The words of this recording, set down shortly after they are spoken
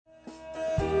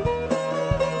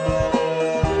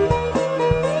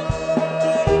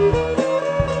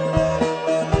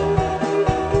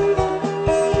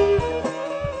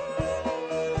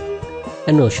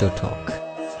an OSHO talk.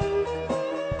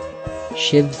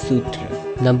 Shiva Sutra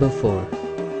number 4.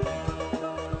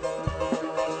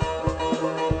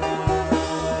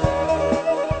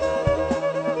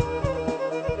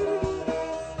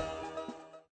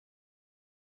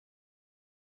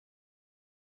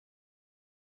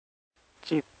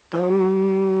 चित्तं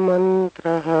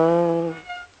मंत्रः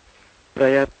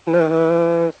प्रयत्नः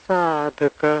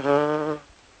साधकः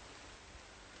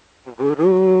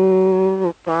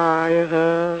गुरुपायः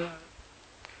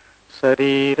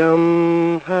शरीरं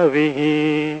हविः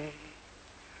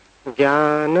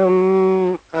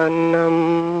ज्ञानम् अन्नं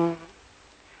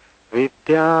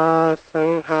विद्या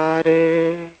संहारे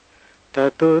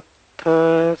तदुत्थ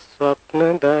स्वप्न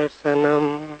दर्शनम।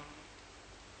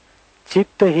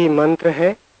 चित्त ही मंत्र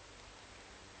है,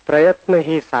 प्रयत्न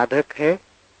ही साधक है,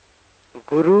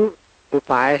 गुरु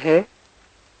उपाय है,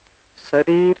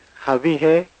 शरीर हवि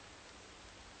है,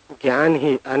 ज्ञान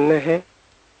ही अन्न है,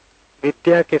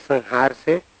 विद्या के संहार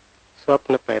से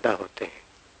स्वप्न पैदा होते हैं।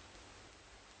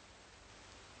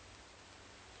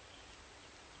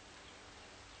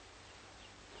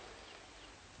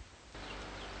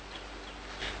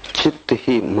 चित्त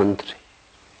ही मंत्र।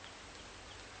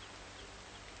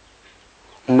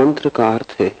 मंत्र का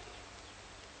अर्थ है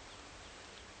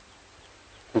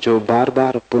जो बार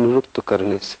बार पुनरुक्त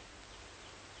करने से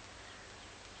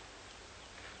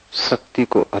शक्ति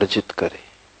को अर्जित करे,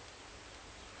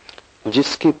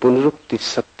 जिसकी पुनरुक्ति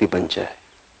शक्ति बन जाए।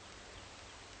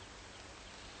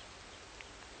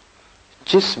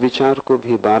 जिस विचार को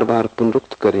भी बार बार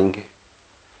पुनरुक्त करेंगे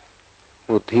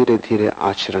वो धीरे धीरे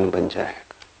आचरण बन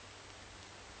जाएगा।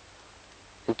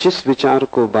 जिस विचार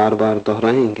को बार बार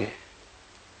दोहराएंगे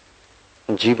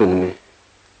जीवन में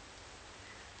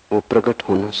वो प्रकट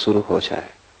होना शुरू हो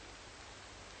जाए।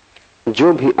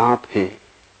 जो भी आप हैं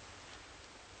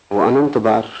वो अनंत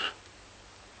बार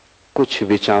कुछ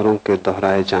विचारों के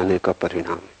दोहराए जाने का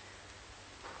परिणाम है।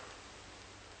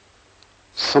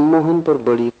 सम्मोहन पर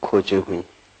बड़ी खोजें हुई।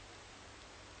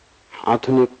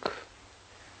 आधुनिक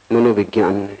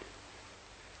मनोविज्ञान ने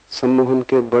सम्मोहन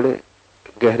के बड़े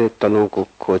गहरे तलों को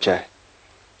खोजा है।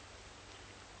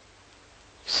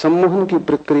 सम्मोहन की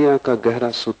प्रक्रिया का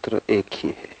गहरा सूत्र एक ही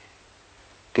है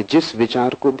कि जिस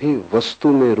विचार को भी वस्तु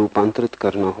में रूपांतरित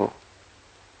करना हो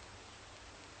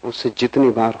उसे जितनी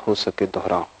बार हो सके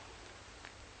दोहराओ।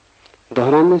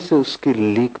 दोहराने से उसकी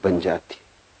लीक बन जाती।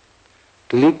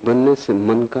 लीक बनने से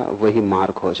मन का वही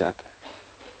मार्ग हो जाता है।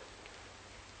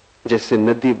 जैसे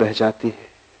नदी बह जाती है,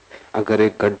 अगर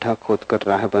एक गड्ढा खोदकर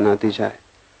राह बना दी जाए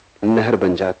नहर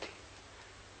बन जाती।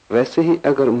 वैसे ही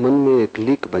अगर मन में एक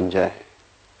लीक बन जाए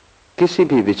किसी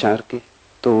भी विचार की,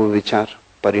 तो वो विचार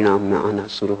परिणाम में आना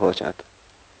शुरू हो जाता।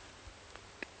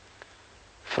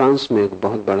 फ्रांस में एक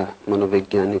बहुत बड़ा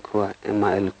मनोवैज्ञानिक हुआ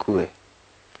एमाइल कुए।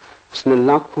 उसने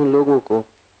लाखों लोगों को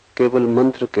केवल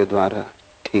मंत्र के द्वारा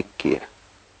ठीक किया।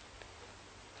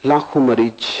 लाखों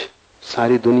मरीज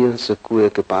सारी दुनिया से कुए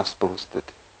के पास पहुंचते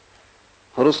थे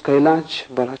और उसका इलाज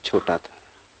बड़ा छोटा था।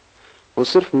 वो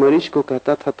सिर्फ मरीज को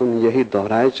कहता था तुम यही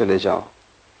दोहराए चले जाओ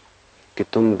कि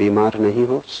तुम बीमार नहीं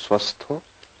हो, स्वस्थ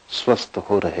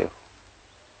हो रहे हो।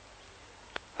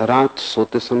 रात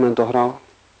सोते समय दोहराओ,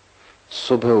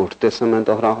 सुबह उठते समय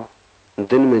दोहराओ,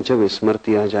 दिन में जब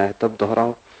स्मृति आ जाए तब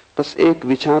दोहराओ। बस एक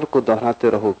विचार को दोहराते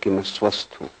रहो कि मैं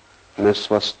स्वस्थ हूं, मैं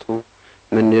स्वस्थ हूं,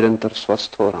 मैं निरंतर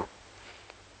स्वस्थ हो रहा हूं।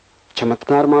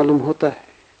 चमत्कार मालूम होता है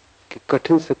कि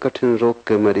कठिन से कठिन रोग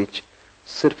के मरीज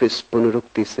सिर्फ इस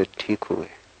पुनरुक्ति से ठीक हुए।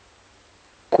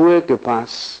 कुएं के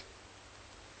पास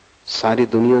सारी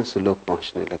दुनिया से लोग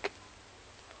पहुंचने लगे।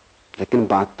 लेकिन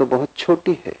बात तो बहुत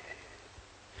छोटी है।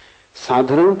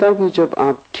 साधारणता भी जब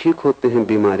आप ठीक होते हैं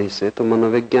बीमारी से तो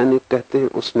मनोवैज्ञानिक कहते हैं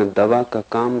उसमें दवा का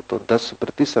काम तो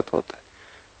 10% होता है,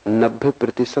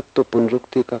 90% तो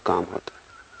पुनरुक्ति का काम होता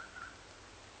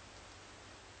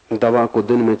है। दवा को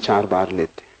दिन में 4 बार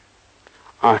लेते,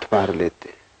 8 बार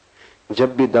लेते।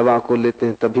 जब भी दवा को लेते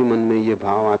हैं तभी मन में यह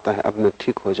भाव आता है अब मैं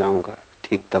ठीक हो जाऊंगा,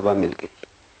 ठीक दवा मिल गई।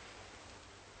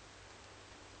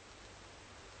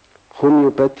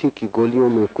 होम्योपैथी की गोलियों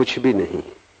में कुछ भी नहीं,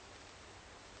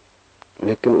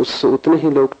 लेकिन उससे उतने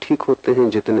ही लोग ठीक होते हैं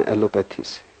जितने एलोपैथी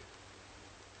से।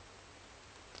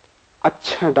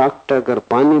 अच्छा डॉक्टर अगर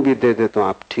पानी भी दे दे तो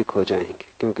आप ठीक हो जाएंगे,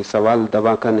 क्योंकि सवाल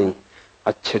दवा का नहीं,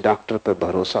 अच्छे डॉक्टर पर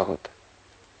भरोसा होता है।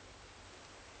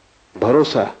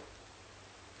 भरोसा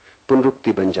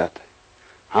पुनरुक्ति बन जाता है।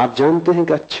 आप जानते हैं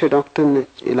कि अच्छे डॉक्टर ने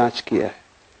इलाज किया है,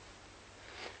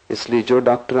 इसलिए जो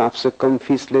डॉक्टर आपसे कम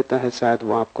फीस लेता है शायद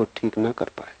वो आपको ठीक ना कर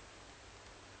पाए।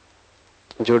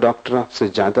 जो डॉक्टर आपसे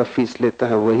ज्यादा फीस लेता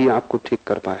है वही आपको ठीक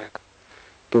कर पाएगा,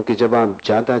 क्योंकि जब आप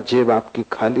ज्यादा जेब आपकी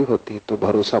खाली होती है तो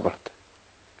भरोसा बढ़ता है।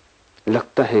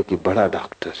 लगता है कि बड़ा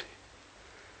डॉक्टर है,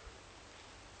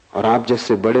 और आप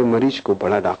जैसे बड़े मरीज को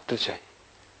बड़ा डॉक्टर चाहिए।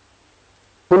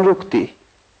 पुनरुक्ति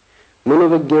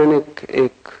मनोवैज्ञानिक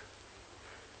एक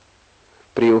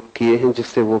प्रयोग किए हैं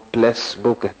जिसे वो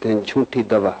प्लेसबो कहते हैं, झूठी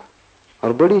दवा,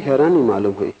 और बड़ी हैरानी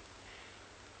मालूम हुई।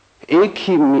 एक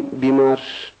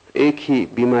ही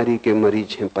बीमारी के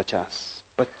मरीज हैं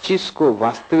 25 को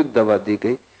वास्तविक दवा दी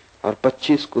गई और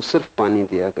 25 को सिर्फ पानी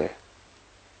दिया गया,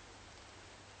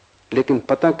 लेकिन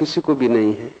पता किसी को भी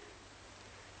नहीं है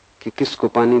कि किसको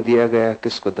पानी दिया गया,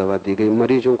 किसको दवा दी गई।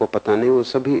 मरीजों को पता नहीं, वो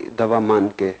सभी दवा मान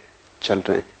के चल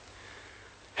रहे हैं।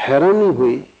 हैरानी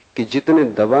हुई कि जितने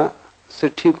दवा से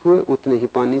ठीक हुए उतने ही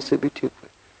पानी से भी ठीक हुए,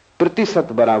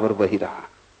 प्रतिशत बराबर वही रहा।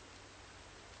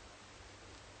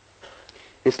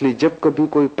 इसलिए जब कभी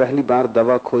कोई पहली बार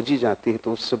दवा खोजी जाती है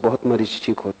तो उससे बहुत मरीज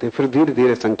ठीक होते हैं, फिर धीरे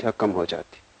धीरे संख्या कम हो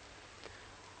जाती।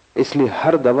 इसलिए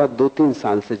हर दवा 2-3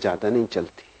 साल से ज्यादा नहीं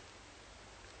चलती,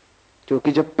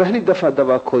 क्योंकि जब पहली दफा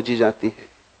दवा खोजी जाती है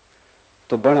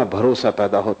तो बड़ा भरोसा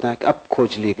पैदा होता है कि अब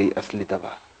खोज ली गई असली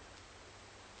दवा।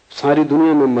 सारी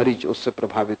दुनिया में मरीज उससे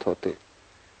प्रभावित होते,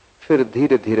 फिर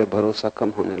धीरे धीरे भरोसा कम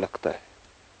होने लगता है,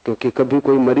 क्योंकि कभी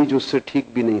कोई मरीज उससे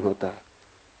ठीक भी नहीं होता।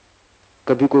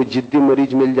 कभी कोई जिद्दी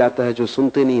मरीज मिल जाता है जो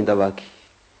सुनते नहीं दवा की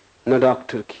न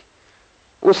डॉक्टर की,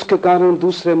 उसके कारण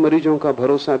दूसरे मरीजों का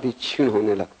भरोसा भी क्षीण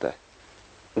होने लगता है।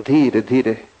 धीरे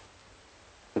धीरे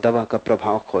दवा का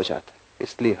प्रभाव खो जाता है।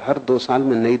 इसलिए हर 2 साल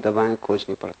में नई दवाएं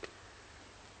खोजनी पड़ती।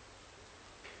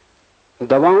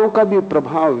 दवाओं का भी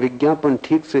प्रभाव विज्ञापन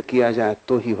ठीक से किया जाए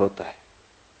तो ही होता है।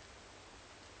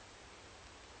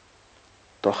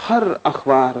 तो हर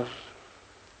अखबार,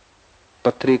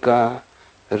 पत्रिका,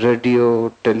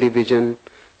 रेडियो, टेलीविजन,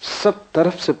 सब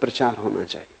तरफ से प्रचार होना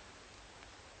चाहिए।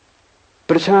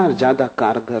 प्रचार ज्यादा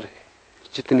कारगर है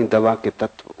जितनी दवा के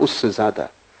तत्व, उससे ज्यादा,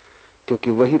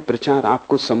 क्योंकि वही प्रचार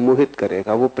आपको सम्मोहित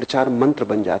करेगा। वो प्रचार मंत्र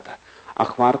बन जाता है।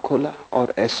 अखबार खोला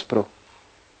और एस्प्रो,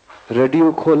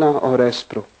 रेडियो खोला और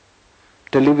एस्प्रो,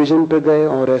 टेलीविजन पे गए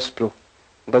और एस्प्रो,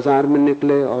 बाजार में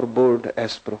निकले और बोर्ड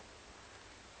एस्प्रो,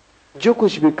 जो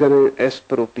कुछ भी करें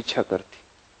एस्प्रो पीछा करती।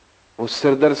 वो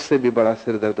सिरदर्द से भी बड़ा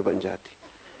सिरदर्द बन जाती,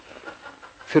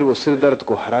 फिर वो सिरदर्द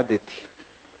को हरा देती।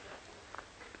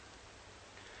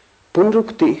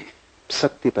 पुनरुक्ति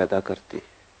शक्ति पैदा करती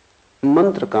है।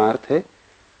 मंत्र का अर्थ है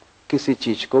किसी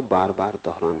चीज को बार बार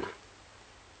दोहराना।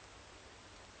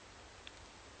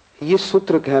 ये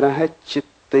सूत्र कह रहा है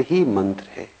चित्त ही मंत्र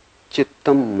है,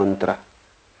 चित्तम मंत्रा।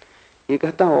 ये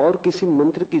कहता है और किसी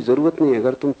मंत्र की जरूरत नहीं।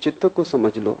 अगर तुम चित्त को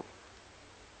समझ लो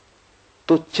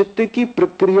तो चित्त की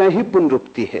प्रक्रिया ही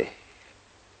पुनरुक्ति है।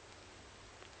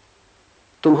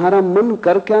 तुम्हारा मन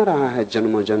कर क्या रहा है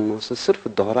जन्मों जन्मों से? सिर्फ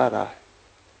दोहरा रहा है।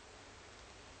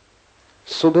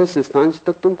 सुबह से सांझ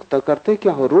तक तुम करते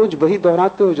क्या हो? रोज वही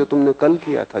दोहराते हो जो तुमने कल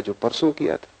किया था, जो परसों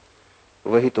किया था।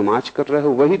 वही तुम आज कर रहे हो,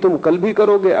 वही तुम कल भी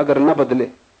करोगे अगर न बदले।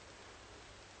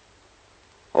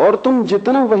 और तुम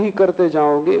जितना वही करते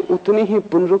जाओगे उतनी ही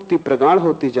पुनरुक्ति प्रगाढ़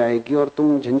होती जाएगी, और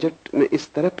तुम झंझट में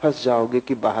इस तरह फंस जाओगे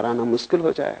कि बाहर आना मुश्किल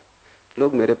हो जाएगा।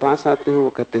 लोग मेरे पास आते हैं, वो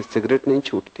कहते हैं सिगरेट नहीं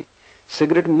छूटती।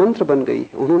 सिगरेट मंत्र बन गई है,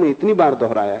 उन्होंने इतनी बार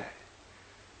दोहराया है।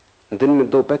 दिन में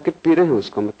 2 पैकेट पी रहे हैं,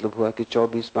 उसका मतलब हुआ कि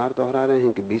 24 बार दोहरा रहे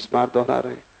हैं कि 20 बार दोहरा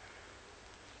रहे हैं।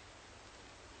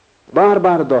 बार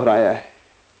बार दोहराया है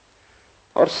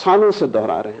और सालों से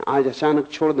दोहरा रहे हैं। आज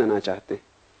अचानक छोड़ देना चाहते हैं,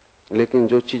 लेकिन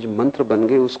जो चीज मंत्र बन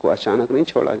गई उसको अचानक नहीं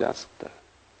छोड़ा जा सकता।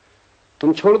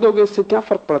 तुम छोड़ दोगे इससे क्या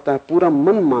फर्क पड़ता है? पूरा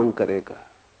मन मांग करेगा,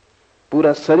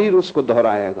 पूरा शरीर उसको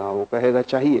दोहराएगा, वो कहेगा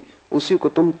चाहिए। उसी को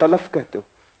तुम तलफ कहते हो।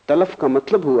 तलफ का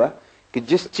मतलब हुआ कि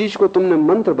जिस चीज को तुमने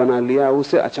मंत्र बना लिया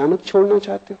उसे अचानक छोड़ना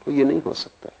चाहते हो, ये नहीं हो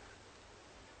सकता।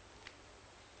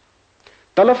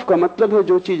 तलफ का मतलब है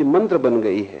जो चीज मंत्र बन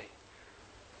गई है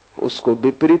उसको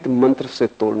विपरीत मंत्र से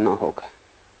तोड़ना होगा।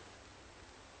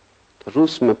 तो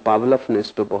रूस में पावलफ ने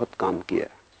इस पे बहुत काम किया,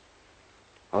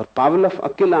 और पावलफ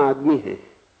अकेला आदमी है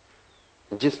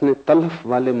जिसने तलफ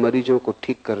वाले मरीजों को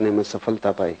ठीक करने में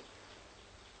सफलता पाई।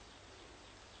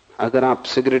 अगर आप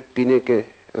सिगरेट पीने के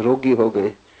रोगी हो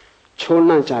गए,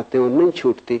 छोड़ना चाहते हो, नहीं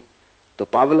छूटती, तो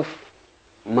पावलफ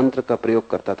मंत्र का प्रयोग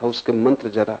करता था। उसके मंत्र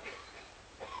जरा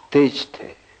तेज थे।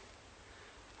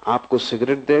 आपको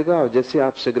सिगरेट देगा और जैसे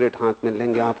आप सिगरेट हाथ में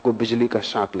लेंगे आपको बिजली का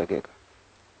शॉक लगेगा,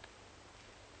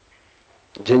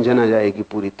 झंझना जाएगी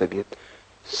पूरी तबीयत,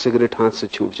 सिगरेट हाथ से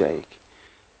छूट जाएगी।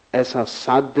 ऐसा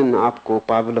 7 दिन आपको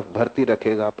पावलफ भर्ती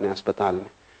रखेगा अपने अस्पताल में,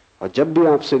 और जब भी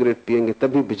आप सिगरेट पिएंगे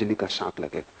तभी बिजली का शॉक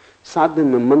लगेगा। 7 दिन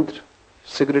में मंत्र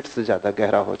सिगरेट से ज्यादा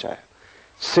गहरा हो जाएगा।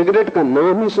 सिगरेट का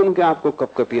नाम ही सुन के आपको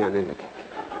कपकपी आने लगे।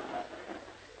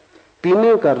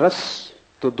 पीने का रस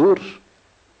तो दूर,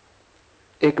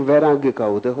 एक वैराग्य का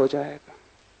उदय हो जाएगा।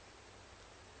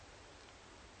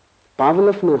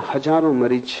 पावलव ने हजारों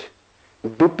मरीज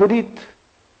विपरीत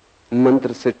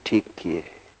मंत्र से ठीक किए।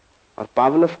 और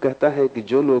पावलव कहता है कि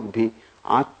जो लोग भी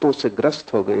आदतों से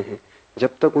ग्रस्त हो गए हैं,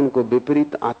 जब तक उनको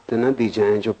विपरीत आदतें न दी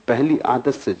जाएं जो पहली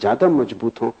आदत से ज्यादा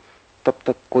मजबूत हो, तब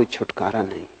तक कोई छुटकारा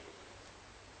नहीं।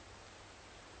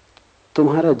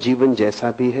 तुम्हारा जीवन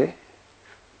जैसा भी है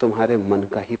तुम्हारे मन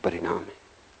का ही परिणाम है,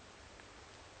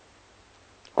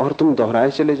 और तुम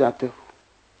दोहराए चले जाते हो।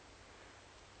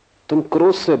 तुम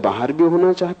क्रोध से बाहर भी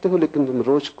होना चाहते हो, लेकिन तुम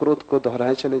रोज क्रोध को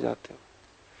दोहराए चले जाते हो।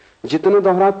 जितना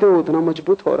दोहराते हो उतना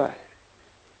मजबूत हो रहा है।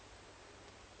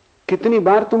 कितनी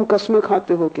बार तुम कस्में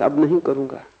खाते हो कि अब नहीं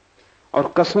करूंगा,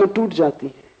 और कस्में टूट जाती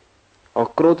हैं,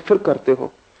 और क्रोध फिर करते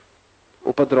हो,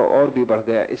 उपद्रव और भी बढ़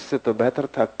गया। इससे तो बेहतर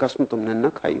था कसम तुमने न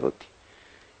खाई होती,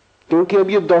 क्योंकि अब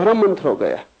ये दोहरा मंत्र हो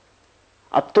गया।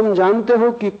 अब तुम जानते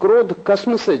हो कि क्रोध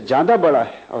कसम से ज्यादा बड़ा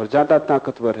है और ज्यादा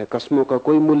ताकतवर है, कस्मों का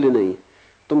कोई मूल्य नहीं है।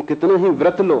 तुम कितना ही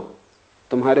व्रत लो,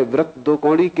 तुम्हारे व्रत दो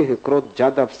कौड़ी के हैं, क्रोध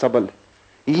ज्यादा सबल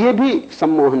है। ये भी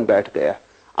सम्मोहन बैठ गया।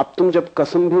 अब तुम जब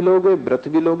कसम भी लोगे, व्रत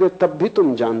भी लोगे, तब भी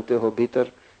तुम जानते हो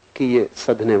भीतर कि ये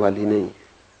सधने वाली नहीं है।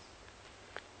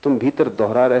 तुम भीतर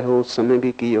दोहरा रहे हो उस समय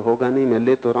भी कि ये होगा नहीं, मैं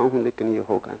ले तो रहा हूं लेकिन ये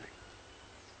होगा नहीं।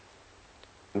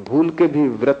 भूल के भी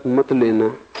व्रत मत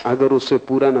लेना अगर उसे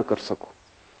पूरा ना कर सको।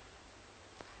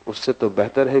 उससे तो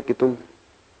बेहतर है कि तुम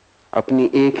अपनी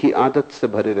एक ही आदत से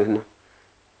भरे रहना।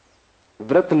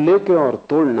 व्रत लेके और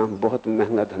तोड़ना बहुत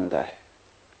महंगा धंधा है,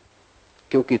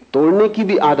 क्योंकि तोड़ने की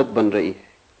भी आदत बन रही है।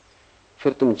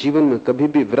 फिर तुम जीवन में कभी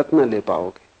भी व्रत न ले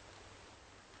पाओगे।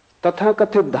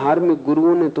 तथाकथित धार्मिक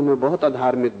गुरुओं ने तुम्हें बहुत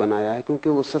अधार्मिक बनाया है, क्योंकि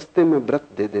वो सस्ते में व्रत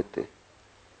दे देते।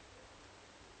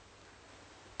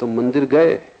 तुम मंदिर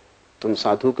गए, तुम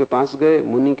साधु के पास गए,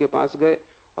 मुनि के पास गए,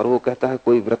 और वो कहता है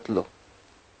कोई व्रत लो।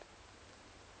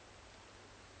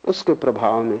 उसके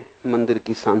प्रभाव में, मंदिर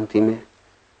की शांति में,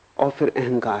 और फिर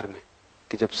अहंकार में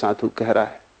कि जब साधु कह रहा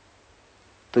है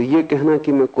तो ये कहना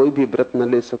कि मैं कोई भी व्रत न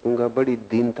ले सकूंगा बड़ी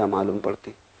दीनता मालूम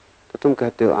पड़ती। तो तुम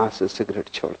कहते हो आज से सिगरेट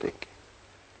छोड़ देंगे।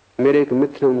 मेरे एक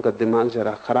मित्र हैं, उनका दिमाग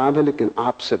जरा खराब है लेकिन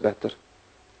आपसे बेहतर।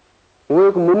 वो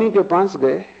एक मुनि के पास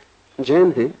गए,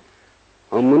 जैन है,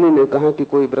 और मुनि ने कहा कि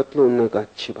कोई व्रत लो। उन्होंने कहा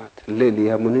अच्छी बात है, ले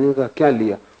लिया। मुनि ने कहा क्या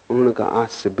लिया? उन्होंने कहा आज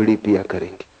से बीड़ी पिया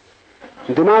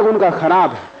करेंगे। दिमाग उनका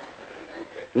खराब है,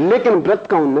 लेकिन व्रत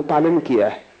का उन्होंने पालन किया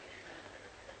है।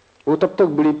 वो तब तक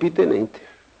बीड़ी पीते नहीं थे।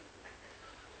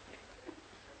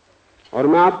 और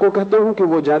मैं आपको कहता हूं कि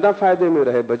वो ज्यादा फायदे में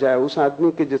रहे बजाय उस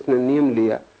आदमी के जिसने नियम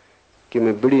लिया कि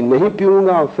मैं बीड़ी नहीं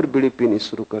पीऊंगा और फिर बीड़ी पीनी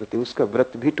शुरू कर दी। उसका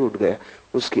व्रत भी टूट गया,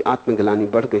 उसकी आत्मग्लानि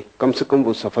बढ़ गई। कम से कम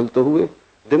वो सफल तो हुए।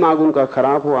 दिमाग उनका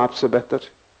खराब हो, आपसे बेहतर।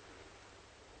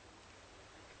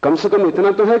 कम से कम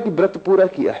इतना तो है कि व्रत पूरा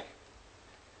किया है।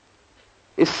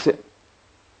 इससे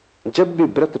जब भी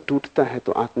व्रत टूटता है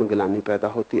तो आत्मग्लानि पैदा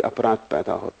होती, अपराध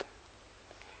पैदा होता है।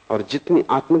 और जितनी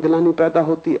आत्मग्लानि पैदा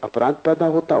होती, अपराध पैदा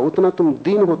होता, उतना तुम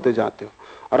दीन होते जाते हो।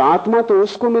 और आत्मा तो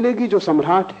उसको मिलेगी जो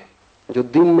सम्राट है, जो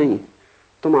दीन नहीं।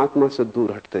 तुम आत्मा से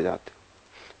दूर हटते जाते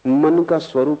हो। मन का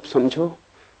स्वरूप समझो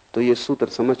तो ये सूत्र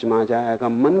समझ में आ जाएगा।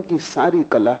 मन की सारी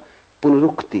कला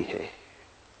पुनरुक्ति है।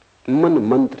 मन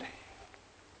मंत्र है।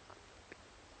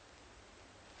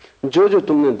 जो जो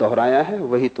तुमने दोहराया है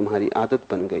वही तुम्हारी आदत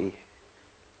बन गई है।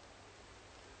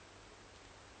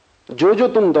 जो जो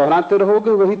तुम दोहराते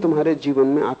रहोगे वही तुम्हारे जीवन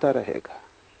में आता रहेगा।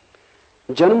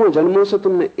 जन्मों जन्मों से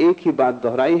तुमने एक ही बात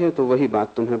दोहराई है तो वही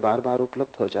बात तुम्हें बार बार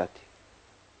उपलब्ध हो जाती,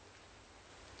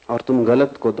 और तुम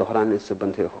गलत को दोहराने से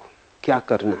बंधे हो। क्या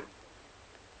करना?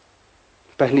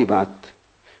 पहली बात,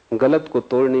 गलत को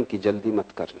तोड़ने की जल्दी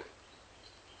मत करना।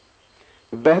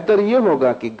 बेहतर यह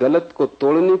होगा कि गलत को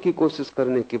तोड़ने की कोशिश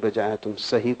करने की बजाय तुम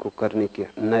सही को करने की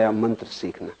नया मंत्र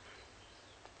सीखना।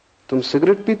 तुम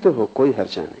सिगरेट पीते हो, कोई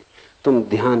हर्जा नहीं, तुम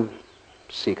ध्यान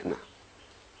सीखना।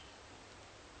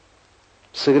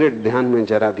 सिगरेट ध्यान में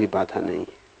जरा भी बाधा नहीं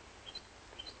है।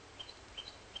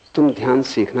 तुम ध्यान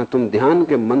सीखना, तुम ध्यान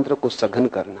के मंत्र को सघन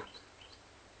करना।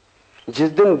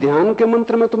 जिस दिन ध्यान के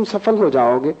मंत्र में तुम सफल हो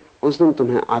जाओगे उस दिन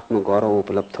तुम्हें आत्मगौरव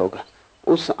उपलब्ध होगा।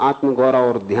 उस आत्मगौरव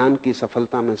और ध्यान की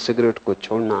सफलता में सिगरेट को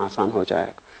छोड़ना आसान हो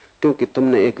जाएगा, क्योंकि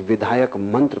तुमने एक विधायक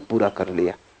मंत्र पूरा कर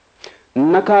लिया।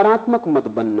 नकारात्मक मत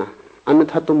बनना,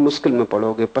 अन्यथा तुम मुश्किल में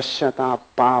पड़ोगे। पश्चाताप,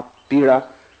 पाप, पीड़ा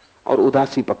और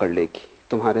उदासी पकड़ लेगी।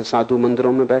 तुम्हारे साधु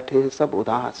मंदिरों में बैठे हैं, सब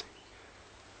उदास हैं।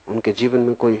 उनके जीवन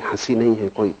में कोई हंसी नहीं है,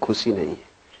 कोई खुशी नहीं है,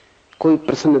 कोई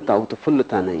प्रसन्नता,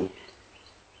 उत्फुल्लता नहीं है,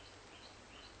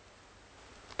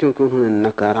 क्योंकि उन्होंने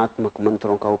नकारात्मक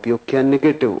मंत्रों का उपयोग किया।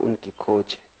 नेगेटिव उनकी खोज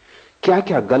है। क्या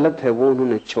क्या गलत है वो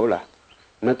उन्होंने छोड़ा।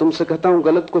 मैं तुमसे कहता हूं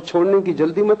गलत को छोड़ने की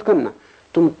जल्दी मत करना,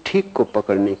 तुम ठीक को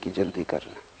पकड़ने की जल्दी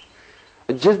करना।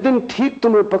 जिस दिन ठीक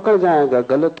तुम्हें पकड़ जाएगा,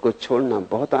 गलत को छोड़ना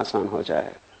बहुत आसान हो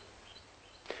जाएगा।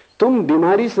 तुम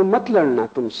बीमारी से मत लड़ना,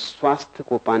 तुम स्वास्थ्य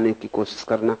को पाने की कोशिश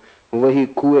करना। वही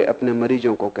कुएं अपने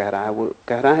मरीजों को कह रहा है, वो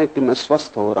कह रहा है कि मैं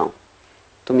स्वस्थ हो रहा हूं।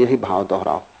 तुम यही भाव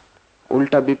दोहराओ।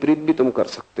 उल्टा विपरीत भी तुम कर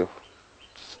सकते हो।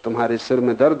 तुम्हारे सिर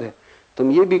में दर्द है,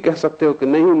 तुम ये भी कह सकते हो कि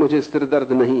नहीं, मुझे सिर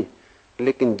दर्द नहीं है।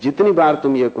 लेकिन जितनी बार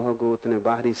तुम ये कहोगे, उतने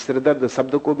बाहरी सिर दर्द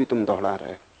शब्द को भी तुम दोहरा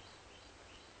रहे हो।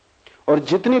 और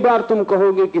जितनी बार तुम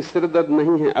कहोगे कि सिर दर्द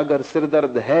नहीं है, अगर सिर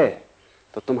दर्द है,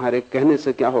 तो तुम्हारे कहने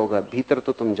से क्या होगा? भीतर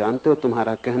तो तुम जानते हो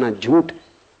तुम्हारा कहना झूठ है।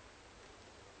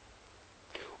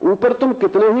 ऊपर तुम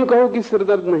कितना ही कहो कि सिर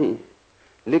दर्द नहीं,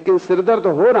 लेकिन सिर दर्द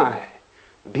हो रहा है।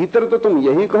 भीतर तो तुम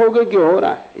यही कहोगे कि हो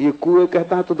रहा है। ये कुएं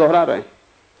कहता है तो दोहरा रहे,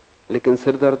 लेकिन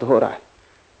सिर दर्द हो रहा है।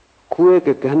 कुएं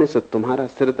के कहने से तुम्हारा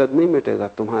सिर दर्द नहीं मिटेगा।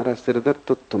 तुम्हारा सिर दर्द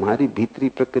तो तुम्हारी भीतरी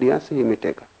प्रक्रिया से ही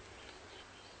मिटेगा।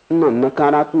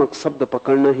 नकारात्मक शब्द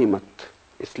पकड़ना ही मत।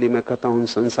 इसलिए मैं कहता हूं,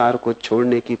 संसार को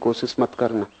छोड़ने की कोशिश मत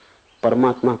करना,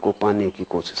 परमात्मा को पाने की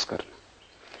कोशिश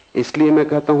करना। इसलिए मैं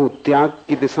कहता हूं, त्याग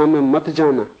की दिशा में मत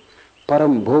जाना,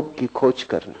 परम भोग की खोज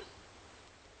करना।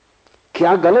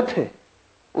 क्या गलत है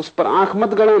उस पर आंख मत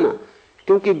गड़ाना,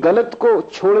 क्योंकि गलत को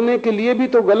छोड़ने के लिए भी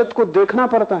तो गलत को देखना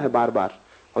पड़ता है बार बार।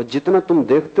 और जितना तुम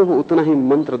देखते हो, उतना ही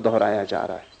मंत्र दोहराया जा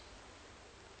रहा है।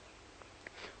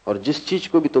 और जिस चीज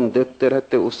को भी तुम देखते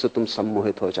रहते हो, उससे तुम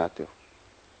सम्मोहित हो जाते हो।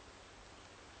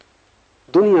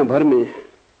 दुनिया भर में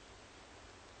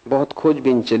बहुत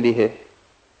खोजबीन चली है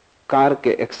कार के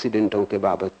एक्सीडेंटों के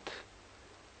बाबत,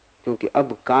 क्योंकि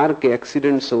अब कार के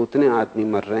एक्सीडेंट से उतने आदमी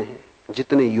मर रहे हैं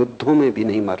जितने युद्धों में भी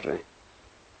नहीं मर रहे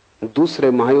हैं। दूसरे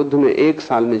महायुद्ध में 1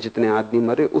 साल में जितने आदमी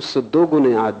मरे, उससे 2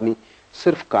 गुने आदमी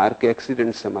सिर्फ कार के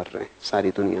एक्सीडेंट से मर रहे हैं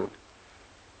सारी दुनिया में।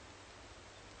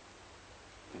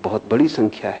 बहुत बड़ी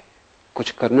संख्या है,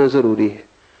 कुछ करना जरूरी है।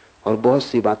 और बहुत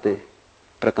सी बातें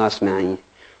प्रकाश में आई हैं।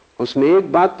 उसमें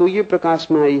एक बात तो ये प्रकाश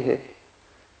में आई है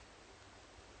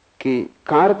कि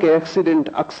कार के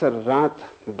एक्सीडेंट अक्सर रात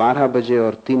 12 बजे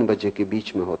और 3 बजे के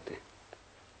बीच में होते हैं।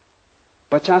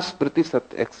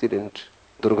 50% एक्सीडेंट,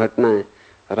 दुर्घटनाएं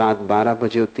रात 12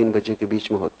 बजे और 3 बजे के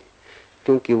बीच में होती,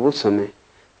 क्योंकि वो समय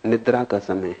निद्रा का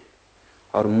समय है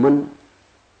और मन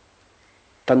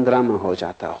तंद्रा में हो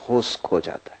जाता है, होश खो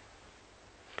जाता है।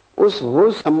 उस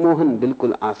होश सम्मोहन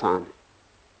बिल्कुल आसान है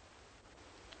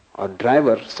और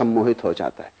ड्राइवर सम्मोहित हो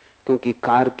जाता है, क्योंकि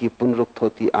कार की पुनरुक्त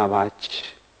होती आवाज,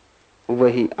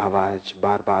 वही आवाज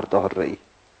बार बार दोहर रही।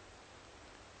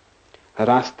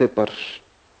 रास्ते पर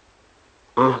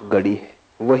आंख गड़ी है,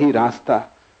 वही रास्ता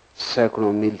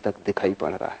सैकड़ों मील तक दिखाई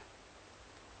पड़ रहा है।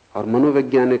 और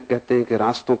मनोवैज्ञानिक कहते हैं कि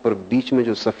रास्तों पर बीच में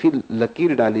जो सफेद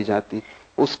लकीर डाली जाती,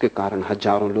 उसके कारण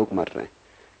हजारों लोग मर रहे हैं,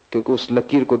 क्योंकि उस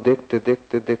लकीर को देखते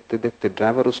देखते देखते देखते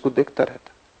ड्राइवर उसको देखता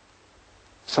रहता,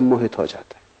 सम्मोहित हो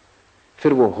जाता है।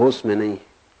 फिर वो होश में नहीं,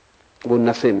 वो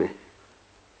नशे में।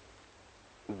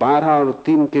 12 और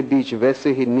 3 के बीच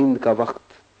वैसे ही नींद का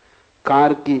वक्त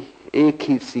कार की एक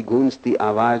ही सी गूंजती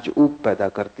आवाज ऊप पैदा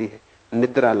करती है,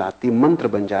 निद्रा लाती, मंत्र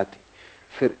बन जाती।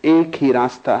 फिर एक ही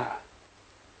रास्ता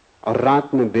और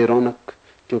रात में बेरौनक,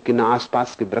 क्योंकि न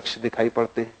आसपास के वृक्ष दिखाई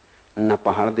पड़ते हैं, न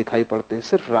पहाड़ दिखाई पड़ते हैं,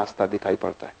 सिर्फ रास्ता दिखाई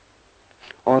पड़ता है।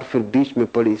 और फिर बीच में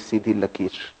पड़ी सीधी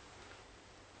लकीर।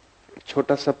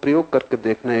 छोटा सा प्रयोग करके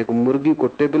देखना, एक मुर्गी को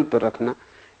टेबल पर रखना,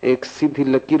 एक सीधी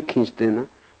लकीर खींच देना,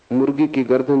 मुर्गी की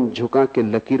गर्दन झुका के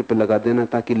लकीर पे लगा देना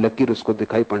ताकि लकीर उसको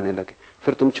दिखाई पड़ने लगे।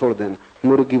 फिर तुम छोड़ देना,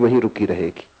 मुर्गी वहीं रुकी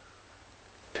रहेगी,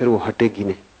 फिर वो हटेगी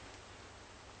नहीं।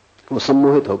 वो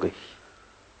सम्मोहित हो गई,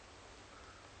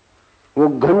 वो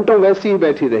घंटों वैसी ही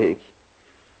बैठी रहेगी।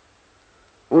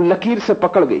 वो लकीर से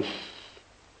पकड़ गई,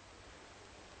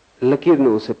 लकीर ने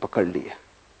उसे पकड़ लिया।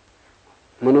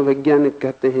 मनोवैज्ञानिक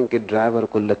कहते हैं कि ड्राइवर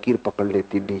को लकीर पकड़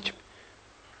लेती बीच में,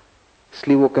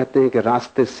 इसलिए वो कहते हैं कि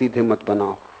रास्ते सीधे मत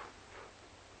बनाओ,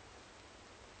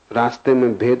 रास्ते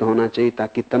में भेद होना चाहिए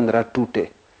ताकि तंद्रा टूटे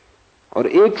और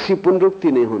एक सी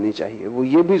पुनरुक्ति नहीं होनी चाहिए। वो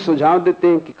ये भी सुझाव देते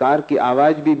हैं कि कार की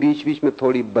आवाज भी बीच बीच में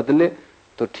थोड़ी बदले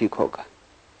तो ठीक होगा,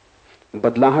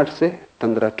 बदलाहट से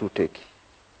तंद्रा टूटेगी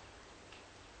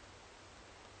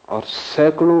और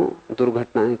सैकड़ों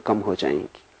दुर्घटनाएं कम हो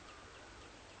जाएंगी।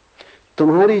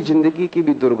 तुम्हारी जिंदगी की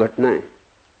भी दुर्घटनाएं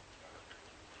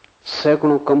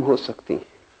सैकड़ों कम हो सकती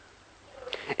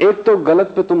हैं। एक तो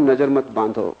गलत पे तुम नजर मत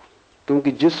बांधो,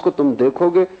 क्योंकि जिसको तुम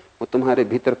देखोगे वो तुम्हारे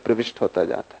भीतर प्रविष्ट होता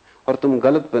जाता है और तुम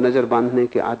गलत पे नजर बांधने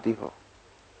के आदी हो।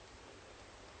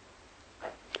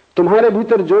 तुम्हारे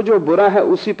भीतर जो जो बुरा है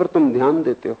उसी पर तुम ध्यान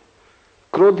देते हो।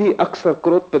 क्रोधी अक्सर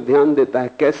क्रोध पर ध्यान देता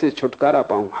है, कैसे छुटकारा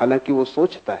पाऊं, हालांकि वो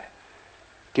सोचता है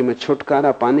कि मैं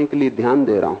छुटकारा पाने के लिए ध्यान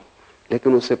दे रहा हूं,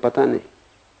 लेकिन उसे पता नहीं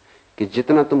कि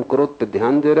जितना तुम क्रोध पे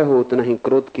ध्यान दे रहे हो उतना ही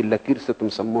क्रोध की लकीर से तुम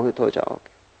सम्मोहित हो जाओगे।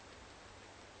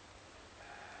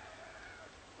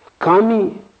 कामी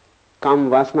काम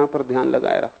वासना पर ध्यान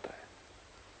लगाए रखता है।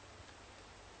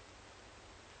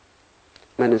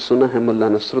 मैंने सुना है मुल्ला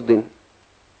नसरुद्दीन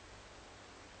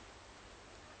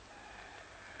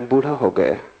बूढ़ा हो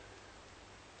गया,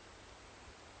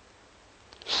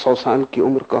 100 साल की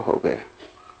उम्र का हो गया।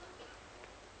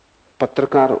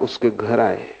 पत्रकार उसके घर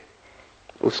आए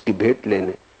उसकी भेंट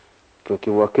लेने,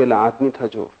 क्योंकि वो अकेला आदमी था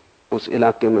जो उस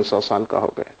इलाके में 100 साल का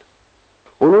हो गया था।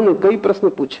 उन्होंने कई प्रश्न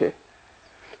पूछे।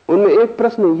 उनमें एक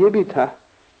प्रश्न यह भी था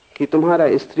कि तुम्हारा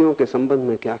स्त्रियों के संबंध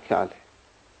में क्या ख्याल है।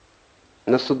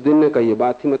 नसरुद्दीन ने कहा, यह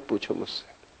बात ही मत पूछो मुझसे।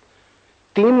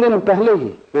 3 दिन पहले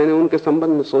ही मैंने उनके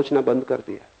संबंध में सोचना बंद कर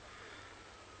दिया।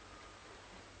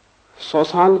 100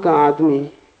 साल का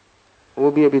आदमी,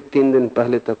 वो भी अभी 3 दिन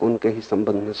पहले तक उनके ही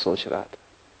संबंध में सोच रहा था।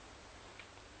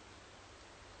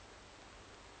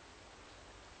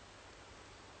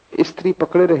 स्त्री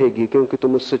पकड़े रहेगी क्योंकि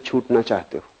तुम उससे छूटना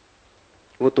चाहते हो।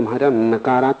 वो तुम्हारा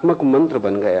नकारात्मक मंत्र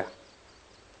बन गया।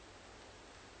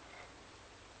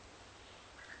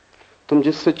 तुम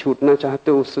जिससे छूटना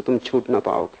चाहते हो उससे तुम छूट ना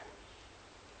पाओगे।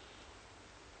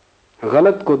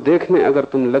 गलत को देखने अगर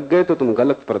तुम लग गए तो तुम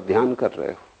गलत पर ध्यान कर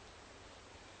रहे हो।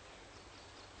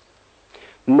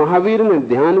 महावीर ने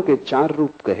ध्यान के 4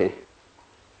 रूप कहे,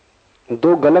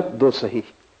 2 गलत 2 सही।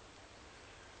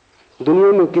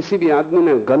 दुनिया में किसी भी आदमी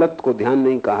ने गलत को ध्यान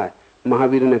नहीं कहा है,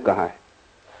 महावीर ने कहा है।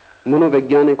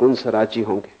 मनोवैज्ञानिक उनसे राजी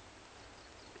होंगे।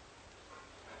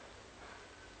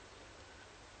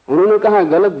 उन्होंने कहा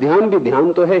गलत ध्यान भी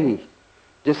ध्यान तो है ही,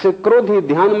 जिससे क्रोध ही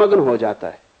ध्यान मग्न हो जाता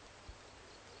है,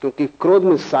 क्योंकि क्रोध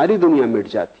में सारी दुनिया मिट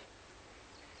जाती।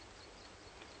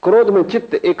 क्रोध में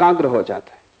चित्त एकाग्र हो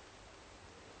जाता है,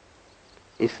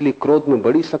 इसलिए क्रोध में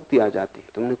बड़ी शक्ति आ जाती है।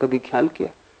 तुमने कभी ख्याल किया,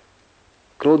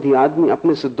 क्रोधी आदमी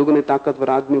अपने से दुगने ताकतवर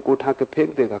आदमी को उठा के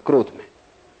फेंक देगा। क्रोध में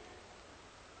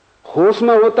होश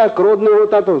में होता, क्रोध में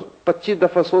होता तो 25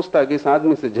 दफा सोचता कि इस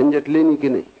आदमी से झंझट लेनी कि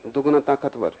नहीं, दुगना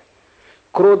ताकतवर है।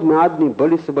 क्रोध में आदमी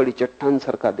बड़ी से बड़ी चट्टान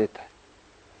सरका देता है,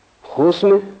 होश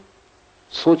में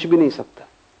सोच भी नहीं सकता।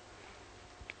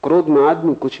 क्रोध में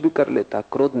आदमी कुछ भी कर लेता,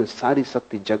 क्रोध में सारी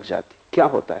शक्ति जग जाती। क्या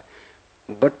होता है,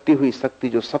 बढ़ती हुई शक्ति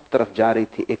जो सब तरफ जा रही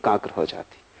थी एकाग्र हो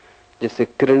जाती। जैसे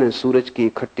किरणें सूरज की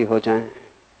इकट्ठी हो जाएं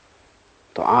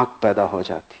तो आग पैदा हो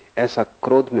जाती, ऐसा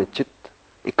क्रोध में चित्त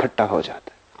इकट्ठा हो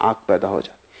जाता है, आग पैदा हो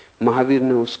जाती। महावीर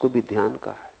ने उसको भी ध्यान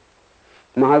कहा है।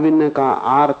 महावीर ने कहा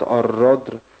आर्त और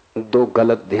रौद्र 2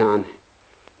 गलत ध्यान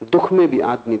है। दुख में भी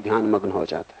आदमी ध्यान मग्न हो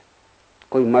जाता है।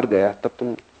 कोई मर गया तब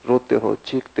तुम रोते हो,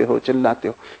 चीखते हो, चिल्लाते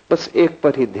हो, बस एक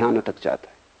पर ही ध्यान अटक जाता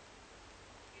है।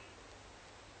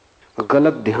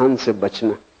 गलत ध्यान से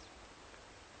बचना,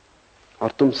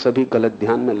 और तुम सभी गलत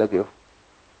ध्यान में लगे हो।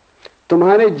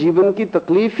 तुम्हारे जीवन की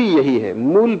तकलीफ ही यही है,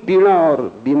 मूल पीड़ा और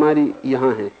बीमारी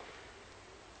यहां है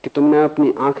कि तुमने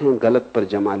अपनी आंखें गलत पर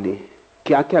जमा ली हैं।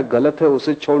 क्या क्या गलत है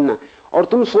उसे छोड़ना, और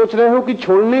तुम सोच रहे हो कि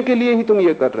छोड़ने के लिए ही तुम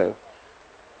ये कर रहे हो।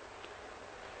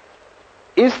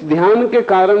 इस ध्यान के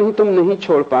कारण ही तुम नहीं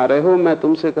छोड़ पा रहे हो। मैं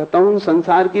तुमसे कहता हूं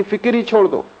संसार की फिक्र ही छोड़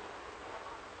दो,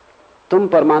 तुम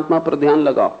परमात्मा पर ध्यान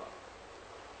लगाओ।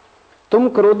 तुम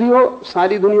क्रोधी हो,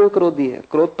 सारी दुनिया क्रोधी है,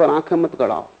 क्रोध पर आंखें मत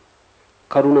गड़ाओ,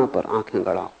 करुणा पर आंखें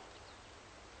गड़ाओ।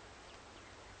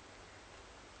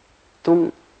 तुम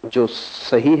जो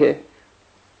सही है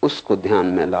उसको ध्यान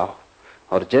में लाओ,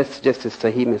 और जैसे जैसे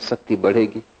सही में शक्ति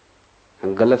बढ़ेगी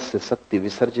गलत से शक्ति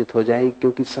विसर्जित हो जाएगी,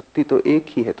 क्योंकि शक्ति तो एक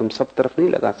ही है, तुम सब तरफ नहीं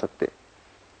लगा सकते।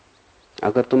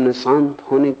 अगर तुमने शांत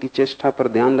होने की चेष्टा पर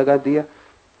ध्यान लगा दिया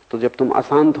तो जब तुम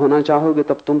अशांत होना चाहोगे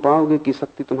तब तुम पाओगे कि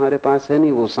शक्ति तुम्हारे पास है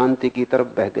नहीं, वो शांति की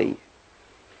तरफ बह गई।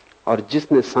 और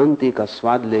जिसने शांति का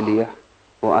स्वाद ले लिया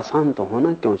वो अशांत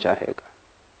होना क्यों चाहेगा।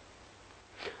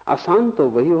 अशांत तो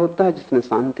वही होता है जिसने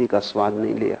शांति का स्वाद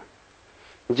नहीं लिया।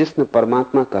 जिसने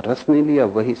परमात्मा का रस नहीं लिया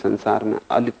वही संसार में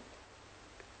अलिप्त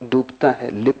डूबता है,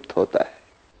 लिप्त होता है।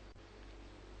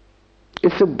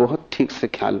 इसे बहुत ठीक से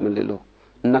ख्याल में ले लो।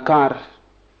 नकार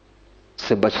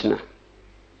से बचना,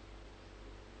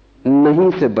 नहीं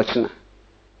से बचना,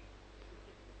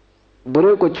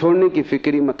 बुरे को छोड़ने की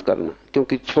फिक्र ही मत करना,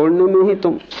 क्योंकि छोड़ने में ही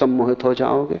तुम सम्मोहित हो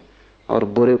जाओगे और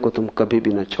बुरे को तुम कभी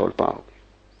भी न छोड़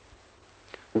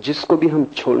पाओगे। जिसको भी हम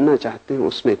छोड़ना चाहते हैं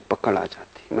उसमें एक पकड़ आ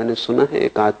जाती है। मैंने सुना है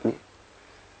एक आदमी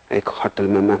एक होटल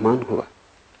में मेहमान हुआ,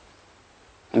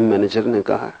 मैनेजर ने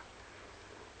कहा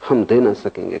हम दे ना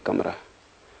सकेंगे कमरा,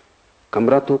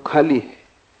 कमरा तो खाली है,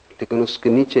 लेकिन उसके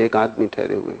नीचे एक आदमी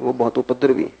ठहरे हुए, वो बहुत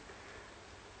उपद्रवी है।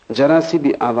 जरा सी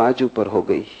भी आवाज ऊपर हो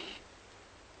गई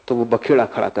तो वो बखेड़ा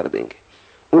खड़ा कर देंगे।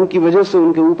 उनकी वजह से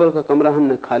उनके ऊपर का कमरा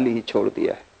हमने खाली ही छोड़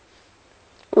दिया है।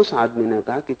 उस आदमी ने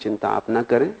कहा कि चिंता आप ना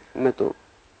करें, मैं तो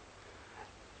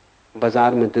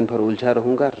बाजार में दिन भर उलझा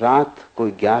रहूंगा, रात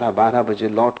कोई 11-12 बजे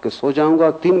लौट के सो जाऊंगा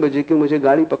और 3 बजे की मुझे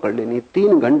गाड़ी पकड़ लेनी है।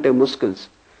 3 घंटे मुश्किल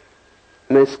से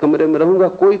मैं इस कमरे में रहूंगा,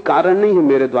 कोई कारण नहीं है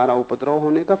मेरे द्वारा उपद्रव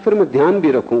होने का, फिर मैं ध्यान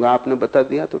भी रखूंगा, आपने बता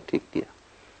दिया तो ठीक किया।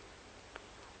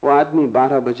 वो आदमी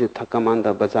 12 बजे थका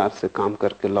मांदा बाजार से काम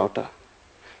करके लौटा,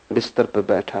 बिस्तर पे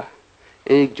बैठा,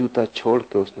 एक जूता छोड़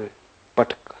के उसने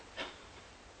पटक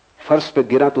फर्श पे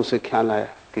गिरा तो उसे ख्याल आया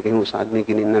कि कहीं उस आदमी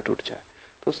की नींद न टूट जाए,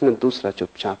 तो उसने दूसरा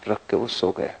चुपचाप रख के वो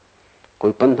सो गया।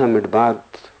 कोई 15 मिनट बाद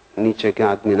नीचे के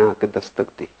आदमी ने आके दस्तक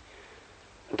दी,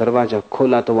 दरवाजा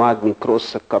खोला तो वो आदमी क्रोध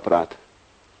से कप रहा था।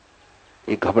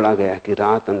 ये घबरा गया कि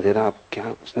रात अंधेरा, अब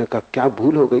क्या? उसने कहा क्या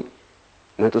भूल हो गई,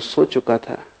 मैं तो सो चुका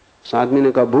था। उस आदमी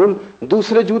ने कहा भूल,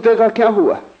 दूसरे जूते का क्या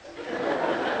हुआ?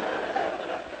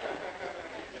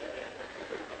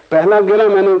 पहला गिरा,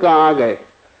 मैंने कहा आ गए,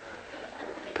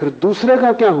 फिर दूसरे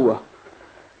का क्या हुआ?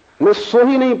 मैं सो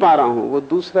ही नहीं पा रहा हूं, वो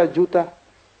दूसरा जूता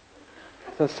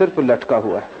तो सिर पर लटका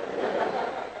हुआ है,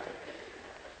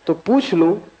 तो पूछ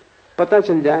लूं, पता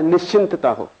चल जाए, निश्चिंतता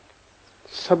हो।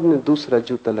 सबने दूसरा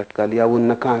जूता लटका लिया, वो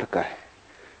नकार का है,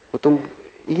 वो तुम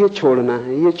ये छोड़ना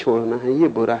है, ये छोड़ना है, ये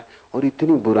बुरा है, और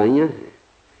इतनी बुराइयां हैं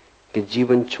कि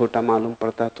जीवन छोटा मालूम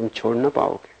पड़ता है, तुम छोड़ ना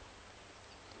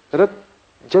पाओगे। रत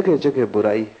जगह जगह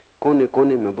बुराई है, कोने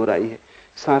कोने में बुराई है,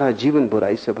 सारा जीवन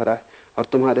बुराई से भरा है, और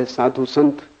तुम्हारे साधु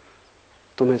संत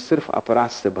तुम्हें सिर्फ अपराध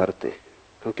से भरते हैं,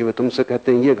 क्योंकि वे तुमसे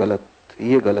कहते हैं ये गलत,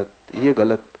 ये गलत, ये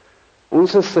गलत।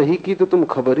 उनसे सही की तो तुम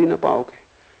खबर ही ना पाओगे,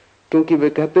 क्योंकि वे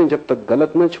कहते हैं जब तक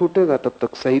गलत न छूटेगा तब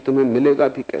तक सही तुम्हें मिलेगा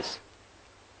भी कैसे।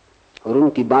 और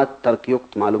उनकी बात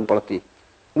तर्कयुक्त मालूम पड़ती।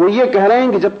 वो ये कह रहे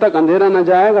हैं कि जब तक अंधेरा न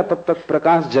जाएगा तब तक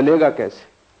प्रकाश जलेगा कैसे।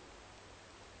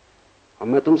 और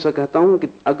मैं तुमसे कहता हूं कि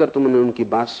अगर तुमने उनकी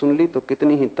बात सुन ली तो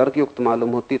कितनी ही तर्कयुक्त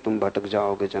मालूम होती, तुम भटक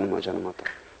जाओगे जन्मों जन्मों तक।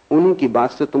 उन्हीं की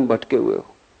बात से तुम भटके हुए हो।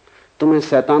 तुम्हें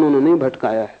शैतानों ने नहीं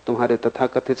भटकाया है, तुम्हारे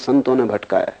तथाकथित संतों ने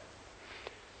भटकाया है।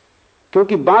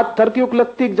 क्योंकि बात तर्कयुक्त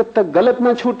लगती है, जब तक गलत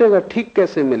ना छूटेगा ठीक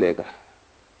कैसे मिलेगा।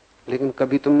 लेकिन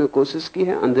कभी तुमने कोशिश की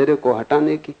है अंधेरे को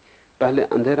हटाने की? पहले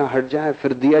अंधेरा हट जाए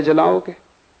फिर दिया जलाओगे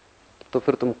तो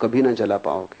फिर तुम कभी ना जला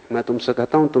पाओगे। मैं तुमसे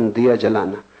कहता हूं तुम दिया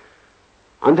जलाना,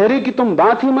 अंधेरे की तुम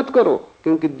बात ही मत करो,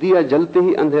 क्योंकि दिया जलते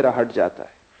ही अंधेरा हट जाता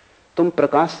है। तुम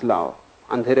प्रकाश लाओ,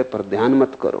 अंधेरे पर ध्यान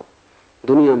मत करो।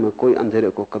 दुनिया में कोई अंधेरे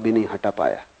को कभी नहीं हटा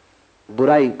पाया।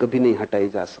 बुराई कभी नहीं हटाई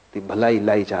जा सकती, भलाई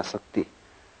लाई जा सकती।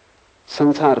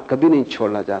 संसार कभी नहीं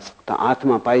छोड़ा जा सकता,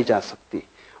 आत्मा पाई जा सकती,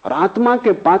 और आत्मा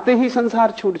के पाते ही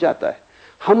संसार छूट जाता है।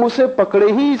 हम उसे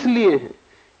पकड़े ही इसलिए हैं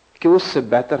कि उससे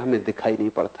बेहतर हमें दिखाई नहीं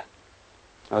पड़ता,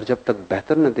 और जब तक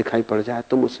बेहतर न दिखाई पड़ जाए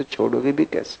तुम उसे छोड़ोगे भी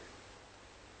कैसे।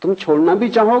 तुम छोड़ना भी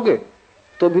चाहोगे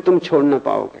तो भी तुम छोड़ ना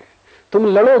पाओगे। तुम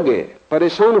लड़ोगे,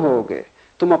 परेशान होोगे,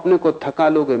 तुम अपने को थका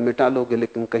लोगे, मिटा लोगे,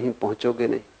 लेकिन कहीं पहुंचोगे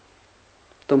नहीं।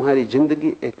 तुम्हारी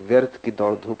जिंदगी एक व्यर्थ की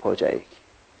दौड़ धूप हो जाएगी।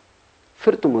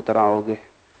 फिर तुम उतर आओगे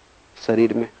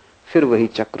शरीर में, फिर वही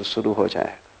चक्र शुरू हो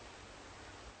जाएगा।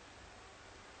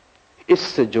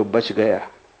 इससे जो बच गया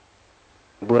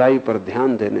बुराई पर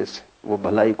ध्यान देने से, वो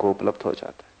भलाई को उपलब्ध हो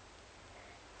जाता है।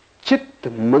 चित्त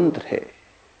मंत्र है,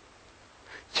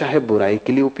 चाहे बुराई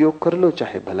के लिए उपयोग कर लो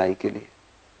चाहे भलाई के लिए।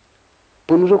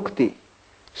 पुनरुक्ति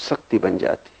शक्ति बन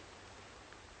जाती।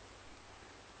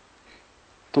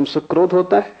 तुमसे क्रोध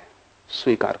होता है,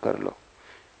 स्वीकार कर लो।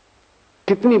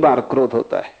 कितनी बार क्रोध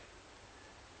होता है,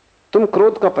 तुम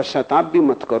क्रोध का पश्चाताप भी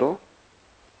मत करो,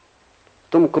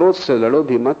 तुम क्रोध से लड़ो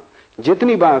भी मत।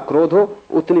 जितनी बार क्रोध हो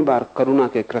उतनी बार करुणा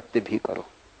के कृत्य भी करो।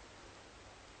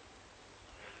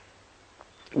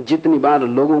 जितनी बार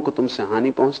लोगों को तुमसे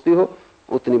हानि पहुंचती हो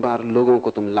उतनी बार लोगों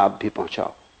को तुम लाभ भी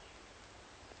पहुंचाओ।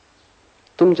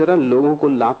 तुम जरा लोगों को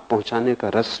लाभ पहुंचाने का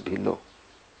रस भी लो।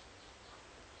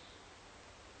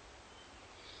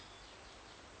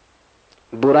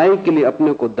 बुराई के लिए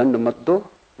अपने को दंड मत दो,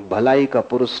 भलाई का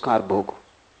पुरस्कार भोगो।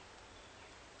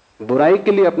 बुराई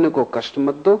के लिए अपने को कष्ट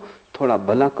मत दो, थोड़ा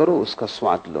भला करो, उसका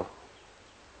स्वाद लो।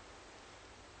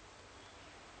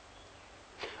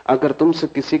 अगर तुमसे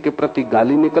किसी के प्रति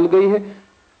गाली निकल गई है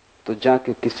तो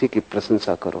जाके किसी की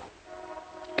प्रशंसा करो,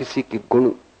 किसी के गुण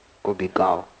को भी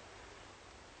गाओ।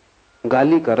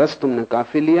 गाली का रस तुमने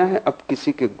काफी लिया है, अब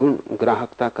किसी के गुण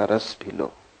ग्राहकता का रस भी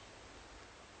लो।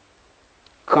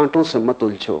 कांटों से मत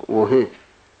उलझो, वो हैं,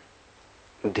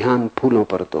 ध्यान फूलों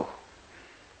पर दो।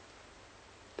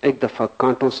 एक दफा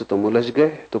कांटों से तुम उलझ गए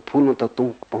तो फूलों तक तुम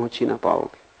पहुंच ही ना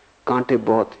पाओगे, कांटे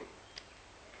बहुत हैं।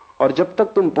 और जब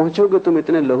तक तुम पहुंचोगे तुम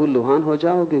इतने लहूलुहान हो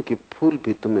जाओगे कि फूल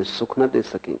भी तुम्हें सुख न दे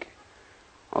सकेंगे,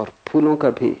 और फूलों का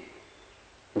भी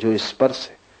जो स्पर्श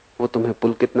है वो तुम्हें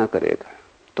पुलकित ना करेगा।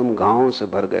 तुम घावों से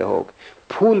भर गए होगे।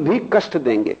 फूल भी कष्ट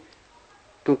देंगे,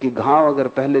 क्योंकि घाव अगर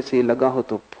पहले से ही लगा हो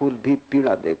तो फूल भी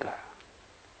पीड़ा देगा।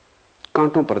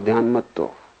 कांटों पर ध्यान मत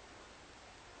दो,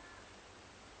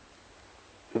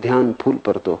 ध्यान फूल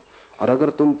पर दो। और अगर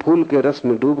तुम फूल के रस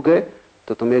में डूब गए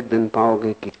तो तुम एक दिन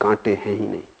पाओगे कि कांटे हैं ही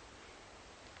नहीं,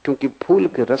 क्योंकि फूल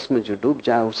के रस में जो डूब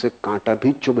जाए उसे कांटा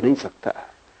भी चुभ नहीं सकता।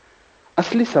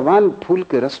 असली सवाल फूल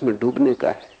के रस में डूबने का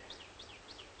है,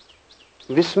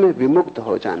 विष में विमुक्त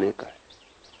हो जाने का है।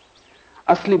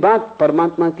 असली बात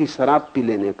परमात्मा की शराब पी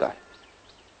लेने का है,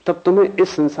 तब तुम्हें इस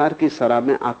संसार की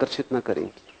शराबें आकर्षित न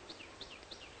करेंगी।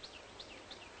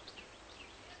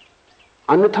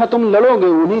 अन्यथा तुम लड़ोगे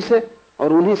उन्हीं से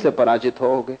और उन्हीं से पराजित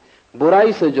होगे।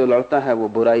 बुराई से जो लड़ता है वो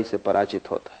बुराई से पराजित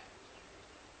होता है।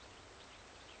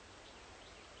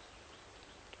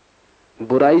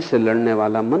 बुराई से लड़ने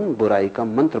वाला मन बुराई का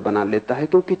मंत्र बना लेता है,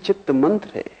 क्योंकि चित्त मंत्र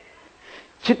है।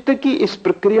 चित्त की इस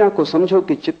प्रक्रिया को समझो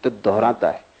कि चित्त दोहराता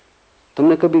है।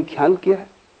 तुमने कभी ख्याल किया है?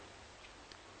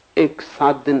 एक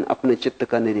 7 दिन अपने चित्त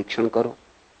का निरीक्षण करो,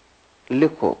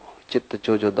 लिखो चित्त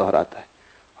जो जो दोहराता है,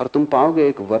 और तुम पाओगे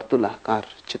एक वर्तुलाकार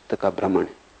चित्त का भ्रमण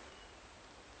है।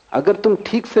 अगर तुम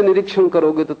ठीक से निरीक्षण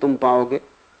करोगे तो तुम पाओगे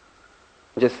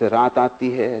जैसे रात आती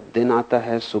है, दिन आता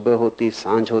है, सुबह होती,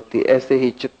 सांझ होती, ऐसे ही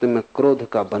चित्त में क्रोध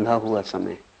का बंधा हुआ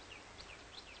समय,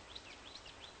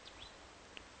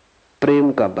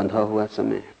 प्रेम का बंधा हुआ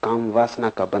समय, काम वासना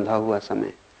का बंधा हुआ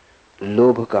समय,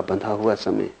 लोभ का बंधा हुआ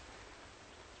समय।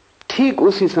 ठीक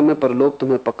उसी समय पर लोभ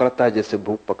तुम्हें पकड़ता है जैसे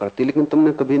भूख पकड़ती, लेकिन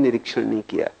तुमने कभी निरीक्षण नहीं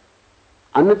किया।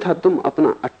 अन्यथा तुम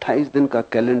अपना 28 दिन का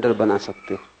कैलेंडर बना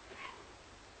सकते हो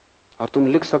और तुम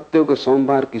लिख सकते हो कि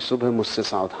सोमवार की सुबह मुझसे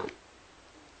सावधान।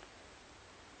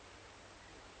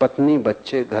 पत्नी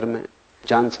बच्चे घर में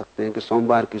जान सकते हैं कि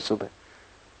सोमवार की सुबह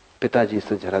पिताजी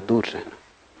से जरा दूर रहना।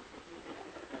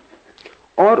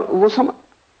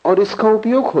 और इसका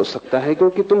उपयोग हो सकता है,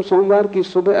 क्योंकि तुम सोमवार की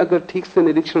सुबह अगर ठीक से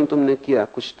निरीक्षण तुमने किया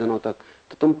कुछ दिनों तक,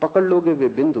 तो तुम पकड़ लोगे वे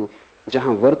बिंदु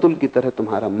जहां वर्तुल की तरह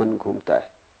तुम्हारा मन घूमता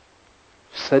है।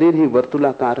 शरीर ही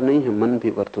वर्तुलाकार नहीं है, मन भी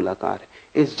वर्तुलाकार है।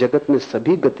 इस जगत में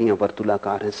सभी गतियां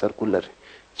वर्तुलाकार हैं, सर्कुलर है।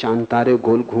 चांद तारे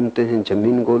गोल घूमते हैं,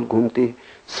 जमीन गोल घूमती है,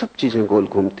 सब चीजें गोल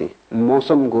घूमती हैं,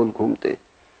 मौसम गोल घूमते हैं।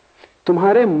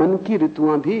 तुम्हारे मन की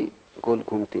ऋतुआं भी गोल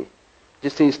घूमती हैं।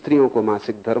 जिससे स्त्रियों को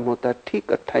मासिक धर्म होता है,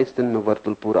 ठीक 28 दिन में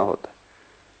वर्तुल पूरा होता है।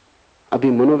 अभी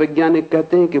मनोवैज्ञानिक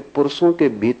कहते हैं कि पुरुषों के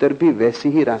भीतर भी वैसी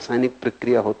ही रासायनिक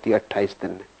प्रक्रिया होती है 28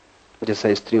 दिन में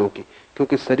जैसा स्त्रियों की,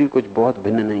 क्योंकि शरीर कुछ बहुत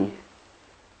भिन्न नहीं है।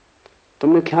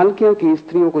 तुमने ख्याल किया कि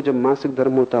स्त्रियों को जब मासिक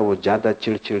धर्म होता है वो ज्यादा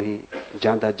चिड़चिड़ी,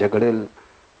 ज्यादा झगड़ेल,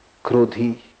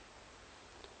 क्रोधी,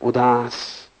 उदास,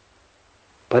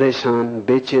 परेशान,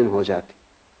 बेचैन हो जाती।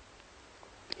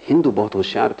 हिंदू बहुत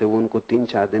होशियार थे, वो उनको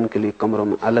 3-4 दिन के लिए कमरों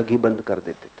में अलग ही बंद कर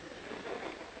देते थे,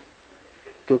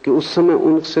 क्योंकि उस समय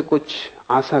उनसे कुछ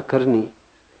आशा करनी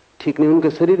ठीक नहीं। उनके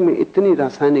शरीर में इतनी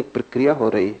रासायनिक प्रक्रिया हो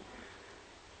रही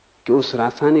कि उस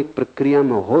रासायनिक प्रक्रिया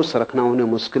में होश रखना उन्हें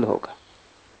मुश्किल होगा,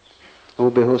 वो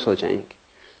बेहोश हो जाएंगे।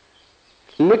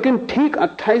 लेकिन ठीक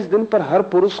 28 दिन पर हर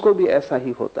पुरुष को भी ऐसा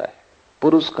ही होता है।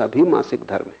 पुरुष का भी मासिक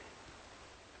धर्म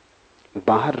है।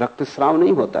 बाहर रक्तस्राव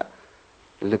नहीं होता,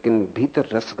 लेकिन भीतर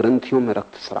रस ग्रंथियों में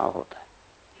रक्तस्राव होता है,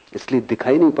 इसलिए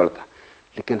दिखाई नहीं पड़ता।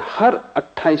 लेकिन हर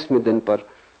 28वें दिन पर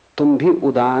तुम भी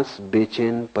उदास,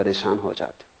 बेचैन, परेशान हो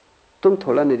जाते हो। तुम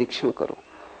थोड़ा निरीक्षण करो,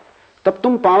 तब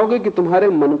तुम पाओगे कि तुम्हारे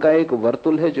मन का एक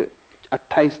वर्तुल है जो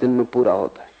 28 दिन में पूरा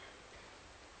होता है,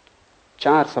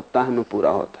 4 सप्ताह में पूरा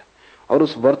होता है। और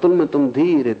उस वर्तुल में तुम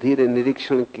धीरे धीरे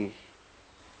निरीक्षण की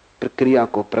प्रक्रिया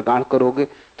को प्रगाढ़ करोगे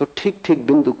तो ठीक ठीक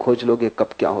बिंदु खोज लोगे कब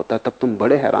क्या होता है। तब तुम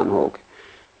बड़े हैरान होगे।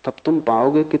 तब तुम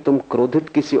पाओगे कि तुम क्रोधित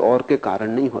किसी और के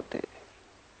कारण नहीं होते,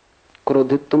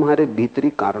 क्रोधित तुम्हारे भीतरी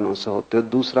कारणों से होते हो,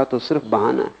 दूसरा तो सिर्फ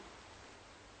बहाना है।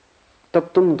 तब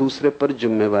तुम दूसरे पर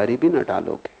जिम्मेवारी भी न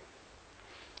डालोगे।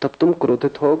 तब तुम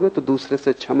क्रोधित होगे तो दूसरे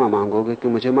से क्षमा मांगोगे कि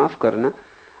मुझे माफ करना,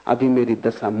 अभी मेरी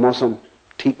दशा, मौसम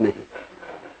ठीक नहीं।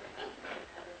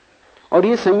 और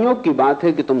ये संयोग की बात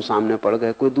है कि तुम सामने पड़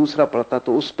गए, कोई दूसरा पड़ता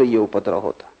तो उस पे ये उपद्रव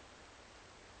होता।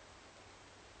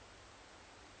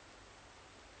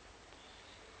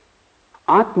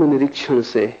 आत्मनिरीक्षण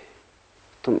से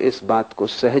तुम इस बात को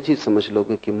सहज ही समझ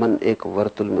लोगे कि मन एक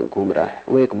वर्तुल में घूम रहा है,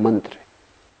 वो एक मंत्र है।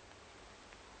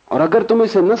 और अगर तुम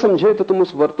इसे न समझे तो तुम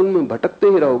उस वर्तुल में भटकते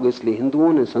ही रहोगे। इसलिए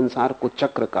हिंदुओं ने संसार को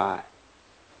चक्र कहा है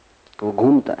कि वो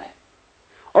घूमता है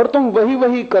और तुम वही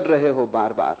वही कर रहे हो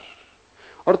बार बार।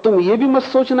 और तुम ये भी मत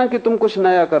सोचना कि तुम कुछ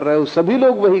नया कर रहे हो, सभी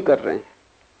लोग वही कर रहे हैं।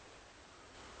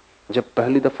 जब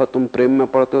पहली दफा तुम प्रेम में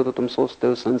पड़ते हो तो तुम सोचते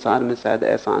हो संसार में शायद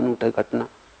ऐसा अनूठा घटना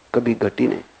कभी घटी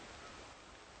नहीं,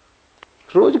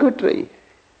 रोज घट रही है,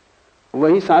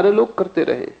 वही सारे लोग करते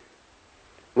रहे,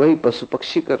 वही पशु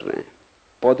पक्षी कर रहे हैं,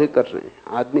 पौधे कर रहे हैं,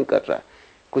 आदमी कर रहा है।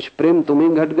 कुछ प्रेम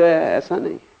तुम्हें घट गया है ऐसा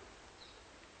नहीं,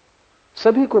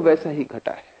 सभी को वैसा ही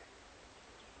घटा है।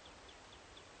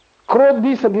 क्रोध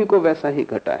भी सभी को वैसा ही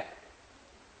घटा है।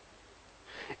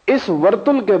 इस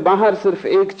वर्तुल के बाहर सिर्फ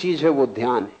एक चीज है, वो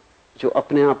ध्यान है, जो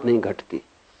अपने आप नहीं घटती।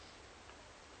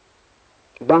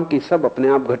 बाकी सब अपने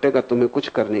आप घटेगा, तुम्हें कुछ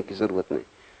करने की जरूरत नहीं।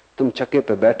 तुम चक्के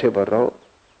पे बैठे भर रहो,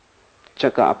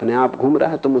 चक्का अपने आप घूम रहा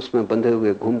है, तुम उसमें बंधे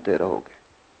हुए घूमते रहोगे।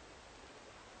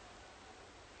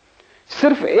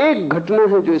 सिर्फ एक घटना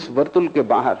है जो इस वर्तुल के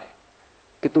बाहर है,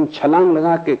 कि तुम छलांग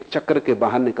लगा के चक्र के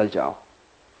बाहर निकल जाओ,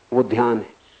 वो ध्यान है।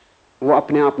 वो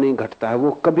अपने आप नहीं घटता है,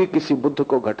 वो कभी किसी बुद्ध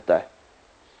को घटता है।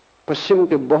 पश्चिम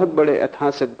के बहुत बड़े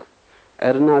ऐतिहासिक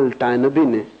एर्नाल्ड टायनबी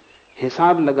ने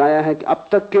हिसाब लगाया है कि अब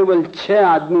तक केवल 6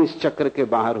 आदमी इस चक्र के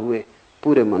बाहर हुए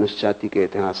पूरे मनुष्य जाति के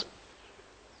इतिहास में।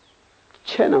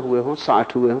 6 ना हुए हों,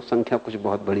 60 हुए हों, संख्या कुछ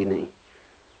बहुत बड़ी नहीं।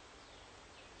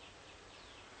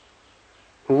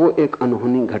 वो एक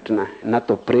अनहोनी घटना है। न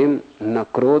तो प्रेम, न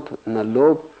क्रोध, न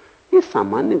लोभ, ये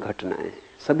सामान्य घटनाएं हैं,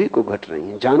 सभी को घट रही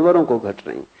हैं, जानवरों को घट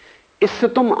रही हैं। इससे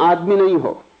तुम आदमी नहीं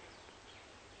हो।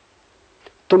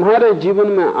 तुम्हारे जीवन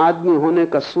में आदमी होने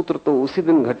का सूत्र तो उसी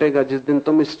दिन घटेगा जिस दिन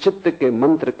तुम इस चित्त के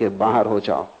मंत्र के बाहर हो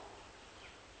जाओ,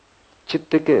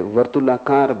 चित्त के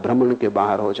वर्तुलाकार भ्रमण के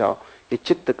बाहर हो जाओ। ये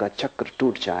चित्त का चक्र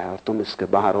टूट जाए और तुम इसके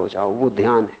बाहर हो जाओ। वो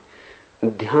ध्यान है।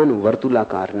 ध्यान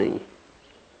वर्तुलाकार नहीं,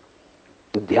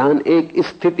 ध्यान एक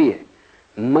स्थिति है,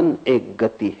 मन एक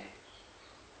गति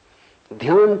है।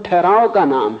 ध्यान ठहराव का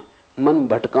नाम है, मन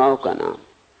भटकाव का नाम है।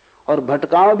 और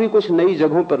भटकाव भी कुछ नई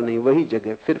जगहों पर नहीं, वही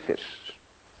जगह फिर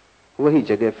वही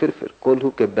जगह फिर कोल्हू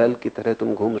के बैल की तरह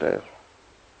तुम घूम रहे हो।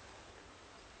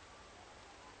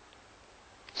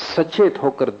 सचेत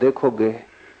होकर देखोगे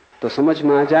तो समझ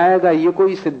में आ जाएगा, ये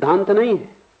कोई सिद्धांत नहीं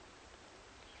है,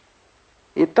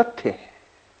 ये तथ्य है।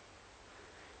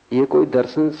 ये कोई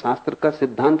दर्शन शास्त्र का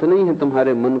सिद्धांत नहीं है।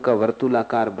 तुम्हारे मन का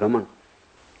वर्तुलाकार भ्रमण,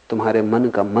 तुम्हारे मन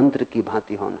का मंत्र की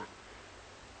भांति होना,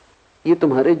 ये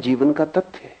तुम्हारे जीवन का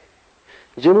तथ्य है।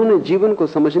 जिन्होंने जीवन को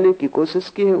समझने की कोशिश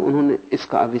की है, उन्होंने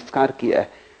इसका आविष्कार किया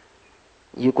है।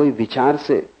 ये कोई विचार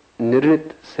से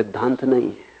निर्णित सिद्धांत नहीं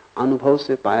है, अनुभव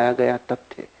से पाया गया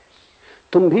तथ्य।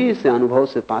 तुम भी इसे अनुभव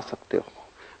से पा सकते हो।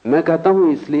 मैं कहता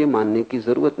हूं इसलिए मानने की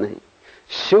जरूरत नहीं,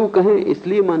 शिव कहें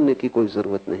इसलिए मानने की कोई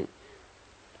जरूरत नहीं।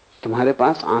 तुम्हारे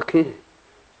पास आंखें हैं,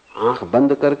 आंख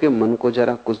बंद करके मन को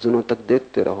जरा कुछ दिनों तक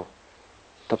देखते रहो,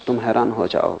 तब तुम हैरान हो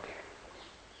जाओगे।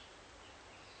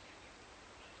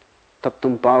 तब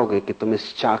तुम पाओगे कि तुम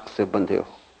इस चाक से बंधे हो,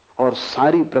 और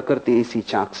सारी प्रकृति इसी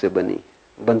चाक से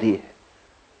बंधी है।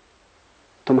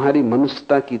 तुम्हारी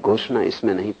मनुष्यता की घोषणा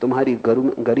इसमें नहीं, तुम्हारी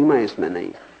गरिमा इसमें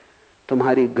नहीं,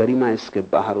 तुम्हारी गरिमा इसके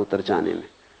बाहर उतर जाने में।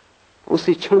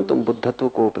 उसी क्षण तुम बुद्धत्व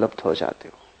को उपलब्ध हो जाते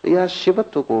हो या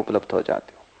शिवत्व को उपलब्ध हो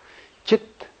जाते हो।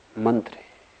 चित्त मंत्र है,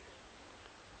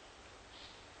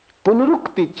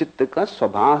 पुनरुक्ति चित्त का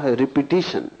स्वभाव है,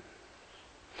 रिपीटिशन।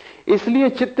 इसलिए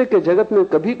चित्त के जगत में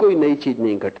कभी कोई नई चीज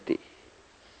नहीं घटती।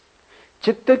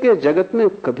 चित्त के जगत में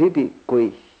कभी भी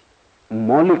कोई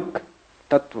मौलिक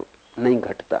तत्व नहीं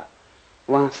घटता।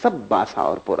 वहां सब बासा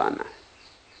और पुराना है,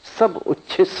 सब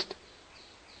उच्छिष्ट।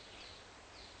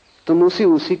 तुम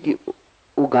उसी की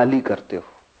उगाली करते हो।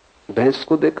 भैंस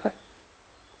को देखा है,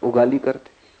 उगाली करते,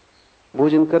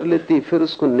 भोजन कर लेती, फिर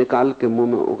उसको निकाल के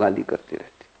मुंह में उगाली करती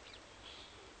रहती।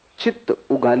 चित्त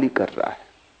उगाली कर रहा है।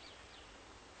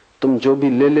 तुम जो भी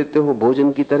ले लेते हो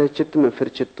भोजन की तरह चित्त में, फिर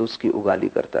चित्त उसकी उगाली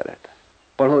करता रहता है।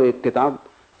 पढ़ो एक किताब,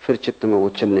 फिर चित्त में वो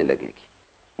चलने लगेगी।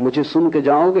 मुझे सुन के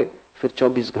जाओगे, फिर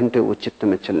 24 घंटे वो चित्त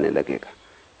में चलने लगेगा।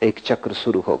 एक चक्र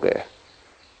शुरू हो गया।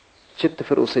 चित्त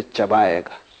फिर उसे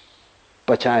चबाएगा,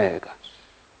 पचाएगा,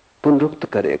 पुनरुक्त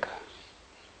करेगा।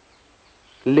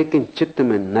 लेकिन चित्त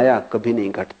में नया कभी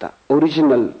नहीं घटता।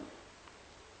 ओरिजिनल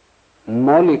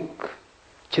मौलिक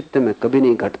चित्त में कभी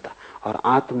नहीं घटता। और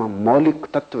आत्मा मौलिक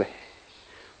तत्व है,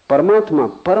 परमात्मा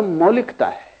परम मौलिकता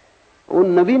है, वो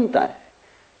नवीनता है।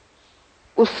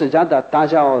 उससे ज्यादा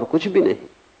ताजा और कुछ भी नहीं।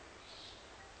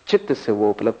 चित्त से वो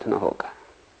उपलब्ध न होगा।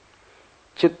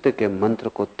 चित्त के मंत्र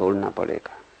को तोड़ना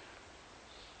पड़ेगा।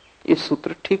 ये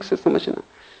सूत्र ठीक से समझना।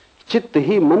 चित्त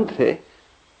ही मंत्र है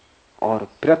और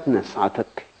प्रयत्न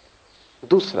साधक है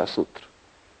दूसरा सूत्र।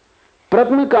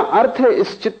 प्रयत्न का अर्थ है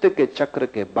इस चित्त के चक्र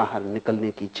के बाहर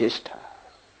निकलने की चेष्टा।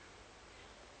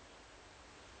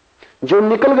 जो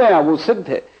निकल गया वो सिद्ध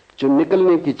है, जो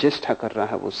निकलने की चेष्टा कर रहा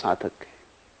है वो साधक है।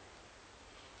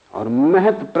 और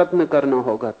महत प्रयत्न करना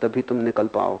होगा तभी तुम निकल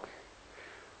पाओगे।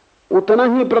 उतना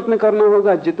ही प्रयत्न करना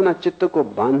होगा जितना चित्त को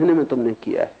बांधने में तुमने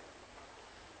किया है।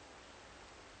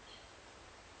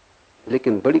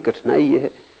 लेकिन बड़ी कठिनाई यह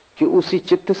है कि उसी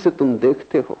चित्त से तुम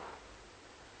देखते हो,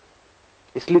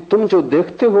 इसलिए तुम जो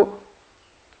देखते हो,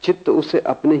 चित्त उसे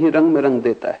अपने ही रंग में रंग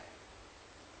देता है।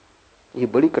 ये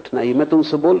बड़ी कठिनाई। मैं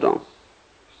तुमसे बोल रहा हूं,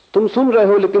 तुम सुन रहे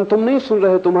हो लेकिन तुम नहीं सुन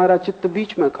रहे हो, तुम्हारा चित्त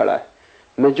बीच में खड़ा है।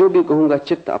 मैं जो भी कहूंगा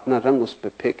चित्त अपना रंग उस पर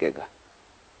फेंकेगा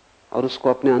और उसको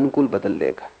अपने अनुकूल बदल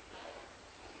लेगा,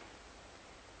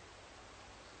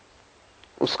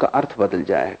 उसका अर्थ बदल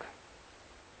जाएगा।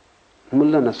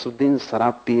 मुल्ला नसरुद्दीन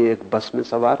शराब पिए एक बस में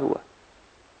सवार हुआ।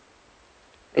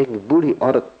 एक बूढ़ी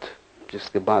औरत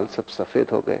जिसके बाल सब सफेद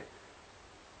हो गए,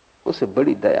 उसे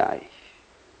बड़ी दया आई।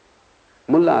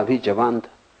 मुल्ला अभी जवान था,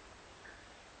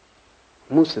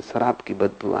 मुंह से शराब की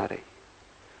बदबू आ रही।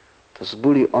 तो उस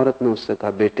बूढ़ी औरत ने उससे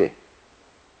कहा, बेटे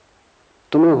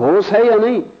तुम्हें होश है या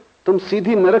नहीं? तुम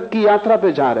सीधी नरक की यात्रा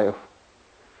पे जा रहे हो।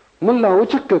 मुल्ला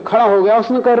उचक के खड़ा हो गया।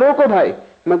 उसने कहा, रोको भाई,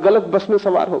 मैं गलत बस में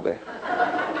सवार हो गया।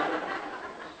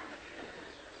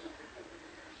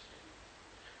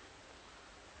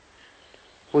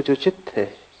 वो जो चित्त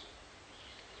है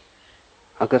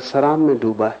अगर शराब में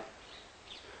डूबा है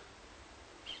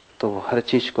तो वो हर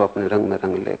चीज को अपने रंग में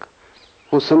रंग लेगा।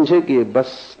 वो समझे कि ये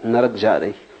बस नरक जा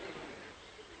रही।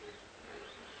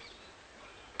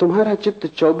 तुम्हारा चित्त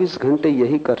 24 घंटे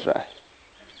यही कर रहा है।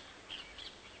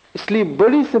 इसलिए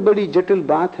बड़ी से बड़ी जटिल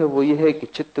बात है वो ये है कि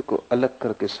चित्त को अलग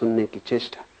करके सुनने की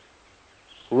चेष्टा,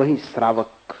 वही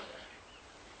श्रावक,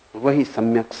 वही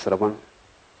सम्यक श्रवण,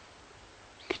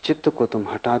 कि चित्त को तुम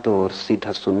हटा दो और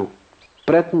सीधा सुनो।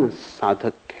 प्रयत्न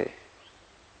साधक है,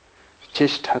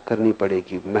 चेष्टा करनी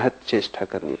पड़ेगी, महत चेष्टा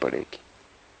करनी पड़ेगी।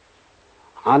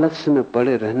 आलस्य में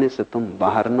पड़े रहने से तुम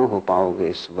बाहर न हो पाओगे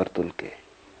इस वर्तुल के।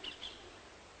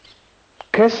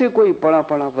 कैसे कोई पड़ा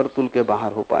पड़ा वर्तुल के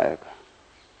बाहर हो पाएगा?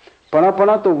 पड़ा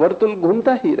पड़ा तो वर्तुल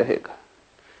घूमता ही रहेगा,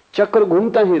 चक्र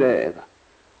घूमता ही रहेगा,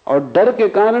 और डर के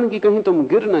कारण कि कहीं तुम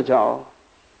गिर न जाओ,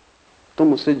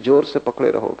 तुम उसे जोर से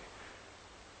पकड़े रहोगे।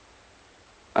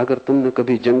 अगर तुमने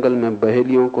कभी जंगल में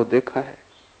बहेलियों को देखा है,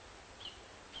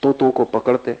 तोतों को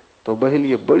पकड़ते, तो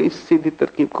बहेलिये बड़ी सीधी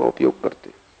तरकीब का उपयोग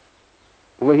करते।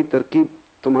 वही तरकीब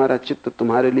तुम्हारा चित्त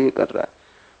तुम्हारे लिए कर रहा है।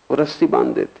 वो रस्सी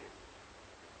बांध देते,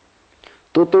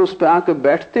 तोते उस पे आके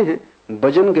बैठते हैं,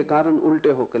 वजन के कारण उल्टे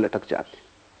होकर लटक जाते।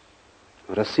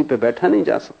 रस्सी पे बैठा नहीं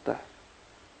जा सकता है।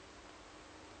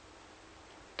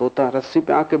 तोता रस्सी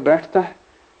पे आके बैठता है,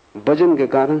 वजन के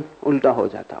कारण उल्टा हो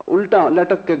जाता है, उल्टा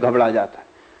लटक के घबरा जाता है,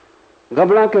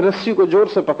 घबरा के रस्सी को जोर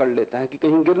से पकड़ लेता है कि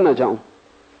कहीं गिर ना जाऊं।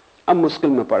 अब मुश्किल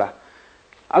में पड़ा।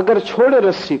 अगर छोड़े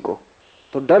रस्सी को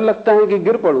तो डर लगता है कि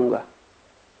गिर पड़ूंगा।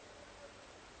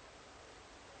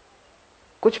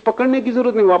 कुछ पकड़ने की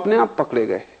जरूरत नहीं, वो अपने आप पकड़े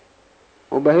गए।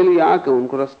 वो बहेली आके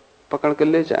उनको पकड़ के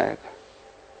ले जाएगा।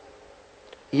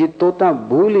 ये तोता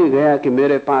भूल ही गया कि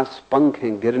मेरे पास पंख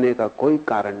हैं, गिरने का कोई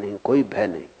कारण नहीं, कोई भय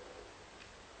नहीं।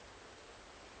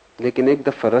 लेकिन एक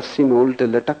दफा रस्सी में उल्टे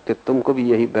लटक के तुमको भी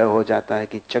यही भय हो जाता है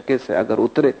कि चके से अगर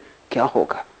उतरे क्या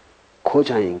होगा, खो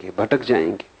जाएंगे, भटक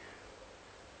जाएंगे।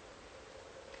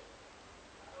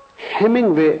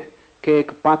 हेमिंगवे के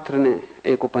एक पात्र ने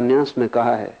एक उपन्यास में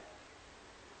कहा है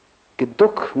कि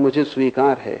दुख मुझे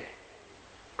स्वीकार है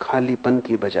खालीपन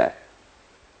की बजाय।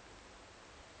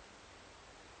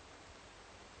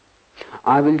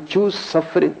 I will choose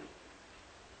suffering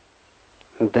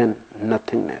then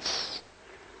nothingness.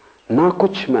 ना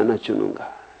कुछ मैं ना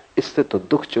चुनूंगा, इससे तो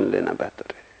दुख चुन लेना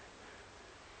बेहतर है।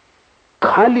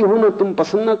 खाली होना तुम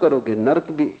पसंद ना करोगे,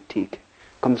 नरक भी ठीक है,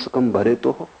 कम से कम भरे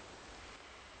तो हो।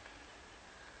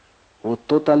 वो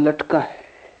तोता लटका है,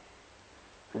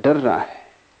 डर रहा है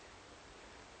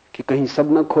कि कहीं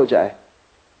सब न खो जाए।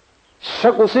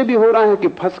 शक उसे भी हो रहा है कि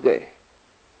फंस गए,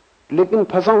 लेकिन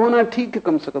फंसा होना ठीक है,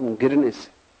 कम से कम गिरने से।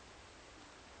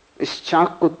 इस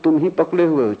चाक को तुम ही पकड़े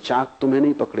हुए हो, चाक तुम्हें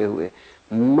नहीं पकड़े हुए,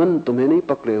 मन तुम्हें नहीं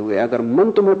पकड़े हुए। अगर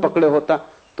मन तुम्हें पकड़े होता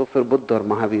तो फिर बुद्ध और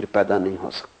महावीर पैदा नहीं हो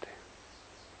सकते,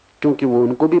 क्योंकि वो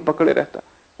उनको भी पकड़े रहता।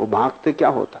 वो भागते क्या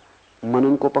होता, मन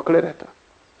उनको पकड़े रहता,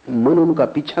 मन उनका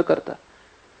पीछा करता।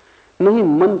 नहीं,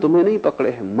 मन तुम्हें नहीं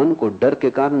पकड़े है, मन को डर के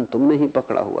कारण तुमने ही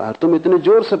पकड़ा हुआ है। तुम इतने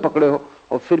जोर से पकड़े हो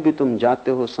और फिर भी तुम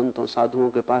जाते हो संतों साधुओं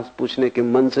के पास पूछने के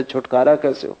मन से छुटकारा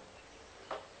कैसे हो।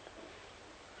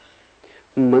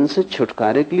 मन से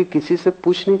छुटकारे के लिए किसी से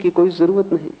पूछने की कोई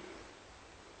जरूरत नहीं।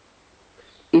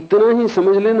 इतना ही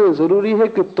समझ लेना जरूरी है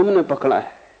कि तुमने पकड़ा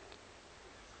है।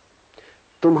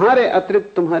 तुम्हारे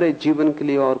अतिरिक्त तुम्हारे जीवन के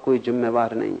लिए और कोई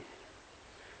जिम्मेवार नहीं है।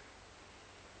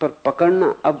 पर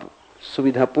पकड़ना अब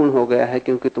सुविधापूर्ण हो गया है,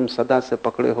 क्योंकि तुम सदा से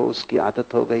पकड़े हो, उसकी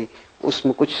आदत हो गई,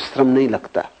 उसमें कुछ श्रम नहीं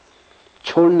लगता।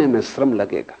 छोड़ने में श्रम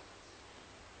लगेगा।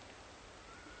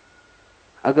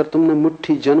 अगर तुमने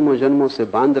मुट्ठी जन्मों जन्मों से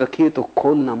बांध रखी है तो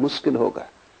खोलना मुश्किल होगा।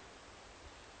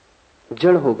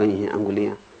 जड़ हो गई हैं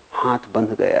अंगुलियां, हाथ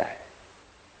बंध गया है।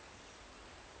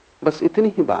 बस इतनी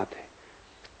ही बात है।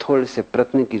 थोड़े से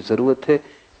प्रयत्न की जरूरत है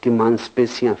कि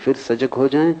मांसपेशियां फिर सजग हो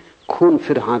जाएं, खून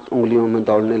फिर हाथ उंगलियों में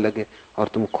दौड़ने लगे और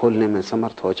तुम खोलने में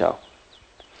समर्थ हो जाओ।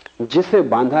 जिसे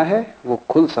बांधा है वो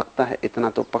खुल सकता है, इतना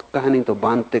तो पक्का है, नहीं तो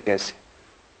बांधते कैसे।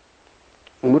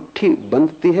 मुट्ठी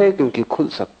बंधती है क्योंकि खुल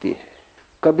सकती है,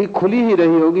 कभी खुली ही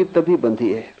रही होगी तभी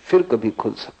बंधी है, फिर कभी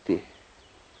खुल सकती है।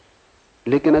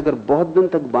 लेकिन अगर बहुत दिन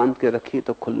तक बांध के रखी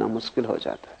तो खुलना मुश्किल हो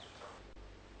जाता है।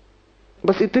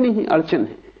 बस इतनी ही अड़चन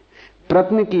है।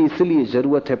 प्रयत्न की इसलिए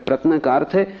जरूरत है। प्रयत्न का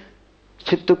अर्थ है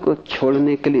चित्त को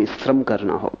छोड़ने के लिए श्रम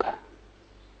करना होगा,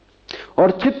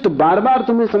 और चित्त बार बार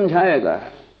तुम्हें समझाएगा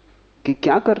कि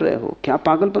क्या कर रहे हो, क्या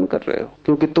पागलपन कर रहे हो,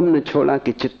 क्योंकि तुमने छोड़ा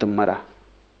कि चित्त मरा।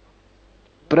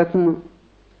 प्रयत्न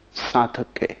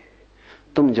साधक है।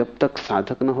 तुम जब तक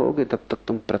साधक न होगे तब तक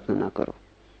तुम प्रयत्न ना करो।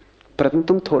 प्रयत्न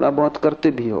तुम थोड़ा बहुत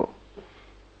करते भी हो,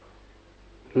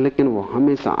 लेकिन वो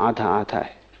हमेशा आधा आधा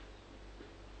है,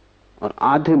 और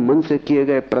आधे मन से किए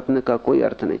गए प्रयत्न का कोई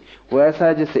अर्थ नहीं। वो ऐसा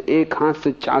है जैसे एक हाथ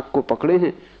से चाक को पकड़े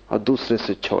हैं और दूसरे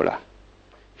से छोड़ा,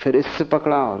 फिर इससे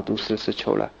पकड़ा और दूसरे से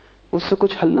छोड़ा, उससे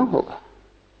कुछ हल ना होगा।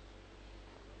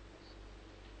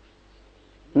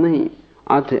 नहीं,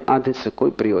 आधे आधे से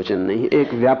कोई प्रयोजन नहीं।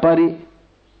 एक व्यापारी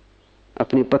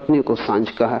अपनी पत्नी को सांझ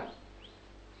कहा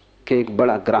कि एक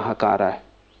बड़ा ग्राहक आ रहा है,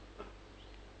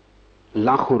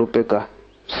 लाखों रुपए का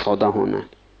सौदा होना है,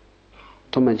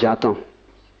 तो मैं जाता हूं।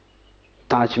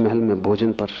 ताजमहल में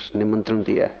भोजन पर निमंत्रण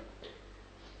दिया है।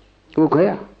 वो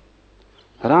गया,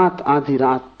 रात आधी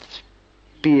रात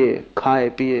पिए खाए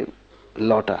पिए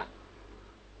लौटा।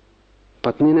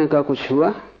 पत्नी ने कहा कुछ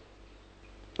हुआ?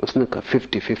 उसने कहा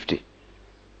 50-50,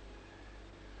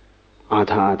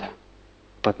 आधा आधा।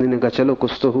 पत्नी ने कहा चलो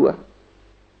कुछ तो हुआ।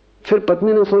 फिर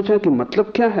पत्नी ने सोचा कि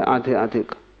मतलब क्या है आधे आधे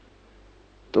का,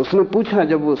 तो उसने पूछा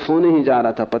जब वो सोने ही जा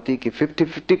रहा था पति की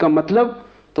 50-50 का मतलब,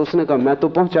 तो उसने कहा मैं तो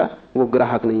पहुंचा, वो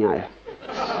ग्राहक नहीं आया।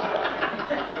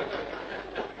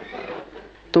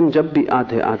 तुम जब भी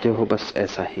आधे आधे हो बस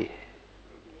ऐसा ही है,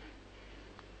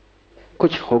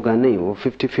 कुछ होगा नहीं, वो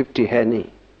 50-50 है नहीं।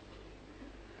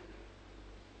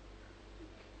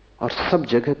 और सब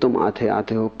जगह तुम आधे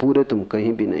आधे हो, पूरे तुम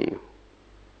कहीं भी नहीं हो।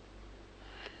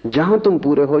 जहां तुम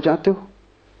पूरे हो जाते हो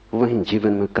वहीं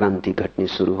जीवन में क्रांति घटनी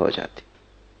शुरू हो जाती।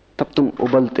 तब तुम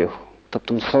उबलते हो, तब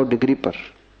तुम 100 डिग्री पर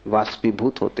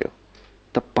वाष्पीभूत होते हो,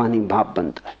 तब पानी भाप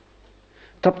बनता है।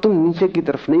 तब तुम नीचे की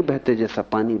तरफ नहीं बहते जैसा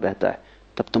पानी बहता है,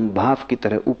 तब तुम भाप की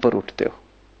तरह ऊपर उठते हो।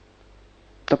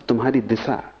 तब तुम्हारी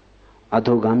दिशा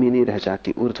अधोगामी नहीं रह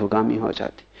जाती, ऊर्ध्वगामी हो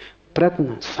जाती।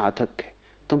 प्रयत्न साधक है,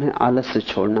 तुम्हें आलस से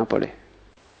छोड़ना पड़े।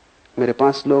 मेरे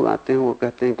पास लोग आते हैं, वो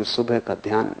कहते हैं कि सुबह का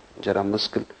ध्यान जरा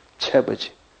मुश्किल, 6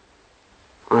 बजे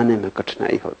आने में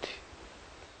कठिनाई होती।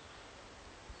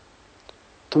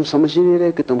 तुम समझ ही नहीं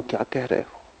रहे कि तुम क्या कह रहे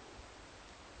हो।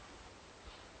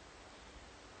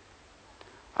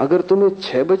 अगर तुम्हें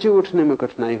 6 बजे उठने में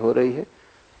कठिनाई हो रही है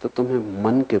तो तुम्हें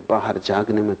मन के बाहर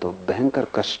जागने में तो भयंकर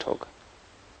कष्ट होगा।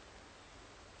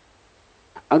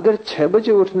 अगर 6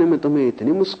 बजे उठने में तुम्हें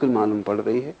इतनी मुश्किल मालूम पड़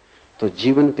रही है तो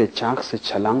जीवन के चाक से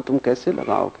छलांग तुम कैसे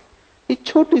लगाओगे। ये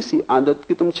छोटी सी आदत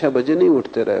कि तुम 6 बजे नहीं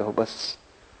उठते रहे हो, बस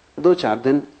 2-4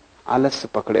 दिन आलस्य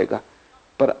पकड़ेगा,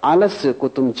 पर आलस्य को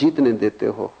तुम जीतने देते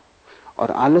हो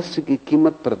और आलस्य की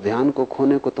कीमत पर ध्यान को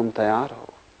खोने को तुम तैयार हो,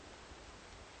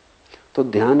 तो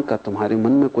ध्यान का तुम्हारे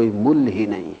मन में कोई मूल्य ही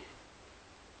नहीं है।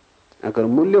 अगर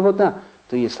मूल्य होता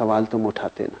तो ये सवाल तुम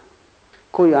उठाते ना।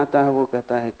 कोई आता है वो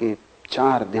कहता है कि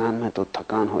 4 ध्यान में तो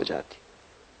थकान हो जाती,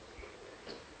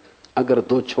 अगर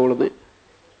 2 छोड़ दें,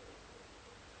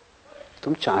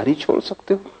 तुम 4 ही छोड़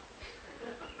सकते हो,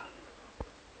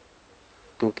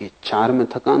 क्योंकि 4 में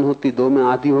थकान होती, 2 में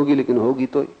आधी होगी, लेकिन होगी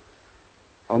तो ही।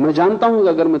 और मैं जानता हूं कि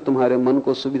अगर मैं तुम्हारे मन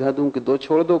को सुविधा दूं कि 2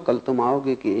 छोड़ दो, कल तुम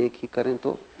आओगे कि 1 ही करें,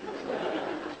 तो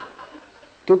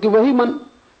क्योंकि वही मन,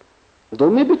 2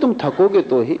 में भी तुम थकोगे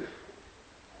तो ही।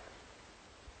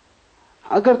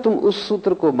 अगर तुम उस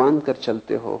सूत्र को बांध कर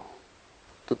चलते हो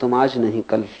तो तुम आज नहीं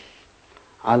कल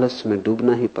आलस में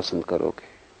डूबना ही पसंद करोगे,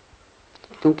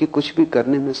 क्योंकि कुछ भी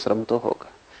करने में श्रम तो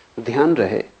होगा। ध्यान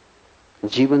रहे,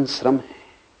 जीवन श्रम है,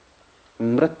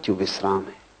 मृत्यु विश्राम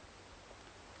है।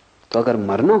 तो अगर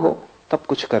मरना हो तब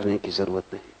कुछ करने की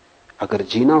जरूरत नहीं, अगर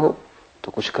जीना हो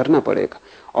तो कुछ करना पड़ेगा।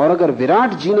 और अगर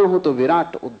विराट जीना हो तो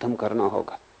विराट उद्यम करना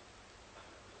होगा।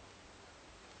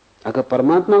 अगर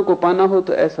परमात्मा को पाना हो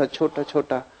तो ऐसा छोटा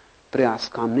छोटा प्रयास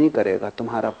काम नहीं करेगा,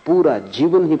 तुम्हारा पूरा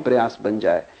जीवन ही प्रयास बन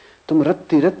जाए। तुम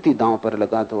रत्ती रत्ती दांव पर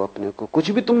लगा दो अपने को, कुछ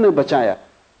भी तुमने बचाया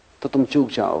तो तुम चूक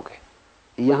जाओगे।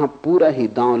 यहां पूरा ही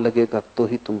दांव लगेगा तो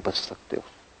ही तुम बच सकते हो।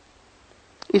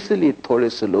 इसलिए थोड़े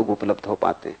से लोग उपलब्ध हो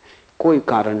पाते हैं, कोई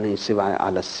कारण नहीं सिवाय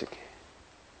आलस्य के।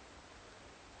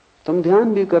 तुम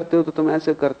ध्यान भी करते हो तो तुम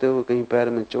ऐसे करते हो कहीं पैर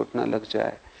में चोट ना लग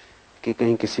जाए, कि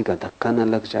कहीं किसी का धक्का ना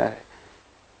लग जाए,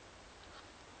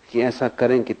 कि ऐसा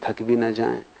करें कि थक भी ना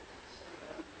जाएं।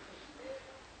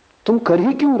 तुम कर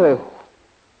ही क्यों रहे हो?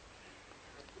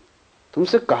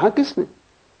 तुमसे कहा किसने?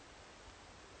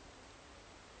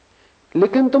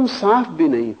 लेकिन तुम साफ भी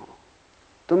नहीं हो,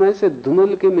 तुम ऐसे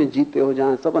धुंधलके में जीते हो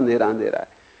जहां सब अंधेरा अंधेरा है।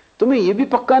 तुम्हें यह भी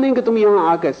पक्का नहीं कि तुम यहां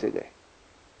आ कैसे गए,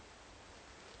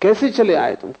 कैसे चले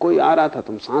आए। तुम कोई आ रहा था,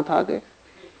 तुम साथ आ गए,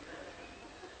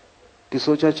 कि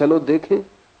सोचा चलो देखें,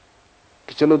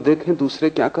 कि चलो देखें दूसरे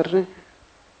क्या कर रहे हैं।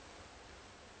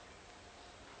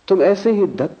 तुम ऐसे ही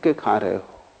धक्के खा रहे हो,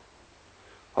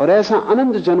 और ऐसा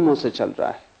अनंत जन्मों से चल रहा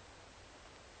है।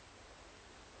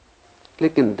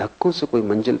 लेकिन धक्कों से कोई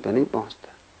मंजिल पे नहीं पहुंचता।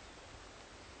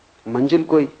 मंजिल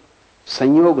कोई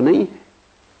संयोग नहीं है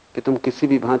कि तुम किसी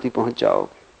भी भांति पहुंच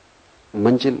जाओगे।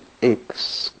 मंजिल एक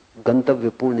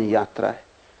गंतव्यपूर्ण यात्रा है।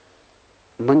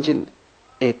 मंजिल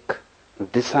एक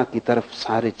दिशा की तरफ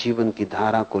सारे जीवन की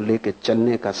धारा को लेकर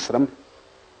चलने का श्रम।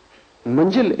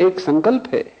 मंजिल एक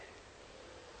संकल्प है।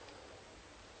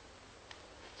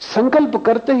 संकल्प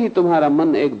करते ही तुम्हारा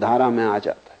मन एक धारा में आ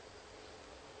जाता है,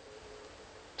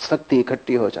 शक्ति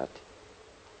इकट्ठी हो जाती,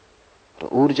 तो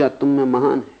ऊर्जा तुम में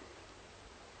महान है।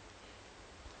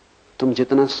 तुम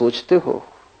जितना सोचते हो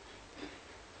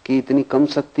कि इतनी कम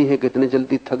शक्ति है कि इतने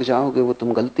जल्दी थक जाओगे, वो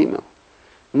तुम गलती में हो।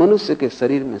 मनुष्य के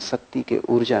शरीर में शक्ति के,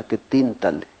 ऊर्जा के 3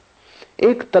 तल हैं।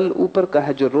 एक तल ऊपर का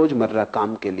है जो रोजमर्रा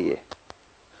काम के लिए,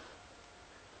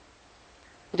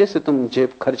 जैसे तुम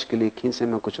जेब खर्च के लिए खीसे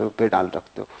में कुछ रुपए डाल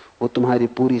रखते हो, वो तुम्हारी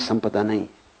पूरी संपदा नहीं।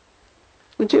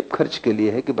 वो जेब खर्च के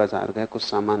लिए है कि बाजार गए कुछ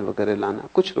सामान वगैरह लाना,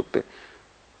 कुछ रुपए।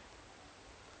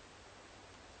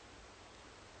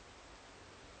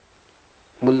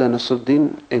 मुल्ला नसरुद्दीन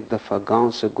एक दफा गांव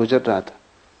से गुजर रहा था,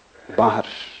 बाहर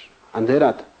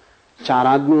अंधेरा था, 4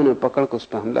 आदमियों ने पकड़ कर उस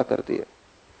पर हमला कर दिया।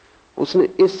 उसने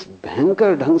इस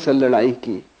भयंकर ढंग से लड़ाई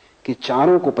की कि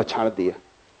चारों को पछाड़ दिया।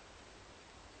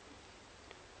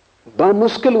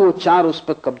 बामुश्किल वो 4 उस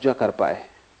पर कब्जा कर पाए,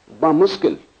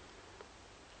 बामुश्किल।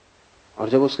 और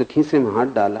जब उसके खीसे में हाथ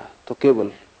डाला तो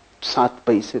केवल 7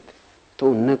 पैसे थे। तो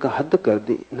उनने कहा हद कर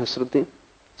दी नसरुद्दीन,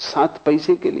 7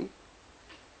 पैसे के लिए?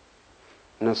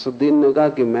 नसरुद्दीन ने कहा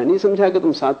कि मैं नहीं समझा कि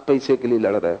तुम 7 पैसे के लिए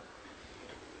लड़ रहे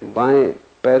हो। बाएं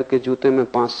पैर के जूते में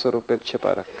 500 रुपए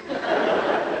छिपा रखे।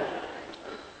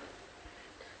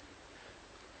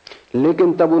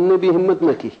 लेकिन तब उनने भी हिम्मत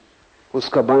न की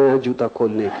उसका बायां जूता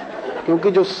खोलने की,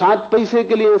 क्योंकि जो 7 पैसे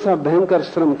के लिए ऐसा भयंकर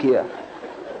श्रम किया,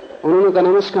 उन्होंने कहा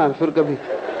नमस्कार, फिर कभी।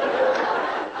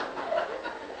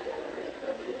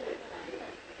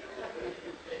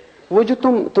 वो जो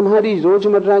तुम्हारी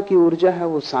रोजमर्रा की ऊर्जा है,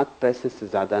 वो 7 पैसे से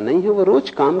ज्यादा नहीं है। वो रोज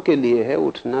काम के लिए है,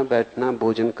 उठना बैठना,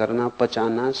 भोजन करना,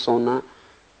 पचाना, सोना,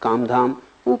 कामधाम,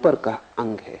 ऊपर का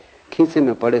अंग है, खीसे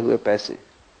में पड़े हुए पैसे।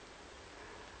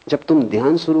 जब तुम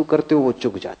ध्यान शुरू करते हो वो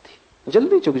चुक जाती,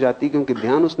 जल्दी चुक जाती, क्योंकि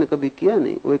ध्यान उसने कभी किया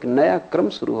नहीं, वो एक नया क्रम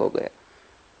शुरू हो गया।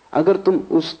 अगर तुम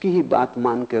उसकी ही बात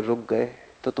मान के रुक गए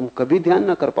तो तुम कभी ध्यान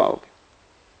ना कर पाओगे।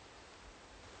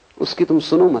 उसकी तुम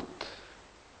सुनो मत।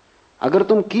 अगर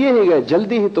तुम किए ही गए,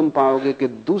 जल्दी ही तुम पाओगे कि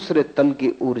दूसरे तल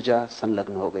की ऊर्जा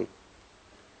संलग्न हो गई।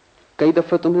 कई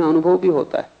दफे तुम्हें अनुभव भी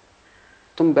होता है,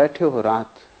 तुम बैठे हो,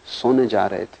 रात सोने जा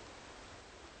रहे थे,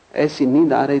 ऐसी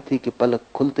नींद आ रही थी कि पलक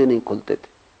खुलते नहीं खुलते थे,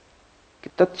 कि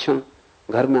तत्क्षण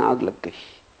घर में आग लग गई।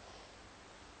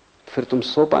 फिर तुम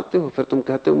सो पाते हो, फिर तुम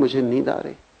कहते हो मुझे नींद आ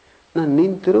रही ना,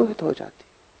 नींद तिरोहित हो जाती।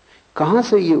 कहां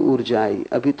से ये ऊर्जा आई?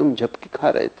 अभी तुम झपकी खा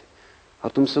रहे थे, और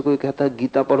तुमसे कोई कहता है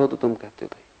गीता पढ़ो, तो तुम कहते हो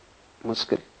भाई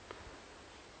मुश्किल,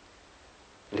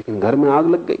 लेकिन घर में आग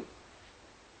लग गई।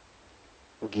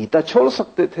 गीता छोड़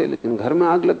सकते थे, लेकिन घर में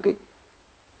आग लग गई।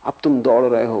 अब तुम दौड़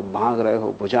रहे हो, भाग रहे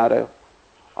हो, बुझा रहे हो,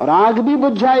 और आग भी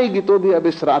बुझ जाएगी तो भी अब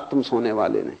इस रात तुम सोने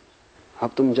वाले नहीं।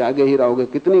 अब तुम जागे ही रहोगे,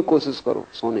 कितनी कोशिश करो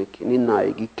सोने की, नींद ना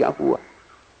आएगी। क्या हुआ?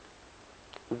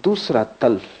 दूसरा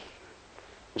तल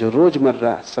जो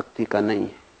रोजमर्रा शक्ति का नहीं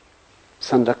है,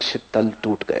 संरक्षित तल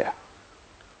टूट गया।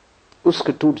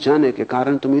 उसके टूट जाने के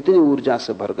कारण तुम इतनी ऊर्जा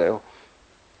से भर गए हो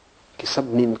कि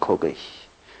सब नींद खो गई।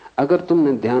 अगर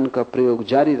तुमने ध्यान का प्रयोग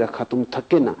जारी रखा, तुम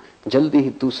थके ना, जल्दी ही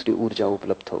दूसरी ऊर्जा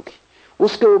उपलब्ध होगी।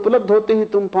 उसके उपलब्ध होते ही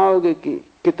तुम पाओगे कि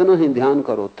कितना ही ध्यान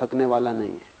करो, थकने वाला नहीं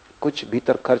है, कुछ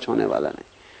भीतर खर्च होने वाला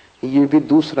नहीं। ये भी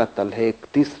दूसरा तल है, एक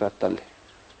तीसरा तल है।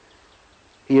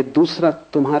 ये दूसरा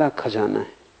तुम्हारा खजाना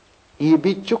है, ये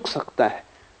भी चुक सकता है,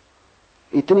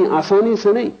 इतनी आसानी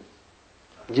से नहीं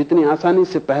जितनी आसानी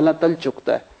से पहला तल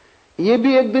चुकता है। ये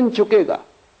भी एक दिन चुकेगा।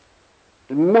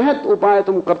 महत उपाय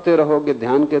तुम करते रहोगे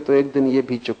ध्यान के, तो एक दिन ये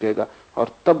भी चुकेगा,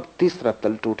 और तब तीसरा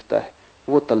तल टूटता है।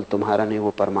 वो तल तुम्हारा नहीं,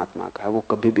 वो परमात्मा का है, वो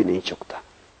कभी भी नहीं चुकता।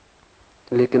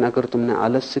 लेकिन अगर तुमने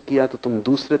आलस्य किया तो तुम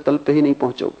दूसरे तल पे ही नहीं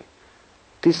पहुंचोगे,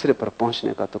 तीसरे पर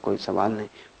पहुंचने का तो कोई सवाल नहीं।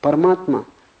 परमात्मा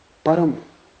परम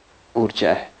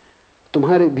ऊर्जा है,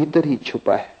 तुम्हारे भीतर ही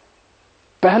छुपा है।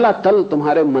 पहला तल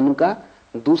तुम्हारे मन का,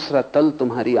 दूसरा तल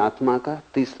तुम्हारी आत्मा का,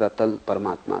 तीसरा तल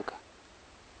परमात्मा का।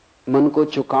 मन को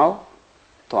चुकाओ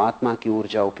तो आत्मा की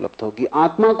ऊर्जा उपलब्ध होगी,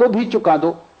 आत्मा को भी चुका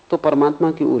दो तो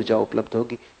परमात्मा की ऊर्जा उपलब्ध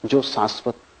होगी, जो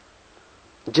शाश्वत,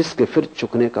 जिसके फिर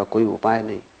चुकने का कोई उपाय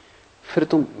नहीं। फिर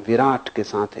तुम विराट के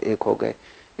साथ एक हो गए।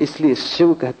 इसलिए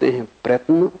शिव कहते हैं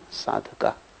प्रयत्न साधका।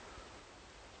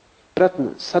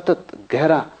 प्रयत्न सतत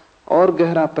गहरा और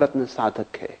गहरा प्रयत्न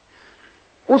साधक है।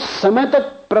 उस समय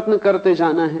तक प्रयत्न करते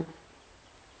जाना है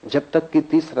जब तक कि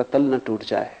तीसरा तल न टूट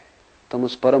जाए, तुम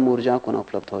उस परम ऊर्जा को न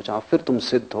उपलब्ध हो जाओ, फिर तुम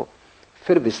सिद्ध हो,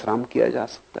 फिर विश्राम किया जा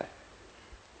सकता है।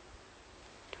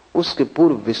 उसके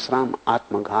पूर्व विश्राम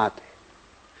आत्मघात है।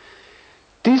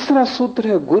 तीसरा सूत्र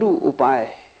है गुरु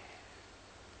उपाय।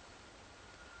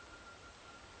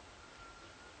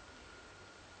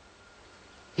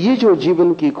 ये जो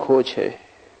जीवन की खोज है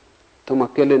तुम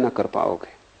अकेले ना कर पाओगे,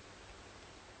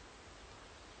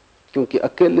 क्योंकि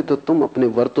अकेले तो तुम अपने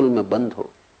वर्तुल में बंद हो,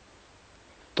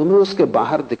 तुम्हें उसके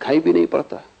बाहर दिखाई भी नहीं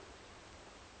पड़ता,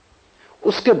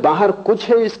 उसके बाहर कुछ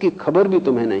है इसकी खबर भी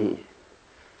तुम्हें नहीं है।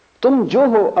 तुम जो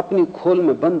हो अपनी खोल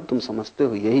में बंद, तुम समझते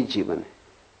हो यही जीवन है।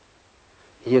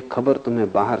 यह खबर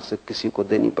तुम्हें बाहर से किसी को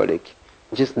देनी पड़ेगी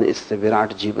जिसने इससे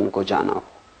विराट जीवन को जाना हो।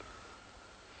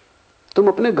 तुम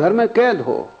अपने घर में कैद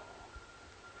हो,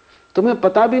 तुम्हें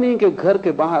पता भी नहीं कि घर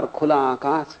के बाहर खुला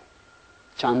आकाश है,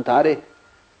 चांद तारे।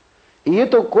 ये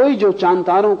तो कोई जो चांद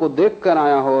तारों को देखकर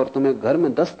आया हो और तुम्हें घर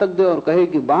में दस्तक दे और कहे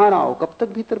कि बाहर आओ, कब तक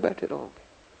भीतर बैठे रहोगे?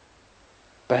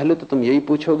 पहले तो तुम यही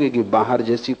पूछोगे कि बाहर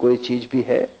जैसी कोई चीज भी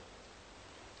है।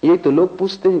 यही तो लोग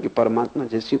पूछते हैं कि परमात्मा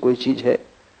जैसी कोई चीज है,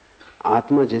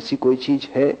 आत्मा जैसी कोई चीज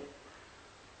है।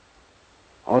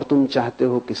 और तुम चाहते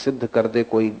हो कि सिद्ध कर दे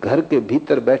कोई घर के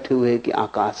भीतर बैठे हुए कि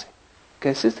आकाश है।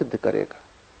 कैसे सिद्ध करेगा?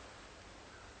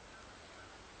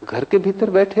 घर के भीतर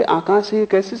बैठे आकाश है, ये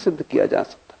कैसे सिद्ध किया जा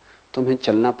सकता? तुम्हें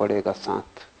चलना पड़ेगा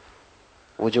साथ।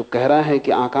 वो जो कह रहा है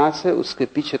कि आकाश है, उसके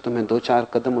पीछे तुम्हें 2-4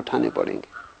 कदम उठाने पड़ेंगे,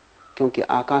 क्योंकि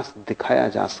आकाश दिखाया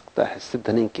जा सकता है, सिद्ध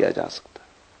नहीं किया जा सकता।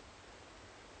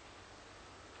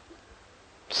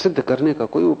 सिद्ध करने का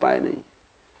कोई उपाय नहीं।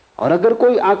 और अगर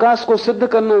कोई आकाश को सिद्ध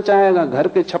करना चाहेगा घर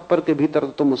के छप्पर के भीतर, तो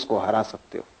तुम उसको हरा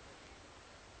सकते हो,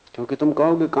 क्योंकि तुम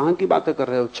कहोगे कहां की बातें कर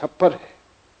रहे हो, छप्पर है,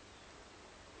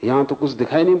 यहां तो कुछ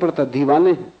दिखाई नहीं पड़ता,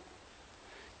 दीवालें हैं,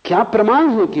 क्या प्रमाण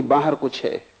है कि बाहर कुछ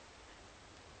है?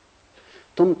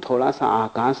 तुम थोड़ा सा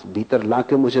आकाश भीतर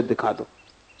लाके मुझे दिखा दो।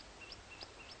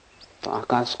 तो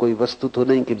आकाश कोई वस्तु तो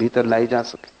नहीं कि भीतर लाई जा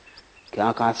सके, कि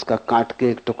आकाश का काट के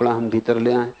एक टुकड़ा हम भीतर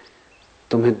ले आए,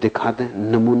 तुम्हें दिखा दें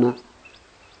नमूना,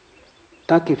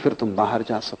 ताकि फिर तुम बाहर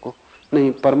जा सको।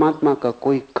 नहीं, परमात्मा का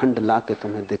कोई खंड लाके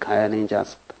तुम्हें दिखाया नहीं जा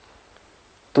सकता,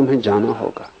 तुम्हें जाना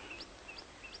होगा।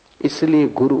 इसलिए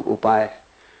गुरु उपाय है।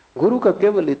 गुरु का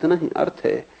केवल इतना ही अर्थ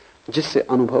है जिससे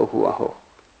अनुभव हुआ हो,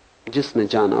 जिसने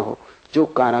जाना हो, जो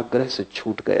कारागृह से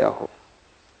छूट गया हो,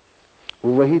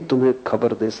 वही तुम्हें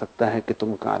खबर दे सकता है कि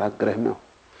तुम कारागृह में हो,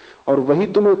 और वही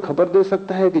तुम्हें खबर दे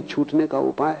सकता है कि छूटने का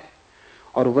उपाय है,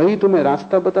 और वही तुम्हें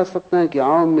रास्ता बता सकता है कि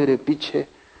आओ मेरे पीछे,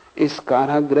 इस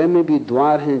कारागृह में भी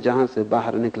द्वार हैं जहां से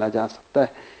बाहर निकला जा सकता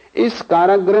है। इस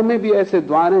कारागृह में भी ऐसे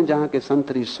द्वार हैं जहां के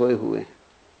संतरी सोए हुए हैं।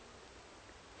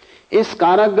 इस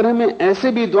कारागृह में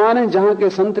ऐसे भी द्वार हैं जहां के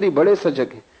संतरी बड़े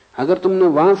सजग हैं। अगर तुमने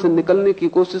वहां से निकलने की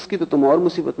कोशिश की तो तुम और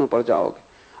मुसीबत में पड़ जाओगे।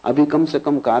 अभी कम से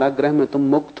कम कारागृह में तुम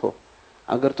मुक्त हो।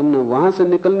 अगर तुमने वहां से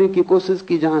निकलने की कोशिश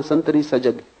की जहां संतरी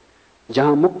सजग है,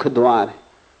 जहां मुख्य द्वार है,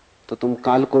 तो तुम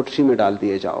कालकोठरी में डाल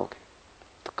दिए जाओगे,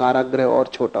 तो कारागृह और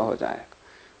छोटा हो जाएगा।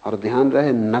 और ध्यान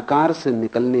रहे, नकार से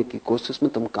निकलने की कोशिश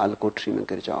में तुम कालकोठरी में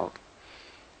गिर जाओगे।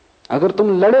 अगर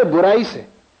तुम लड़े बुराई से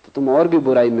तो तुम और भी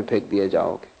बुराई में फेंक दिए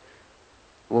जाओगे।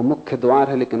 वो मुख्य द्वार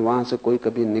है, लेकिन वहां से कोई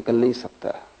कभी निकल नहीं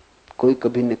सकता, कोई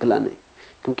कभी निकला नहीं,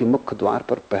 क्योंकि मुख्य द्वार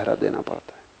पर पहरा देना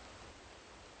पड़ता है।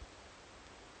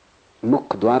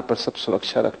 मुख्य द्वार पर सब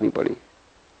सुरक्षा रखनी पड़ी।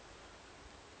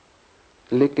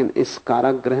 लेकिन इस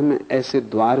कारागृह में ऐसे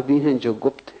द्वार भी हैं जो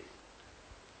गुप्त हैं,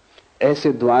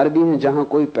 ऐसे द्वार भी हैं जहां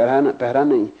कोई पहरा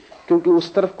नहीं, क्योंकि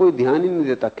उस तरफ कोई ध्यान ही नहीं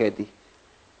देता।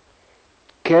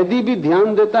 कैदी भी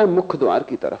ध्यान देता है मुख्य द्वार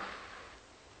की तरफ।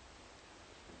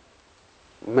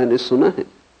 मैंने सुना है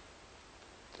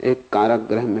एक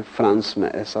कारागृह में फ्रांस में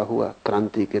ऐसा हुआ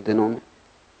क्रांति के दिनों में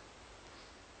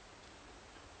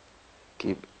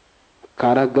कि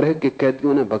कारागृह के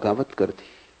कैदियों ने बगावत कर दी।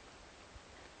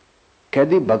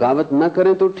 कैदी बगावत ना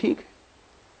करें तो ठीक है,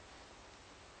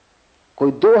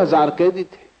 कोई 2000 कैदी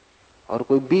थे और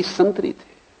कोई 20 संतरी थे।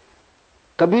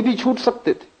 कभी भी छूट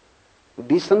सकते थे।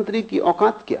 20 संतरी की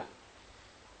औकात क्या।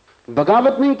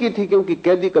 बगावत नहीं की थी क्योंकि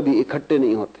कैदी कभी इकट्ठे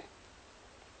नहीं होते।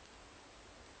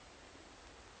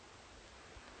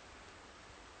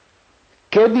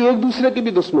 कैदी एक दूसरे के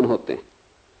भी दुश्मन होते हैं।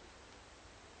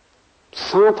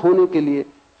 साथ होने के लिए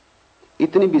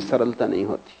इतनी भी सरलता नहीं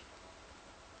होती।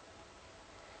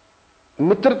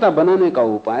 मित्रता बनाने का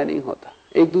उपाय नहीं होता,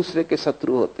 एक दूसरे के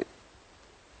शत्रु होते।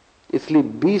 इसलिए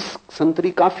 20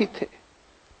 संतरी काफी थे।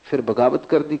 फिर बगावत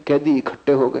कर दी, कैदी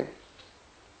इकट्ठे हो गए।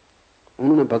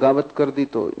 उन्होंने बगावत कर दी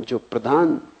तो जो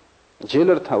प्रधान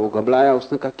जेलर था वो घबराया।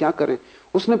 उसने कहा क्या करें।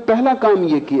 उसने पहला काम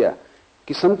यह किया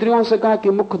कि संतरियों से कहा कि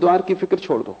मुख्य द्वार की फिक्र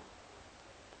छोड़ दो,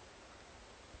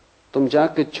 तुम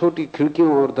जाके छोटी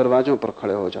खिड़कियों और दरवाजों पर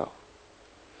खड़े हो जाओ।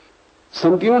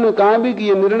 संतरियों ने कहा भी कि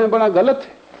यह निर्णय बड़ा गलत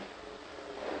है।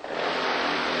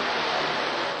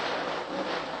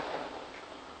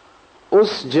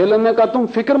 उस जेलर ने कहा तुम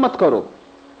फिक्र मत करो,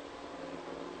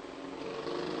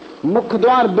 मुख्य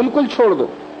द्वार बिल्कुल छोड़ दो।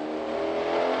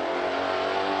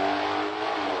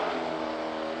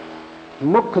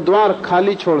 मुख्य द्वार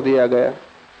खाली छोड़ दिया गया,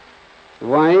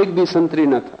 वहां एक भी संतरी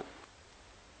न था।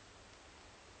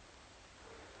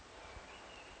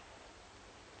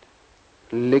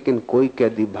 लेकिन कोई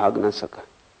कैदी भाग ना सका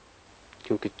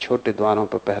क्योंकि छोटे द्वारों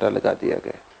पर पहरा लगा दिया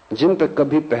गया। जिन पर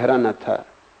कभी पहरा न था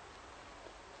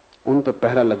उन पर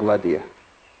पहरा लगवा दिया,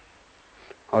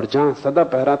 और जहां सदा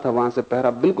पहरा था वहां से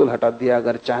पहरा बिल्कुल हटा दिया।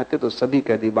 अगर चाहते तो सभी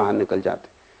कैदी बाहर निकल जाते।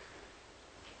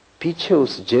 पीछे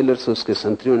उस जेलर से उसके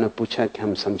संतरियों ने पूछा कि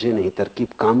हम समझे नहीं,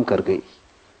 तरकीब काम कर गई।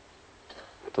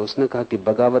 तो उसने कहा कि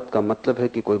बगावत का मतलब है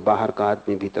कि कोई बाहर का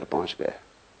आदमी भीतर पहुंच गया।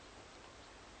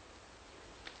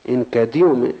 इन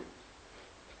कैदियों में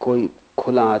कोई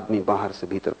खुला आदमी बाहर से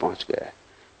भीतर पहुंच गया है,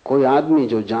 कोई आदमी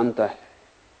जो जानता है,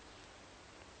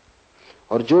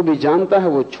 और जो भी जानता है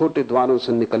वो छोटे द्वारों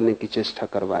से निकलने की चेष्टा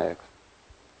करवाएगा।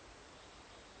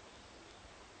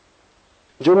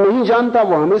 जो नहीं जानता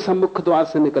वो हमेशा मुख्य द्वार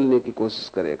से निकलने की कोशिश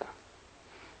करेगा।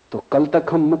 तो कल तक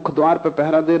हम मुख्य द्वार पर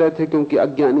पहरा दे रहे थे क्योंकि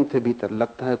अज्ञानी थे भीतर,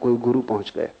 लगता है कोई गुरु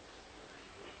पहुंच गया।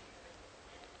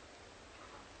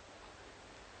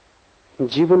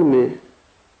 जीवन में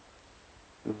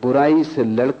बुराई से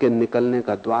लड़के निकलने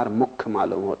का द्वार मुख्य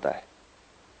मालूम होता है।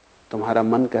 तुम्हारा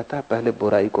मन कहता है पहले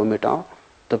बुराई को मिटाओ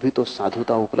तभी तो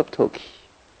साधुता उपलब्ध होगी,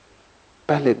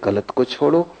 पहले गलत को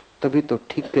छोड़ो तभी तो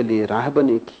ठीक के लिए राह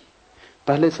बनेगी,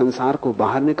 पहले संसार को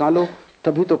बाहर निकालो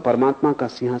तभी तो परमात्मा का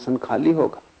सिंहासन खाली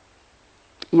होगा।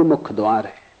 ये मुख्य द्वार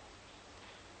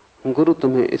है। गुरु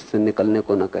तुम्हें इससे निकलने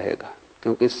को न कहेगा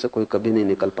क्योंकि इससे कोई कभी नहीं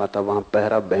निकल पाता, वहां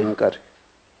पहरा भयंकर है।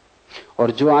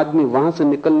 और जो आदमी वहां से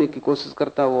निकलने की कोशिश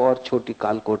करता है वो और छोटी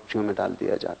कालकोठरियों में डाल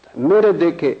दिया जाता है। मेरे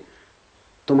देखे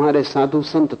तुम्हारे साधु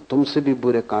संत तुमसे भी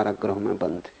बुरे कारागृहों में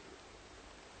बंद है।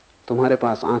 तुम्हारे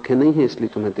पास आंखें नहीं है इसलिए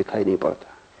तुम्हें दिखाई नहीं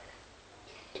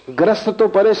पड़ता। ग्रस्त तो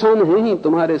परेशान है ही,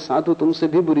 तुम्हारे साधु तुमसे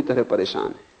भी बुरी तरह परेशान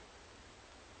है।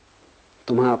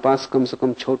 तुम्हारे पास कम से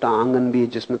कम छोटा आंगन भी है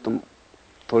जिसमें तुम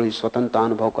थोड़ी स्वतंत्रता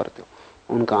अनुभव करते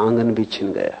हो, उनका आंगन भी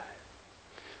छिन गया है।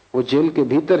 वो जेल के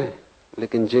भीतर है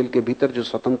लेकिन जेल के भीतर जो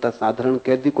स्वतंत्रता साधारण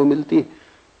कैदी को मिलती है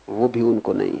वो भी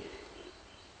उनको नहीं है।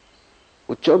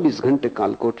 वो 24 घंटे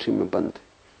कालकोठरी में बंद है।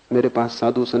 मेरे पास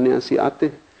साधु सन्यासी आते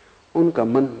हैं, उनका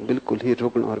मन बिल्कुल ही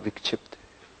रुग्ण और विक्षिप्त है।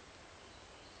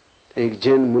 एक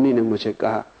जैन मुनि ने मुझे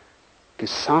कहा कि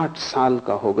 60 साल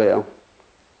का हो गया हूं,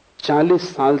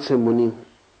 40 साल से मुनि हूं,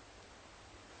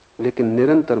 लेकिन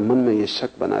निरंतर मन में यह शक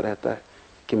बना रहता है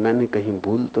कि मैंने कहीं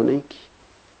भूल तो नहीं की,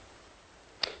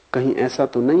 कहीं ऐसा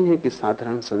तो नहीं है कि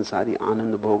साधारण संसारी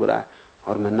आनंद भोग रहा है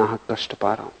और मैं नाहक कष्ट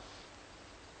पा रहा हूं।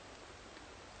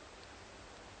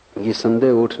 यह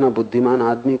संदेह उठना बुद्धिमान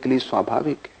आदमी के लिए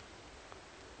स्वाभाविक है।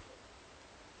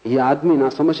 यह आदमी ना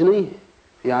समझ नहीं है,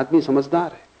 यह आदमी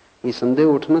समझदार है। यह संदेह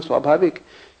उठना स्वाभाविक है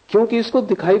क्योंकि इसको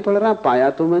दिखाई पड़ रहा, पाया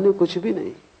तो मैंने कुछ भी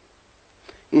नहीं।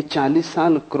 ये 40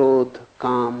 साल क्रोध,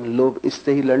 काम, लोभ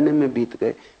इससे ही लड़ने में बीत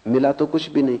गए, मिला तो कुछ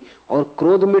भी नहीं। और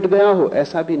क्रोध मिट गया हो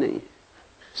ऐसा भी नहीं,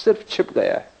 सिर्फ छिप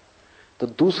गया है। तो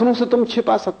दूसरों से तुम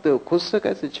छिपा सकते हो, खुद से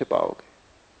कैसे छिपाओगे?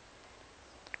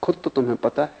 खुद तो तुम्हें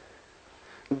पता है,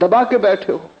 दबा के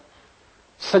बैठे हो,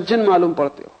 सज्जन मालूम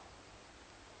पड़ते हो,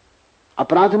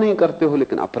 अपराध नहीं करते हो,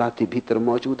 लेकिन अपराधी भीतर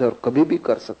मौजूद है और कभी भी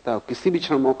कर सकता है। किसी भी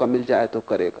क्षण मौका मिल जाए तो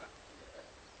करेगा।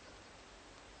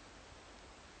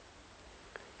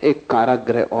 एक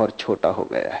कारागृह और छोटा हो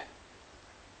गया है।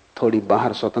 थोड़ी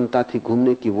बाहर स्वतंत्रता थी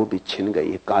घूमने की, वो भी छिन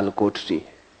गई है, कालकोठरी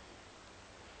है।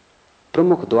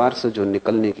 प्रमुख द्वार से जो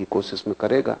निकलने की कोशिश में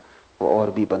करेगा वो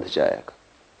और भी बंध जाएगा।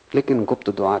 लेकिन गुप्त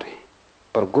द्वार है,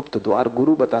 पर गुप्त द्वार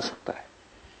गुरु बता सकता है।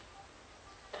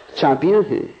 चाबियां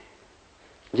हैं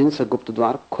जिनसे गुप्त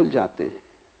द्वार खुल जाते हैं।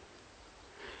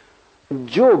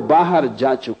 जो बाहर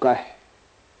जा चुका है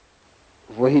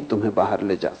वही तुम्हें बाहर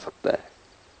ले जा सकता है।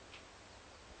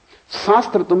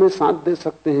 शास्त्र तुम्हें साथ दे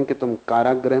सकते हैं कि तुम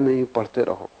कारागृह में ही पढ़ते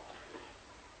रहो,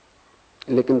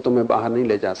 लेकिन तुम्हें बाहर नहीं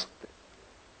ले जा सकते,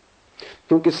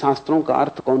 क्योंकि शास्त्रों का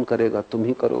अर्थ कौन करेगा? तुम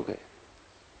ही करोगे।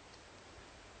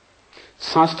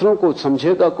 शास्त्रों को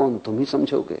समझेगा कौन? तुम ही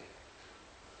समझोगे।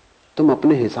 तुम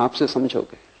अपने हिसाब से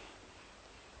समझोगे।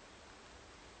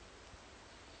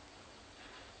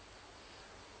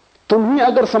 तुम ही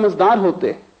अगर समझदार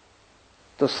होते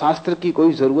तो शास्त्र की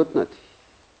कोई जरूरत न थी।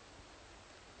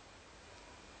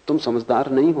 तुम समझदार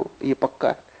नहीं हो, यह पक्का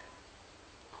है।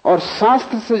 और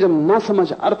शास्त्र से जब ना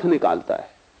समझ अर्थ निकालता है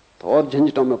तो और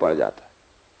झंझटों में पड़ जाता है।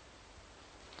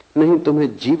 नहीं,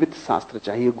 तुम्हें जीवित शास्त्र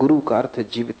चाहिए। गुरु का अर्थ है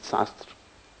जीवित शास्त्र।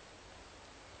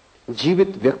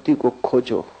 जीवित व्यक्ति को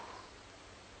खोजो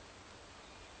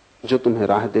जो तुम्हें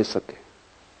राह दे सके।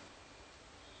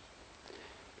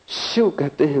 शिव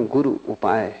कहते हैं गुरु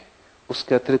उपाय,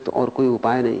 उसके अतिरिक्त और कोई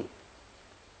उपाय नहीं।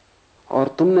 और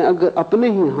तुमने अगर अपने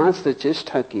ही हाथ से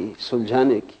चेष्टा की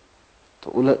सुलझाने की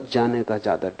तो उलझ जाने का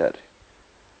ज्यादा डर है,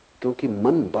 क्योंकि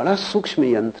मन बड़ा सूक्ष्म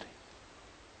यंत्र है।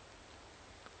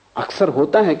 अक्सर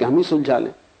होता है कि हम ही सुलझा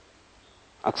लें।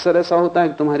 अक्सर ऐसा होता है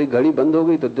कि तुम्हारी घड़ी बंद हो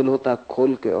गई तो दिल होता है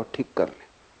खोल के और ठीक कर ले।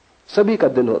 सभी का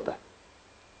दिल होता है,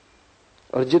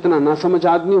 और जितना नासमझ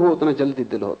आदमी हो उतना जल्दी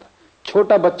दिल होता है।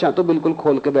 छोटा बच्चा तो बिल्कुल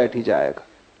खोल के बैठ ही जाएगा,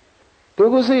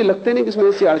 क्योंकि उसे ये लगते नहीं कि इसमें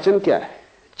ऐसी अड़चन क्या है,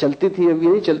 चलती थी अब ये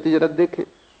नहीं चलती, जरा देखें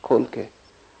खोल के।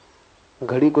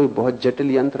 घड़ी कोई बहुत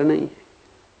जटिल यंत्र नहीं है।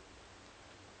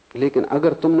 लेकिन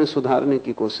अगर तुमने सुधारने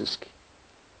की कोशिश की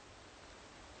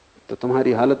तो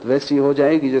तुम्हारी हालत वैसी हो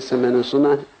जाएगी जैसे मैंने सुना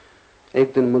है।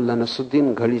 एक दिन मुल्ला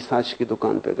नसरुद्दीन घड़ी साज की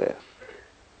दुकान पे गया।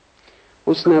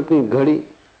 उसने अपनी घड़ी,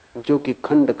 जो कि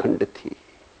खंड खंड थी,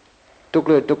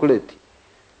 टुकड़े टुकड़े थी,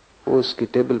 वो उसकी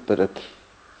टेबल पर रखी।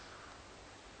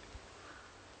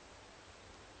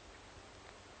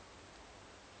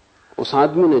 उस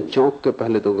आदमी ने चौंक के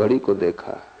पहले तो घड़ी को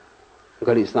देखा,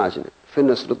 घड़ी साज ने, फिर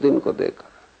नसरुद्दीन को देखा।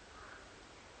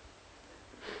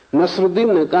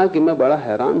 नसरुद्दीन ने कहा कि मैं बड़ा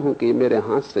हैरान हूं कि मेरे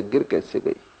हाथ से गिर कैसे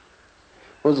गई।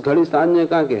 उस घड़ी साज ने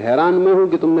कहा कि हैरान मैं हूं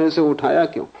कि तुमने इसे उठाया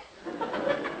क्यों।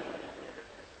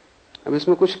 अब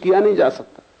इसमें कुछ किया नहीं जा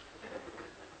सकता।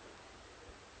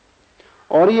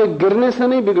 और ये गिरने से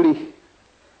नहीं बिगड़ी।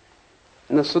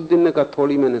 नसरुद्दीन ने कहा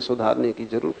थोड़ी मैंने सुधारने की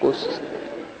जरूर कोशिश की।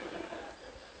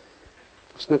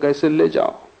 उसने कहा इसे ले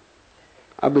जाओ,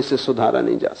 अब इसे सुधारा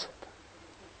नहीं जा सकता।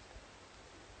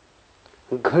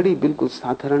 घड़ी बिल्कुल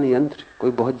साधारण यंत्र,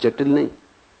 कोई बहुत जटिल नहीं।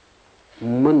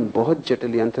 मन बहुत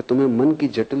जटिल यंत्र है। तुम्हें मन की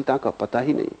जटिलता का पता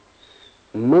ही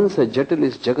नहीं। मन से जटिल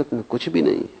इस जगत में कुछ भी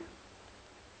नहीं है।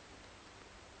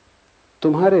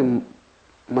 तुम्हारे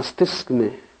मस्तिष्क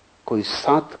में कोई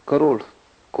 7 करोड़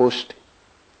कोष्ठ,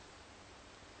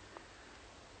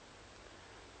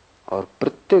 और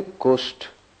प्रत्येक कोष्ठ,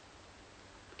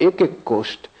 एक एक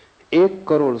कोष्ठ 1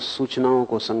 करोड़ सूचनाओं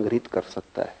को संग्रहित कर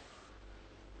सकता है।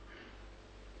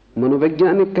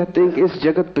 मनोवैज्ञानिक कहते हैं कि इस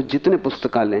जगत पर जितने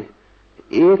पुस्तकालय हैं,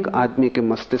 एक आदमी के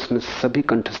मस्तिष्क में सभी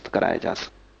कंठस्थ कराए जा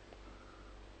सकते।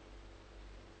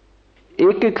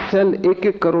 एक एक सेल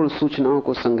 1-1 करोड़ सूचनाओं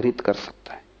को संग्रहित कर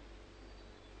सकता है।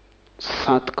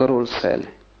 7 करोड़ सेल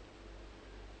हैं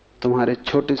तुम्हारे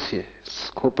छोटे से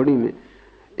खोपड़ी में।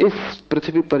 इस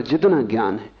पृथ्वी पर जितना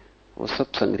ज्ञान है वो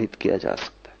सब संग्रहित किया जा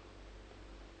सकता है।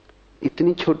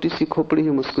 इतनी छोटी सी खोपड़ी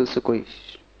है, मुश्किल से कोई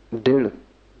 1.5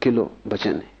 किलो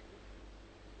वजन है,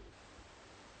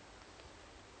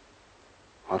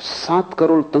 और 7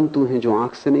 करोड़ तंतु हैं जो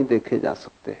आंख से नहीं देखे जा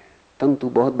सकते। तंतु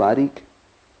बहुत बारीक है।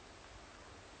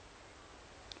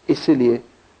 इसीलिए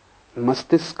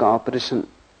मस्तिष्क का ऑपरेशन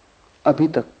अभी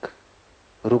तक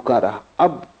रुका रहा।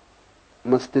 अब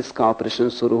मस्तिष्क का ऑपरेशन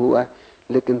शुरू हुआ है,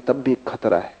 लेकिन तब भी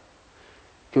खतरा है,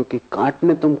 क्योंकि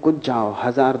काटने तुम कुछ जाओ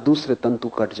 1000 दूसरे तंतु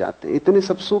कट जाते। इतने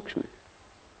सब सूक्ष्म।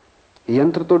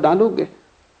 यंत्र तो डालोगे,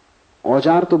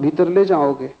 औजार तो भीतर ले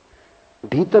जाओगे,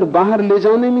 भीतर बाहर ले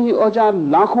जाने में ही औजार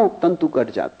लाखों तंतु कट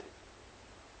जाते।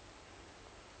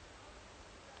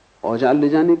 औजार ले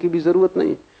जाने की भी जरूरत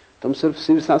नहीं। तुम सिर्फ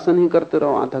शीर्षासन ही करते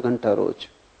रहो आधा घंटा रोज,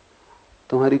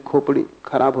 तुम्हारी खोपड़ी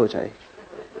खराब हो जाएगी।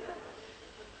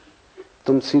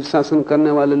 तुम शीर्षासन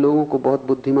करने वाले लोगों को बहुत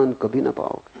बुद्धिमान कभी ना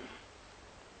पाओगे,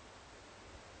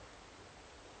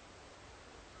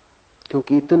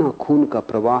 क्योंकि इतना खून का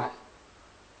प्रवाह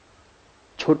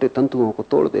छोटे तंतुओं को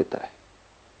तोड़ देता है,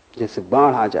 जैसे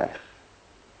बाढ़ आ जाए।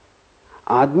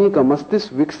 आदमी का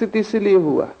मस्तिष्क विकसित इसीलिए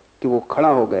हुआ कि वो खड़ा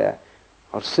हो गया है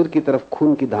और सिर की तरफ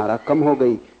खून की धारा कम हो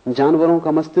गई। जानवरों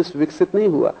का मस्तिष्क विकसित नहीं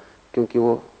हुआ क्योंकि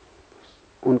वो,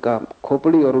 उनका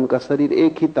खोपड़ी और उनका शरीर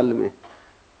एक ही तल में,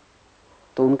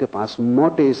 तो उनके पास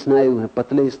मोटे स्नायु हैं,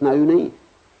 पतले स्नायु नहीं।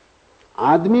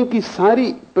 आदमी की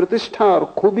सारी प्रतिष्ठा और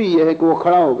खूबी यह है कि वो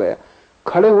खड़ा हो गया।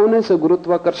 खड़े होने से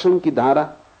गुरुत्वाकर्षण की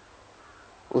धारा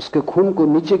उसके खून को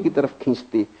नीचे की तरफ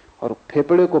खींचती और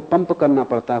फेफड़े को पंप करना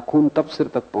पड़ता है, खून तब सिर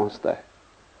तक पहुंचता है।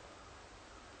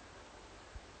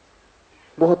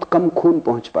 बहुत कम खून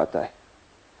पहुंच पाता है,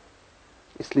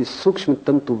 इसलिए सूक्ष्म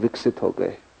तंतु विकसित हो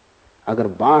गए। अगर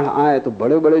बाढ़ आए तो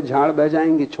बड़े बड़े झाड़ बह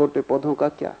जाएंगे, छोटे पौधों का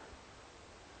क्या।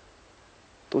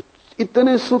 तो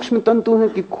इतने सूक्ष्म तंतु हैं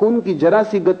कि खून की जरा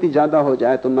सी गति ज्यादा हो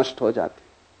जाए तो नष्ट हो जाते।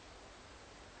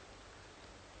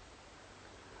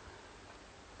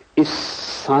 इस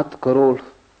 7 करोड़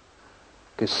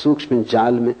के सूक्ष्म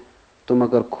जाल में तुम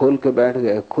अगर खोल के बैठ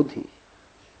गए खुद ही,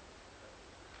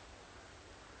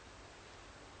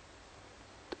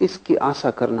 तो इसकी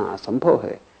आशा करना असंभव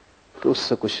है कि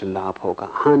उससे कुछ लाभ होगा।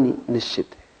 हानि निश्चित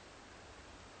है।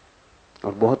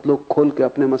 और बहुत लोग खोल के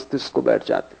अपने मस्तिष्क को बैठ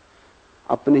जाते,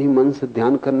 अपने ही मन से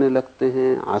ध्यान करने लगते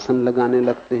हैं, आसन लगाने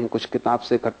लगते हैं, कुछ किताब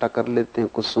से इकट्ठा कर लेते हैं,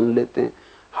 कुछ सुन लेते हैं,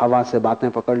 हवा से बातें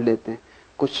पकड़ लेते हैं,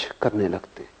 कुछ करने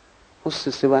लगते हैं।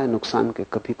 उससे सिवाय नुकसान के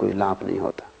कभी कोई लाभ नहीं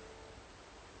होता।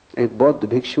 एक बौद्ध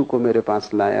भिक्षु को मेरे पास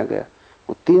लाया गया,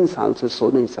 वो 3 साल से सो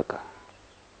नहीं सका।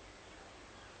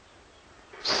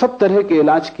 सब तरह के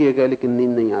इलाज किए गए लेकिन नींद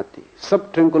नहीं आती।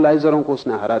 सब ट्रैंकुलाइजरों को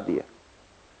उसने हरा दिया,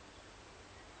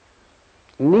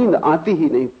 नींद आती ही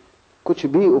नहीं। कुछ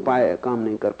भी उपाय काम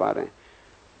नहीं कर पा रहे हैं।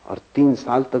 और 3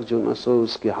 साल तक जो न सोए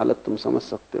उसकी हालत तुम समझ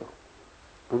सकते हो।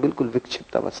 वो बिल्कुल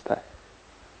विक्षिप्त अवस्था है।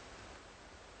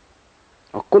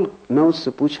 और कुल मैं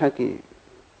उससे पूछा कि,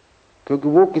 क्योंकि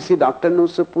वो किसी डॉक्टर ने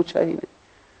उससे पूछा ही नहीं,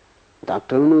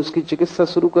 डॉक्टरों ने उसकी चिकित्सा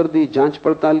शुरू कर दी, जांच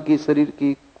पड़ताल की, शरीर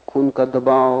की, खून का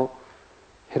दबाव,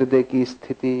 हृदय की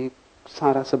स्थिति,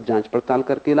 सारा सब जांच पड़ताल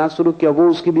करके इलाज शुरू किया। वो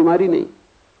उसकी बीमारी नहीं।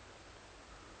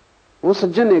 वो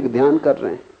सज्जन एक ध्यान कर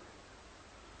रहे हैं।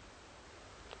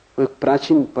 वो एक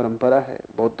प्राचीन परंपरा है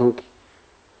बौद्धों की,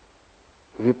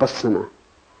 विपस्सना।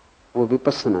 वो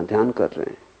विपस्सना ध्यान कर रहे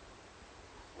हैं।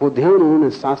 वो ध्यान उन्होंने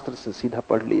शास्त्र से सीधा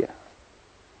पढ़ लिया,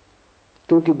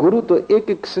 क्योंकि गुरु तो एक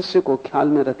एक शिष्य को ख्याल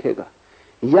में रखेगा,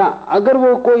 या अगर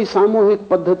वो कोई सामूहिक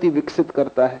पद्धति विकसित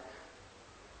करता है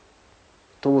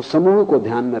तो वो समूह को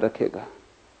ध्यान में रखेगा।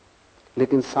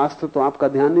 लेकिन शास्त्र तो आपका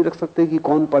ध्यान नहीं रख सकते कि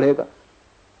कौन पढ़ेगा।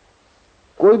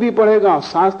 कोई भी पढ़ेगा,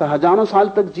 शास्त्र हजारों साल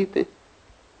तक जीते।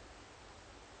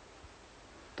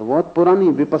 तो बहुत पुरानी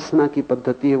विपस्सना की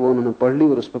पद्धति है, वो उन्होंने पढ़ ली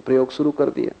और उस पर प्रयोग शुरू कर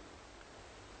दिया।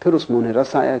 फिर उसमें उन्हें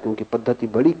रस आया, क्योंकि पद्धति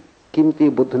बड़ी कीमती,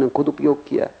 बुद्ध ने खुद उपयोग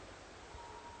किया है।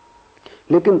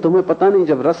 लेकिन तुम्हें पता नहीं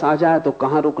जब रस आ जाए तो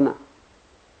कहां रुकना,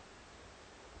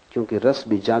 क्योंकि रस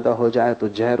भी ज्यादा हो जाए तो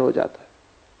जहर हो जाता है।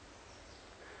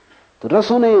 तो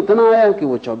रस उन्हें इतना आया कि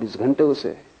वो 24 घंटे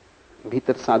उसे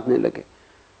भीतर साधने लगे।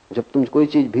 जब तुम कोई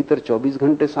चीज भीतर 24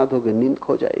 घंटे साधोगे, नींद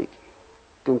खो जाएगी,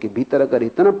 क्योंकि भीतर अगर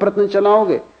इतना प्रयत्न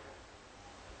चलाओगे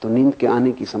तो नींद के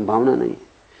आने की संभावना नहीं है।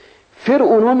 फिर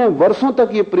उन्होंने वर्षों तक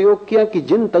ये प्रयोग किया कि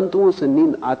जिन तंतुओं से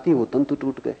नींद आती वो तंतु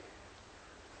टूट गए।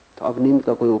 तो अब नींद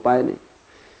का कोई उपाय नहीं,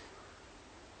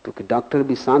 क्योंकि डॉक्टर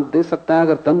भी साथ दे सकता है।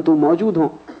 अगर तंतु मौजूद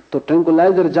हो तो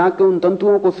ट्रैंकुलाइजर जाके उन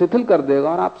तंतुओं को शिथिल कर देगा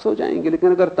और आप सो जाएंगे।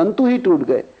 लेकिन अगर तंतु ही टूट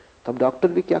गए तब डॉक्टर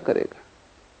भी क्या करेगा।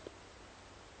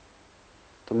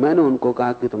 तो मैंने उनको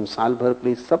कहा कि तुम साल भर के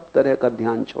लिए सब तरह का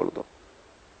ध्यान छोड़ दो।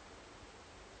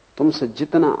 तुमसे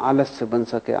जितना आलस्य बन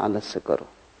सके आलस्य करो।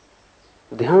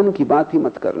 ध्यान की बात ही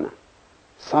मत करना,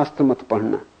 शास्त्र मत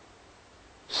पढ़ना,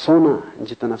 सोना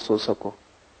जितना सो सको,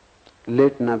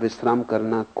 लेटना, विश्राम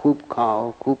करना, खूब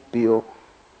खाओ, खूब पियो,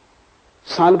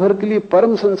 साल भर के लिए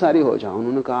परम संसारी हो जाओ।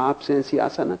 उन्होंने कहा आपसे ऐसी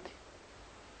आशा न थी।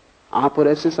 आप और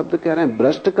ऐसे शब्द कह रहे हैं,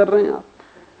 भ्रष्ट कर रहे हैं आप।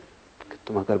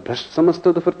 तुम अगर भ्रष्ट समझते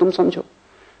हो तो फिर तुम समझो,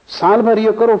 साल भर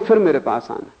ये करो फिर मेरे पास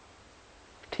आना।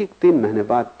 ठीक 3 महीने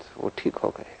बाद वो ठीक हो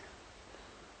गए।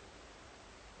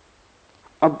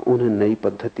 अब उन्हें नई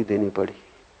पद्धति देनी पड़ी,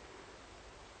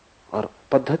 और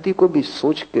पद्धति को भी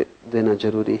सोच के देना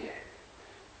जरूरी है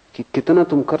कि कितना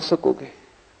तुम कर सकोगे,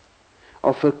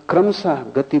 और फिर क्रमशः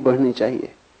गति बढ़नी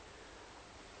चाहिए,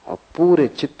 और पूरे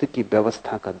चित्त की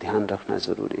व्यवस्था का ध्यान रखना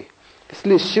जरूरी है।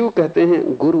 इसलिए शिव कहते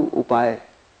हैं गुरु उपाय।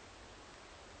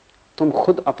 तुम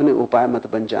खुद अपने उपाय मत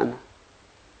बन जाना,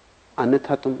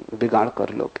 अन्यथा तुम बिगाड़ कर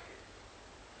लोगे।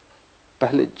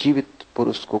 पहले जीवित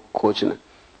पुरुष को खोजना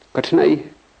कठिनाई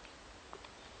है,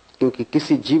 क्योंकि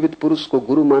किसी जीवित पुरुष को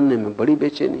गुरु मानने में बड़ी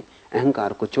बेचैनी,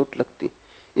 अहंकार को चोट लगती।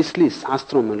 इसलिए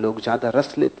शास्त्रों में लोग ज्यादा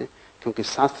रस लेते हैं, क्योंकि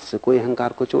शास्त्र से कोई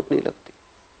अहंकार को चोट नहीं लगती।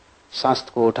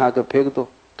 शास्त्र को उठा के फेंक दो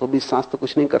तो भी शास्त्र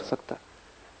कुछ नहीं कर सकता।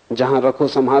 जहां रखो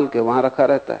संभाल के वहां रखा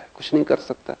रहता है, कुछ नहीं कर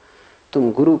सकता।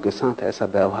 तुम गुरु के साथ ऐसा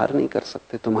व्यवहार नहीं कर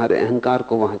सकते, तुम्हारे अहंकार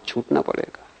को वहां छूटना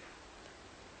पड़ेगा।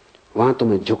 वहां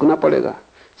तुम्हें झुकना पड़ेगा।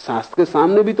 शास्त्र के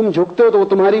सामने भी तुम झुकते हो तो वो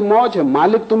तुम्हारी मौज है,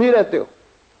 मालिक तुम ही रहते हो।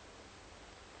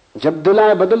 जब दिल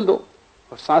आए बदल दो,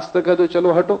 और शास्त्र कह दो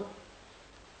चलो हटो,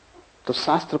 तो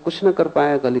शास्त्र कुछ न कर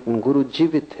पाएगा, लेकिन गुरु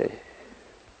जीवित है,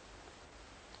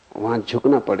 वहां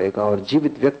झुकना पड़ेगा। और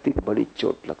जीवित व्यक्ति को बड़ी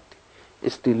चोट लगती,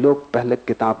 इसलिए लोग पहले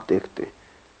किताब देखते हैं,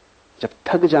 जब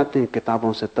थक जाते हैं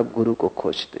किताबों से तब गुरु को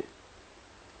खोजते हैं।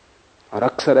 और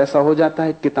अक्सर ऐसा हो जाता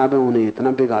है किताबें उन्हें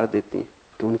इतना बिगाड़ देती हैं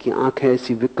कि उनकी आंखें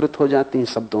ऐसी विकृत हो जाती हैं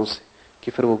शब्दों से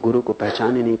कि फिर वो गुरु को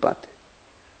पहचान ही नहीं पाते।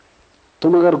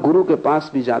 तुम अगर गुरु के पास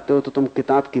भी जाते हो तो तुम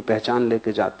किताब की पहचान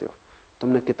लेके जाते हो।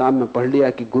 तुमने किताब में पढ़ लिया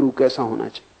कि गुरु कैसा होना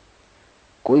चाहिए।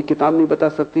 कोई किताब नहीं बता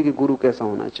सकती कि गुरु कैसा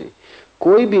होना चाहिए।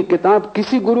 कोई भी किताब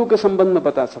किसी गुरु के संबंध में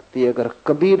बता सकती है। अगर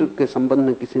कबीर के संबंध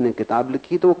में किसी ने किताब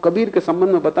लिखी तो वो कबीर के संबंध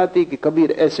में बताती है कि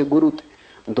कबीर ऐसे गुरु थे,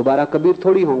 दोबारा कबीर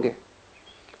थोड़ी होंगे।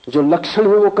 जो लक्षण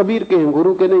है वो कबीर के हैं,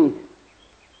 गुरु के नहीं।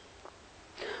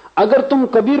 अगर तुम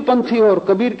कबीर पंथी हो और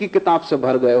कबीर की किताब से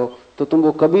भर गए हो तो तुम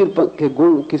वो कबीर के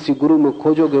गुण किसी गुरु में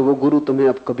खोजोगे, वो गुरु तुम्हें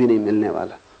अब कभी नहीं मिलने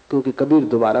वाला, क्योंकि कबीर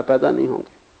दोबारा पैदा नहीं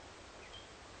होंगे।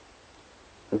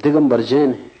 दिगंबर जैन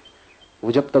है,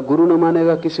 वो जब तक गुरु न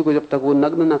मानेगा किसी को, जब तक वो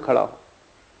नग्न न खड़ा हो।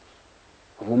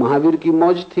 वो महावीर की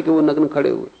मौज थी कि वो नग्न खड़े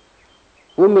हुए,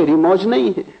 वो मेरी मौज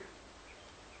नहीं है।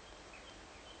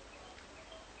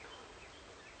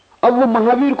 अब वो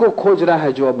महावीर को खोज रहा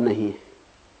है जो अब नहीं है।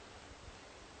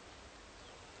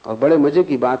 और बड़े मजे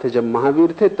की बात है, जब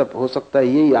महावीर थे तब हो सकता है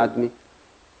यही आदमी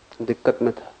दिक्कत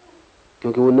में था,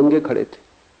 क्योंकि वो नंगे खड़े थे।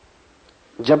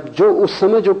 जब जो उस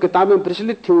समय जो किताबें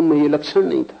प्रचलित थी उनमें ये लक्षण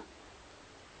नहीं था।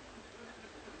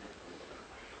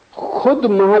 खुद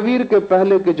महावीर के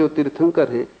पहले के जो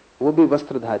तीर्थंकर हैं वो भी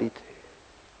वस्त्रधारी थे।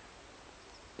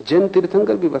 जैन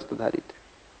तीर्थंकर भी वस्त्रधारी थे।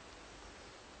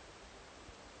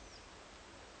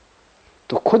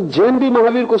 तो खुद जैन भी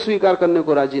महावीर को स्वीकार करने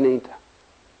को राजी नहीं था,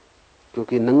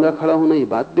 क्योंकि नंगा खड़ा होना ये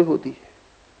बात भी होती है।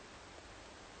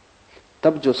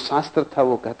 तब जो शास्त्र था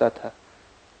वो कहता था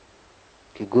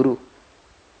कि गुरु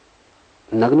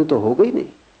नग्न तो हो गई नहीं,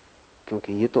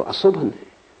 क्योंकि ये तो अशोभन है।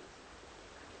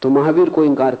 तो महावीर को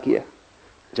इंकार किया।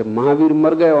 जब महावीर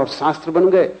मर गए और शास्त्र बन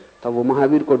गए तब वो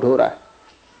महावीर को ढो रहा है।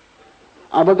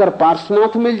 अब अगर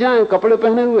पार्श्वनाथ मिल जाएं कपड़े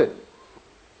पहने हुए,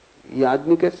 ये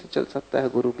आदमी कैसे चल सकता है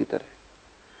गुरु की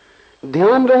तरह।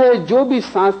 ध्यान रहे, जो भी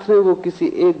शास्त्र है वो किसी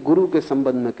एक गुरु के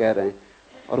संबंध में कह रहे हैं,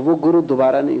 और वो गुरु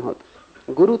दोबारा नहीं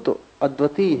होता। गुरु तो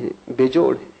अद्वितीय है,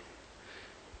 बेजोड़ है।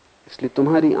 इसलिए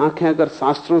तुम्हारी आंखें अगर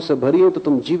शास्त्रों से भरी है तो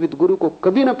तुम जीवित गुरु को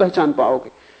कभी ना पहचान पाओगे,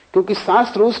 क्योंकि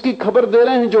शास्त्र उसकी खबर दे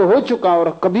रहे हैं जो हो चुका और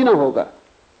कभी ना होगा।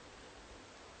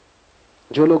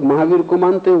 जो लोग महावीर को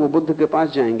मानते हैं वो बुद्ध के पास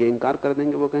जाएंगे, इंकार कर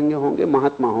देंगे, वो कहेंगे होंगे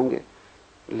महात्मा होंगे,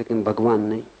 लेकिन भगवान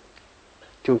नहीं,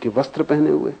 क्योंकि वस्त्र पहने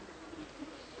हुए।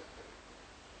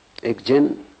 एक जैन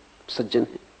सज्जन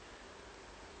है,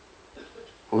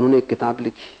 उन्होंने एक किताब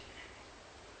लिखी।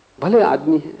 भले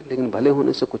आदमी है, लेकिन भले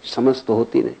होने से कुछ समझ तो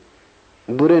होती नहीं।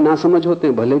 बुरे ना समझ होते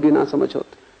हैं, भले भी ना समझ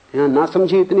होते। यहां ना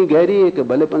समझी इतनी गहरी है कि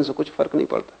भलेपन से कुछ फर्क नहीं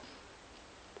पड़ता।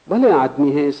 भले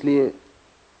आदमी है, इसलिए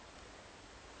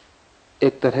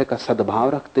एक तरह का सद्भाव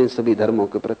रखते हैं सभी धर्मों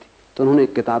के प्रति। तो उन्होंने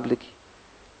एक किताब लिखी,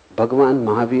 भगवान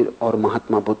महावीर और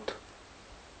महात्मा बुद्ध।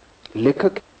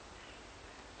 लेखक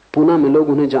पूना में लोग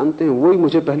उन्हें जानते हैं, वही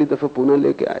मुझे पहली दफा पूना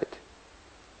लेके आए थे।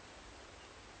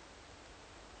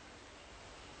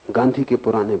 गांधी के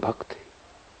पुराने भक्त थे।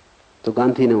 तो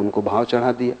गांधी ने उनको भाव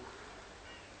चढ़ा दिया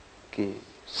कि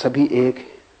सभी एक है,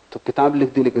 तो किताब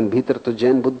लिख दी, लेकिन भीतर तो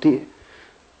जैन बुद्धि है।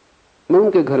 मैं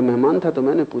उनके घर मेहमान था तो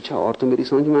मैंने पूछा, और तो मेरी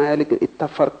समझ में आया, लेकिन इतना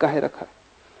फर्क काहे रखा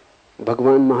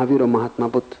भगवान महावीर और महात्मा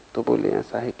बुद्ध? तो बोले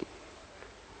ऐसा है कि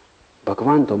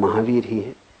भगवान तो महावीर ही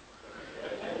है।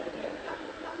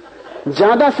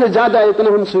 ज्यादा से ज्यादा इतना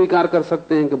हम स्वीकार कर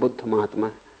सकते हैं कि बुद्ध महात्मा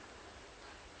है,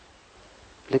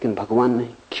 लेकिन भगवान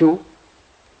नहीं। क्यों?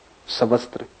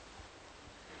 सवस्त्र।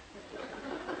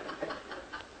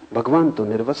 भगवान तो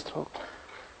निर्वस्त्र हो।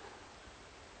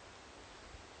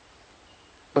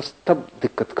 बस तब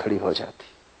दिक्कत खड़ी हो जाती।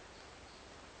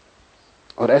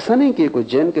 और ऐसा नहीं कि कोई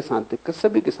जैन के साथ दिक्कत,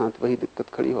 सभी के साथ वही दिक्कत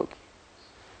खड़ी होगी।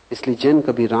 इसलिए जैन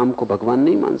कभी राम को भगवान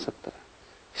नहीं मान सकता।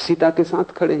 सीता के साथ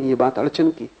खड़े हैं, ये बात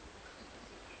अड़चन की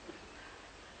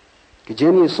कि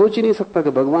जैन ये सोच ही नहीं सकता कि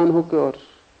भगवान हो के और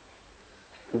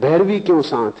भैरवी क्यों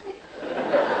साथ है।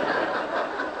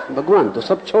 भगवान तो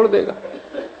सब छोड़ देगा,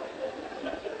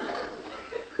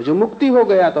 जो मुक्ति हो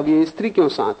गया तब ये स्त्री क्यों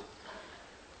साथ।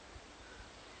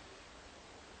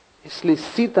 इसलिए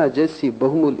सीता जैसी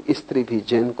बहुमूल्य स्त्री भी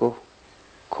जैन को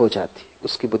खो जाती,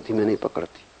 उसकी बुद्धि में नहीं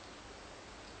पकड़ती।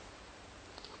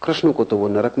 कृष्ण को तो वो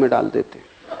नरक में डाल देते,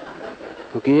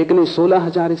 क्योंकि एक नहीं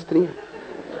 16,000 स्त्रियां।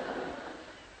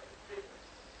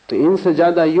 तो इनसे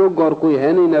ज्यादा योग्य और कोई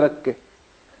है नहीं नरक के।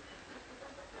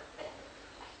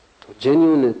 तो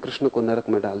जैनियों ने कृष्ण को नरक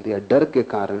में डाल दिया डर के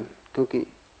कारण, क्योंकि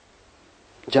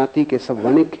जाति के सब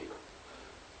वणिक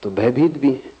तो भयभीत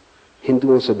भी हैं,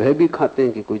 हिंदुओं से भय भी खाते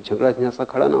हैं कि कोई झगड़ा झंझासा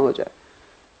खड़ा ना हो जाए,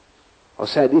 और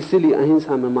शायद इसीलिए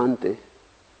अहिंसा में मानते।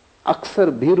 अक्सर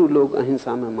भीरू लोग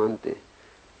अहिंसा में मानते,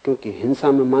 क्योंकि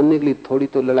हिंसा में मानने के लिए थोड़ी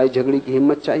तो लड़ाई झगड़े की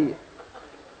हिम्मत चाहिए।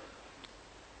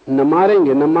 न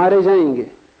मारेंगे न मारे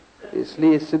जाएंगे,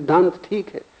 इसलिए सिद्धांत ठीक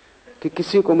है कि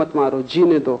किसी को मत मारो,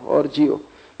 जीने दो और जियो।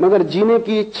 मगर जीने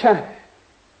की इच्छा है,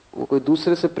 वो कोई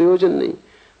दूसरे से प्रयोजन नहीं।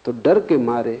 तो डर के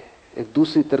मारे एक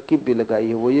दूसरी तरकीब भी लगाई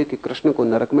है, वो ये कि कृष्ण को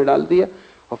नरक में डाल दिया,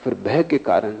 और फिर भय के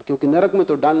कारण, क्योंकि नरक में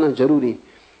तो डालना जरूरी,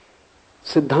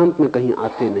 सिद्धांत में कहीं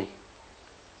आते नहीं,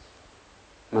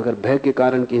 मगर भय के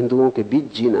कारण कि हिंदुओं के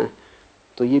बीच जीना है,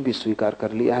 तो ये भी स्वीकार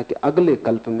कर लिया है कि अगले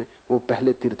कल्प में वो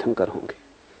पहले तीर्थंकर होंगे।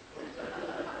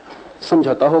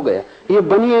 समझौता हो गया। ये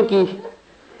बनिए की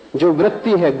जो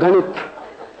वृत्ति है गणित,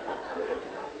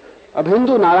 अब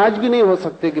हिंदू नाराज भी नहीं हो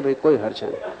सकते कि भाई कोई हर्ज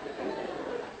नहीं,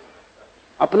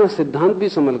 अपना सिद्धांत भी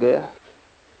संभल गया,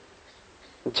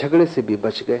 झगड़े से भी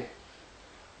बच गए।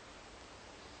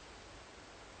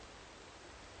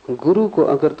 गुरु को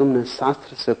अगर तुमने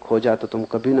शास्त्र से खोजा तो तुम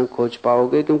कभी ना खोज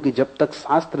पाओगे, क्योंकि जब तक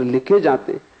शास्त्र लिखे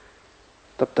जाते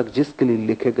तब तक जिसके लिए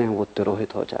लिखे गए वो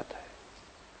तिरोहित हो जाता है।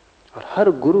 और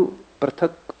हर गुरु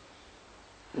पृथक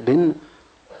भिन्न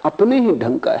अपने ही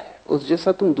ढंग का है, उस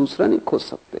जैसा तुम दूसरा नहीं खोज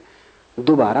सकते।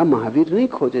 दोबारा महावीर नहीं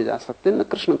खोजे जा सकते, न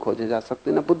कृष्ण खोजे जा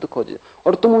सकते, न बुद्ध खोजे,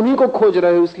 और तुम उन्हीं को खोज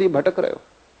रहे हो, इसलिए भटक रहे हो।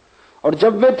 और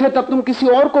जब वे थे तब तुम किसी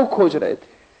और को खोज रहे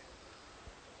थे।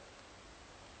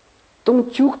 तुम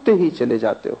चूकते ही चले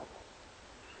जाते हो।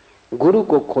 गुरु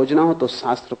को खोजना हो तो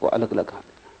शास्त्र को अलग लगा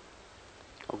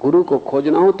देना, गुरु को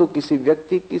खोजना हो तो किसी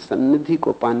व्यक्ति की सन्निधि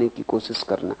को पाने की कोशिश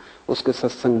करना, उसके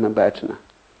सत्संग में बैठना,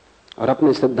 और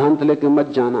अपने सिद्धांत लेके मत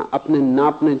जाना, अपने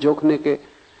नापने जोखने के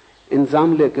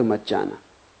इंजाम लेके मत जाना।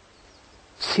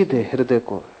 सीधे हृदय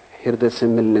को हृदय से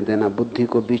मिलने देना, बुद्धि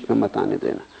को बीच में मत आने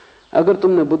देना। अगर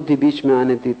तुमने बुद्धि बीच में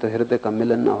आने दी तो हृदय का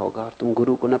मिलन ना होगा और तुम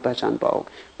गुरु को न पहचान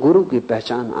पाओगे। गुरु की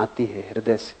पहचान आती है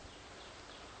हृदय से,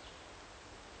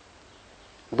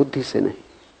 बुद्धि से नहीं।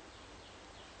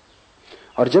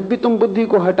 और जब भी तुम बुद्धि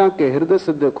को हटा के हृदय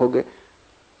से देखोगे,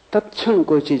 तत्क्षण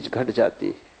कोई चीज घट जाती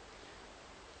है।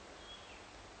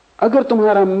 अगर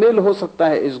तुम्हारा मेल हो सकता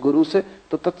है इस गुरु से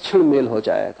तो तत्क्षण मेल हो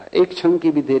जाएगा, एक क्षण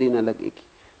की भी देरी न लगेगी।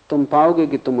 तुम पाओगे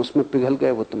कि तुम उसमें पिघल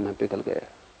गए, वो तुम्हें पिघल गया।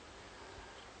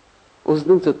 उस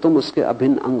दिन से तुम उसके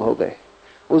अभिन्न अंग हो गए,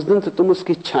 उस दिन से तुम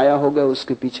उसकी छाया हो गए,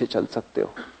 उसके पीछे चल सकते हो।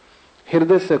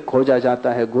 हृदय से खोजा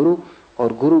जाता है गुरु,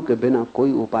 और गुरु के बिना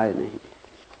कोई उपाय नहीं।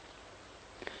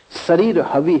 शरीर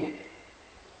हवी है,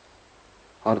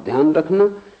 और ध्यान रखना,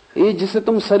 ये जिसे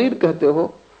तुम शरीर कहते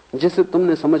हो, जिसे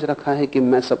तुमने समझ रखा है कि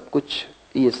मैं सब कुछ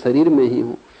ये शरीर में ही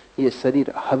हूं, ये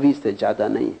शरीर हवी से ज्यादा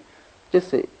नहीं।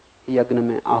 जैसे यज्ञ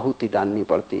में आहुति डालनी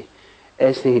पड़ती,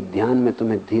 ऐसे ही ध्यान में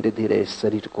तुम्हें धीरे धीरे इस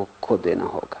शरीर को खो देना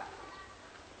होगा।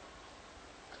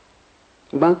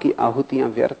 बाकी आहुतियां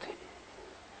व्यर्थ हैं।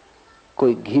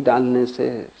 कोई घी डालने से,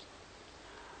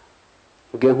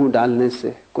 गेहूं डालने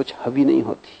से कुछ हवी नहीं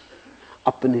होती,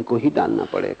 अपने को ही डालना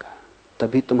पड़ेगा,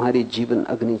 तभी तुम्हारी जीवन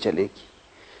अग्नि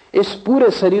चलेगी। इस पूरे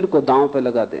शरीर को दांव पे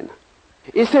लगा देना,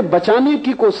 इसे बचाने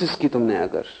की कोशिश की तुमने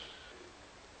अगर,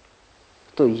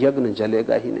 तो यज्ञ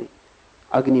जलेगा ही नहीं,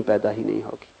 अग्नि पैदा ही नहीं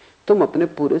होगी। तुम अपने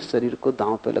पूरे शरीर को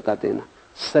दांव पे लगा देना।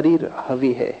 शरीर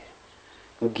हवी है,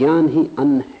 ज्ञान ही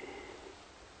अन्न है,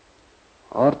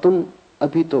 और तुम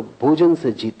अभी तो भोजन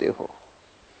से जीते हो।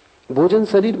 भोजन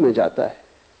शरीर में जाता है,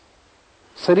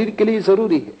 शरीर के लिए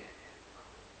जरूरी है।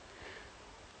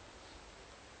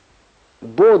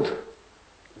 बोध,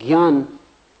 ज्ञान,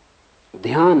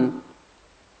 ध्यान,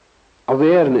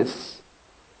 अवेयरनेस,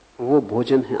 वो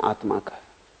भोजन है आत्मा का।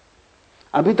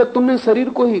 अभी तक तुमने शरीर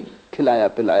को ही खिलाया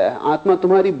पिलाया है, आत्मा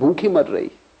तुम्हारी भूखी मर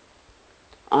रही,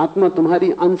 आत्मा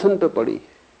तुम्हारी अनशन पे पड़ी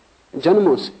है।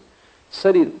 जन्मों से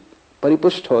शरीर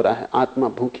परिपुष्ट हो रहा है, आत्मा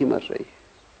भूखी मर रही है।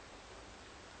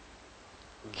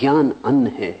 ज्ञान अन्न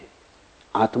है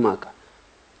आत्मा का।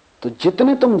 तो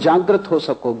जितने तुम जागृत हो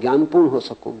सको, ज्ञानपूर्ण हो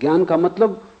सको, ज्ञान का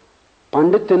मतलब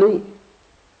पांडित्य नहीं,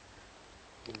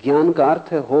 ज्ञान का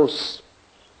अर्थ है होश।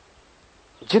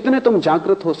 जितने तुम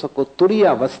जागृत हो सको, तुरीय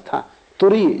अवस्था,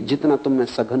 तुरी जितना तुम में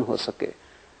सघन हो सके,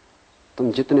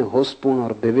 तुम जितने होशपूर्ण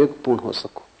और विवेकपूर्ण हो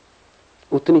सको,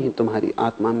 उतनी ही तुम्हारी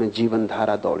आत्मा में जीवन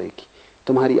धारा दौड़ेगी।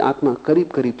 तुम्हारी आत्मा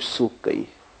करीब करीब सूख गई है,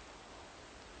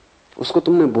 उसको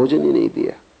तुमने भोजन ही नहीं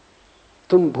दिया,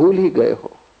 तुम भूल ही गए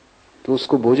हो तो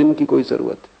उसको भोजन की कोई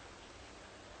जरूरत है।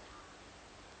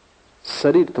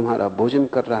 शरीर तुम्हारा भोजन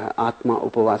कर रहा है, आत्मा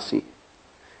उपवासी।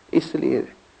 इसलिए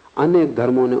अनेक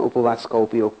धर्मों ने उपवास का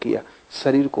उपयोग किया।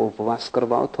 शरीर को उपवास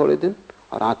करवाओ थोड़े दिन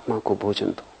और आत्मा को भोजन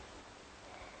दो,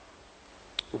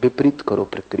 विपरीत करो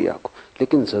प्रक्रिया को।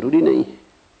 लेकिन जरूरी नहीं है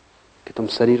कि तुम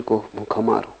शरीर को भूखा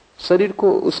मारो, शरीर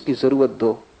को उसकी जरूरत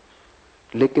दो,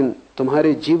 लेकिन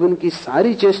तुम्हारे जीवन की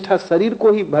सारी चेष्टा शरीर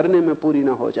को ही भरने में पूरी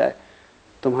ना हो जाए।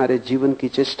 तुम्हारे जीवन की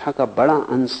चेष्टा का बड़ा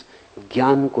अंश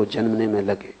ज्ञान को जन्माने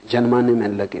में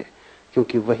लगे,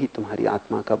 क्योंकि वही तुम्हारी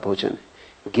आत्मा का भोजन है।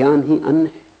 ज्ञान ही अन्न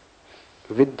है।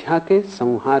 विद्या के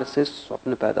संहार से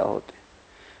स्वप्न पैदा होते हैं,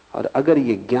 और अगर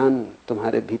ये ज्ञान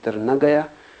तुम्हारे भीतर न गया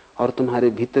और तुम्हारे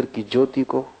भीतर की ज्योति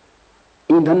को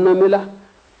ईंधन न मिला,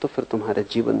 तो फिर तुम्हारे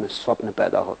जीवन में स्वप्न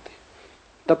पैदा होते,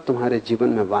 तब तुम्हारे जीवन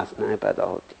में वासनाएं पैदा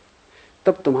होती,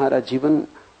 तब तुम्हारा जीवन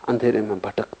अंधेरे में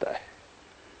भटकता है,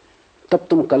 तब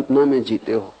तुम कल्पना में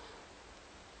जीते हो,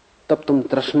 तब तुम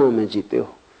तृष्णा में जीते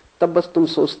हो, तब बस तुम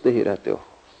सोचते ही रहते हो।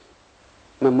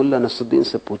 मैं मुल्ला नसरुद्दीन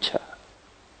से पूछा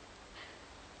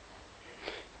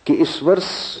कि इस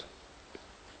वर्ष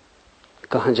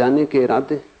कहां जाने के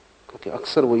इरादे, क्योंकि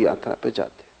अक्सर वो यात्रा पे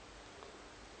जाते,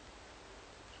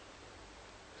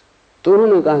 तो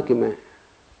उन्होंने कहा कि मैं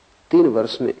 3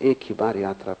 वर्ष में एक ही बार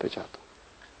यात्रा पे जाता हूं।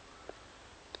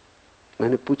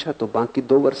 मैंने पूछा तो बाकी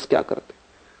 2 वर्ष क्या करते?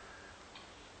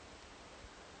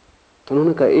 तो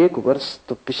उन्होंने कहा 1 वर्ष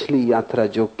तो पिछली यात्रा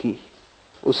जो की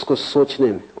उसको सोचने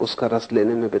में, उसका रस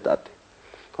लेने में बिताते,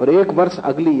 और 1 वर्ष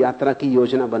अगली यात्रा की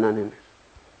योजना बनाने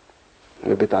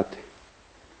में बिताते।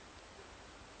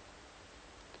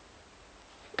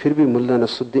 फिर भी मुल्ला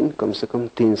नसरुद्दीन कम से कम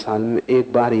 3 साल में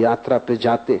 1 बार यात्रा पे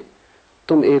जाते,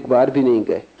 तुम 1 बार भी नहीं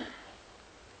गए।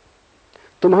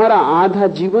 तुम्हारा आधा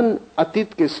जीवन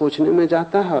अतीत के सोचने में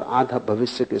जाता है और आधा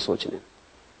भविष्य के सोचने में।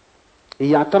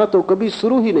 यात्रा तो कभी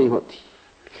शुरू ही नहीं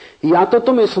होती। या तो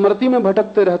तुम स्मृति में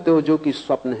भटकते रहते हो जो कि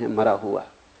स्वप्न है मरा हुआ,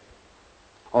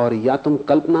 और या तुम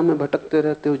कल्पना में भटकते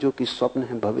रहते हो जो कि स्वप्न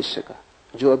है भविष्य का,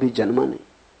 जो अभी जन्मा नहीं।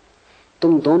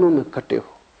 तुम दोनों में कटे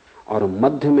हो, और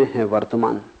मध्य में है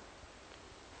वर्तमान,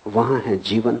 वहां है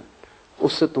जीवन,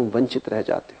 उससे तुम वंचित रह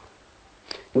जाते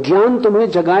हो। ज्ञान तुम्हें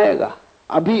जगाएगा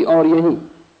अभी और यहीं,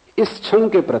 इस क्षण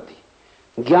के प्रति।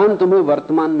 ज्ञान तुम्हें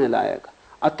वर्तमान में लाएगा।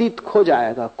 अतीत खो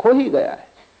जाएगा, खो ही गया है,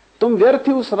 तुम व्यर्थ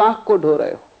ही उस राख को ढो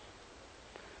रहे हो।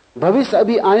 भविष्य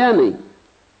अभी आया नहीं,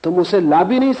 तुम उसे ला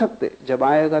भी नहीं सकते, जब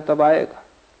आएगा तब आएगा।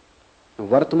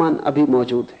 वर्तमान अभी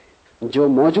मौजूद है, जो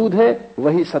मौजूद है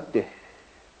वही सत्य है।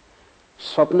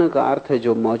 स्वप्न का अर्थ है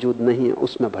जो मौजूद नहीं है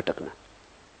उसमें भटकना।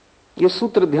 यह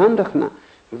सूत्र ध्यान रखना।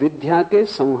 विद्या के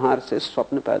संहार से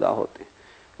स्वप्न पैदा होते हैं।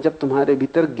 जब तुम्हारे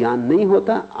भीतर ज्ञान नहीं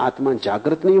होता, आत्मा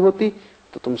जागृत नहीं होती,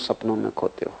 तो तुम सपनों में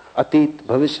खोते हो। अतीत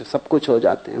भविष्य सब कुछ हो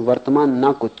जाते हैं, वर्तमान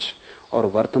ना कुछ, और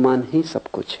वर्तमान ही सब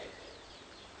कुछ है।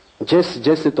 जैसे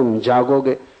जैसे तुम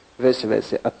जागोगे वैसे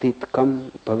वैसे अतीत कम,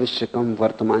 भविष्य कम,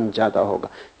 वर्तमान ज्यादा होगा।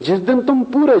 जिस दिन तुम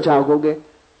पूरे जागोगे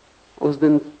उस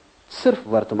दिन सिर्फ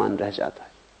वर्तमान रह जाता है।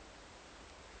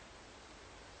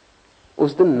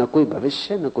 उस दिन न कोई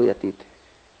भविष्य न कोई अतीत है।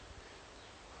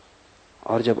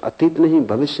 और जब अतीत नहीं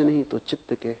भविष्य नहीं, तो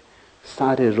चित्त के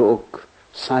सारे रोग,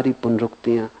 सारी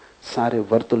पुनरुक्तियां, सारे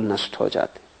वर्तुल नष्ट हो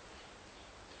जाते।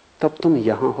 तब तुम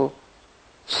यहां हो,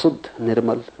 शुद्ध,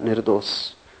 निर्मल, निर्दोष,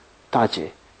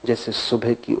 ताजे, जैसे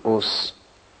सुबह की ओस।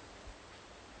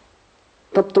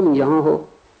 तब तुम यहां हो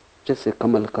जैसे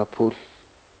कमल का फूल।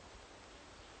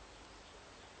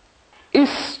 इस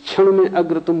क्षण में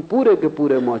अगर तुम पूरे के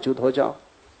पूरे मौजूद हो जाओ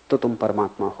तो तुम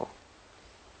परमात्मा हो।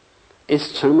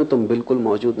 इस क्षण में तुम बिल्कुल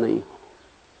मौजूद नहीं हो,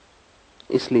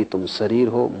 इसलिए तुम शरीर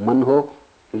हो, मन हो,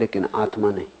 लेकिन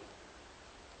आत्मा नहीं।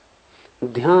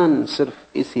 ध्यान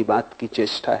सिर्फ इसी बात की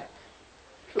चेष्टा है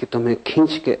कि तुम्हें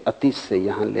खींच के अतीत से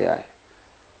यहां ले आए,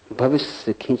 भविष्य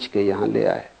से खींच के यहां ले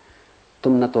आए।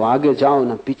 तुम न तो आगे जाओ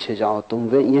न पीछे जाओ, तुम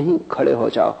वे यहीं खड़े हो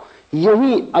जाओ।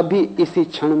 यहीं अभी इसी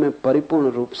क्षण में परिपूर्ण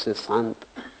रूप से शांत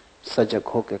सजग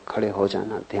होकर खड़े हो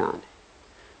जाना ध्यान है।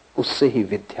 उससे ही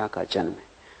विद्या का जन्म है।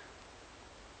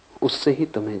 उससे ही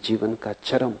तुम्हें जीवन का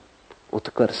चरम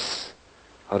उत्कर्ष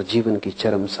और जीवन की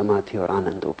चरम समाधि और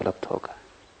आनंद उपलब्ध होगा।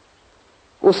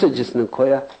 उसे जिसने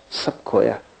खोया सब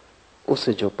खोया,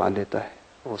 उसे जो पा लेता है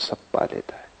वो सब पा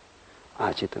लेता है।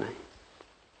 आज इतना ही।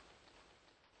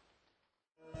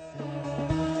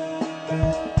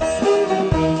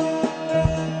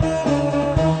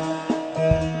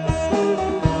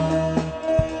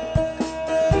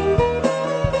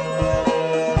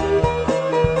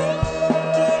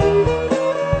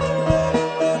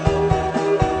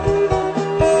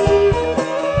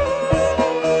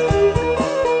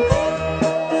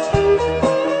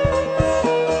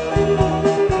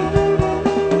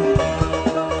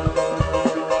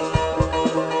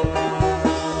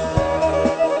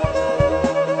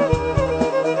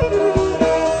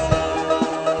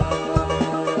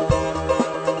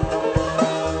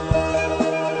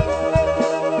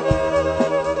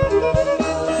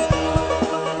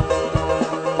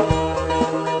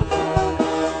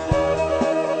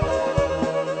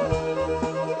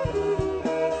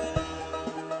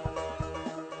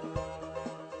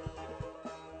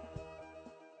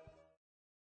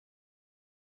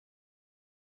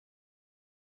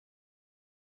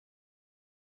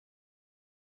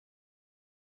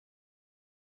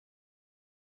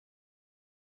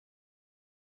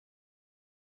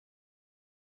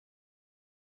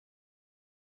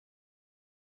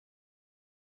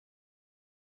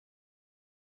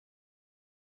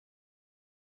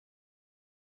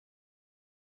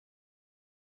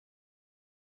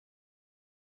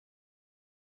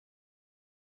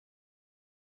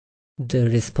 The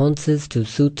responses to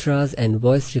sutras and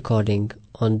voice recording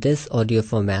on this audio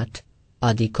format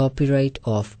are the copyright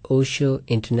of OSHO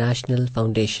International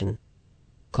Foundation.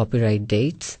 Copyright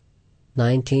dates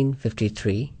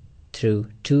 1953 through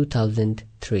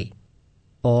 2003.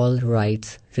 All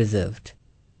rights reserved.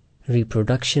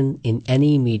 Reproduction in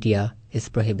any media is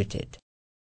prohibited.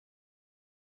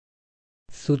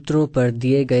 सूत्रों पर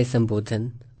दिए गए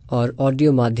संबोधन और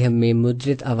ऑडियो माध्यम में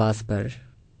मुद्रित आवाज पर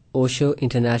ओशो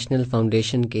इंटरनेशनल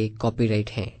फाउंडेशन के कॉपीराइट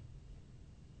हैं।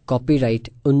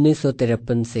 कॉपीराइट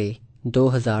 1953 से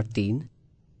 2003,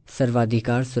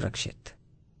 सर्वाधिकार सुरक्षित।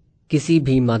 किसी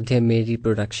भी माध्यम में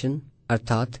रिप्रोडक्शन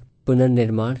अर्थात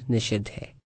पुनर्निर्माण निषिद्ध है।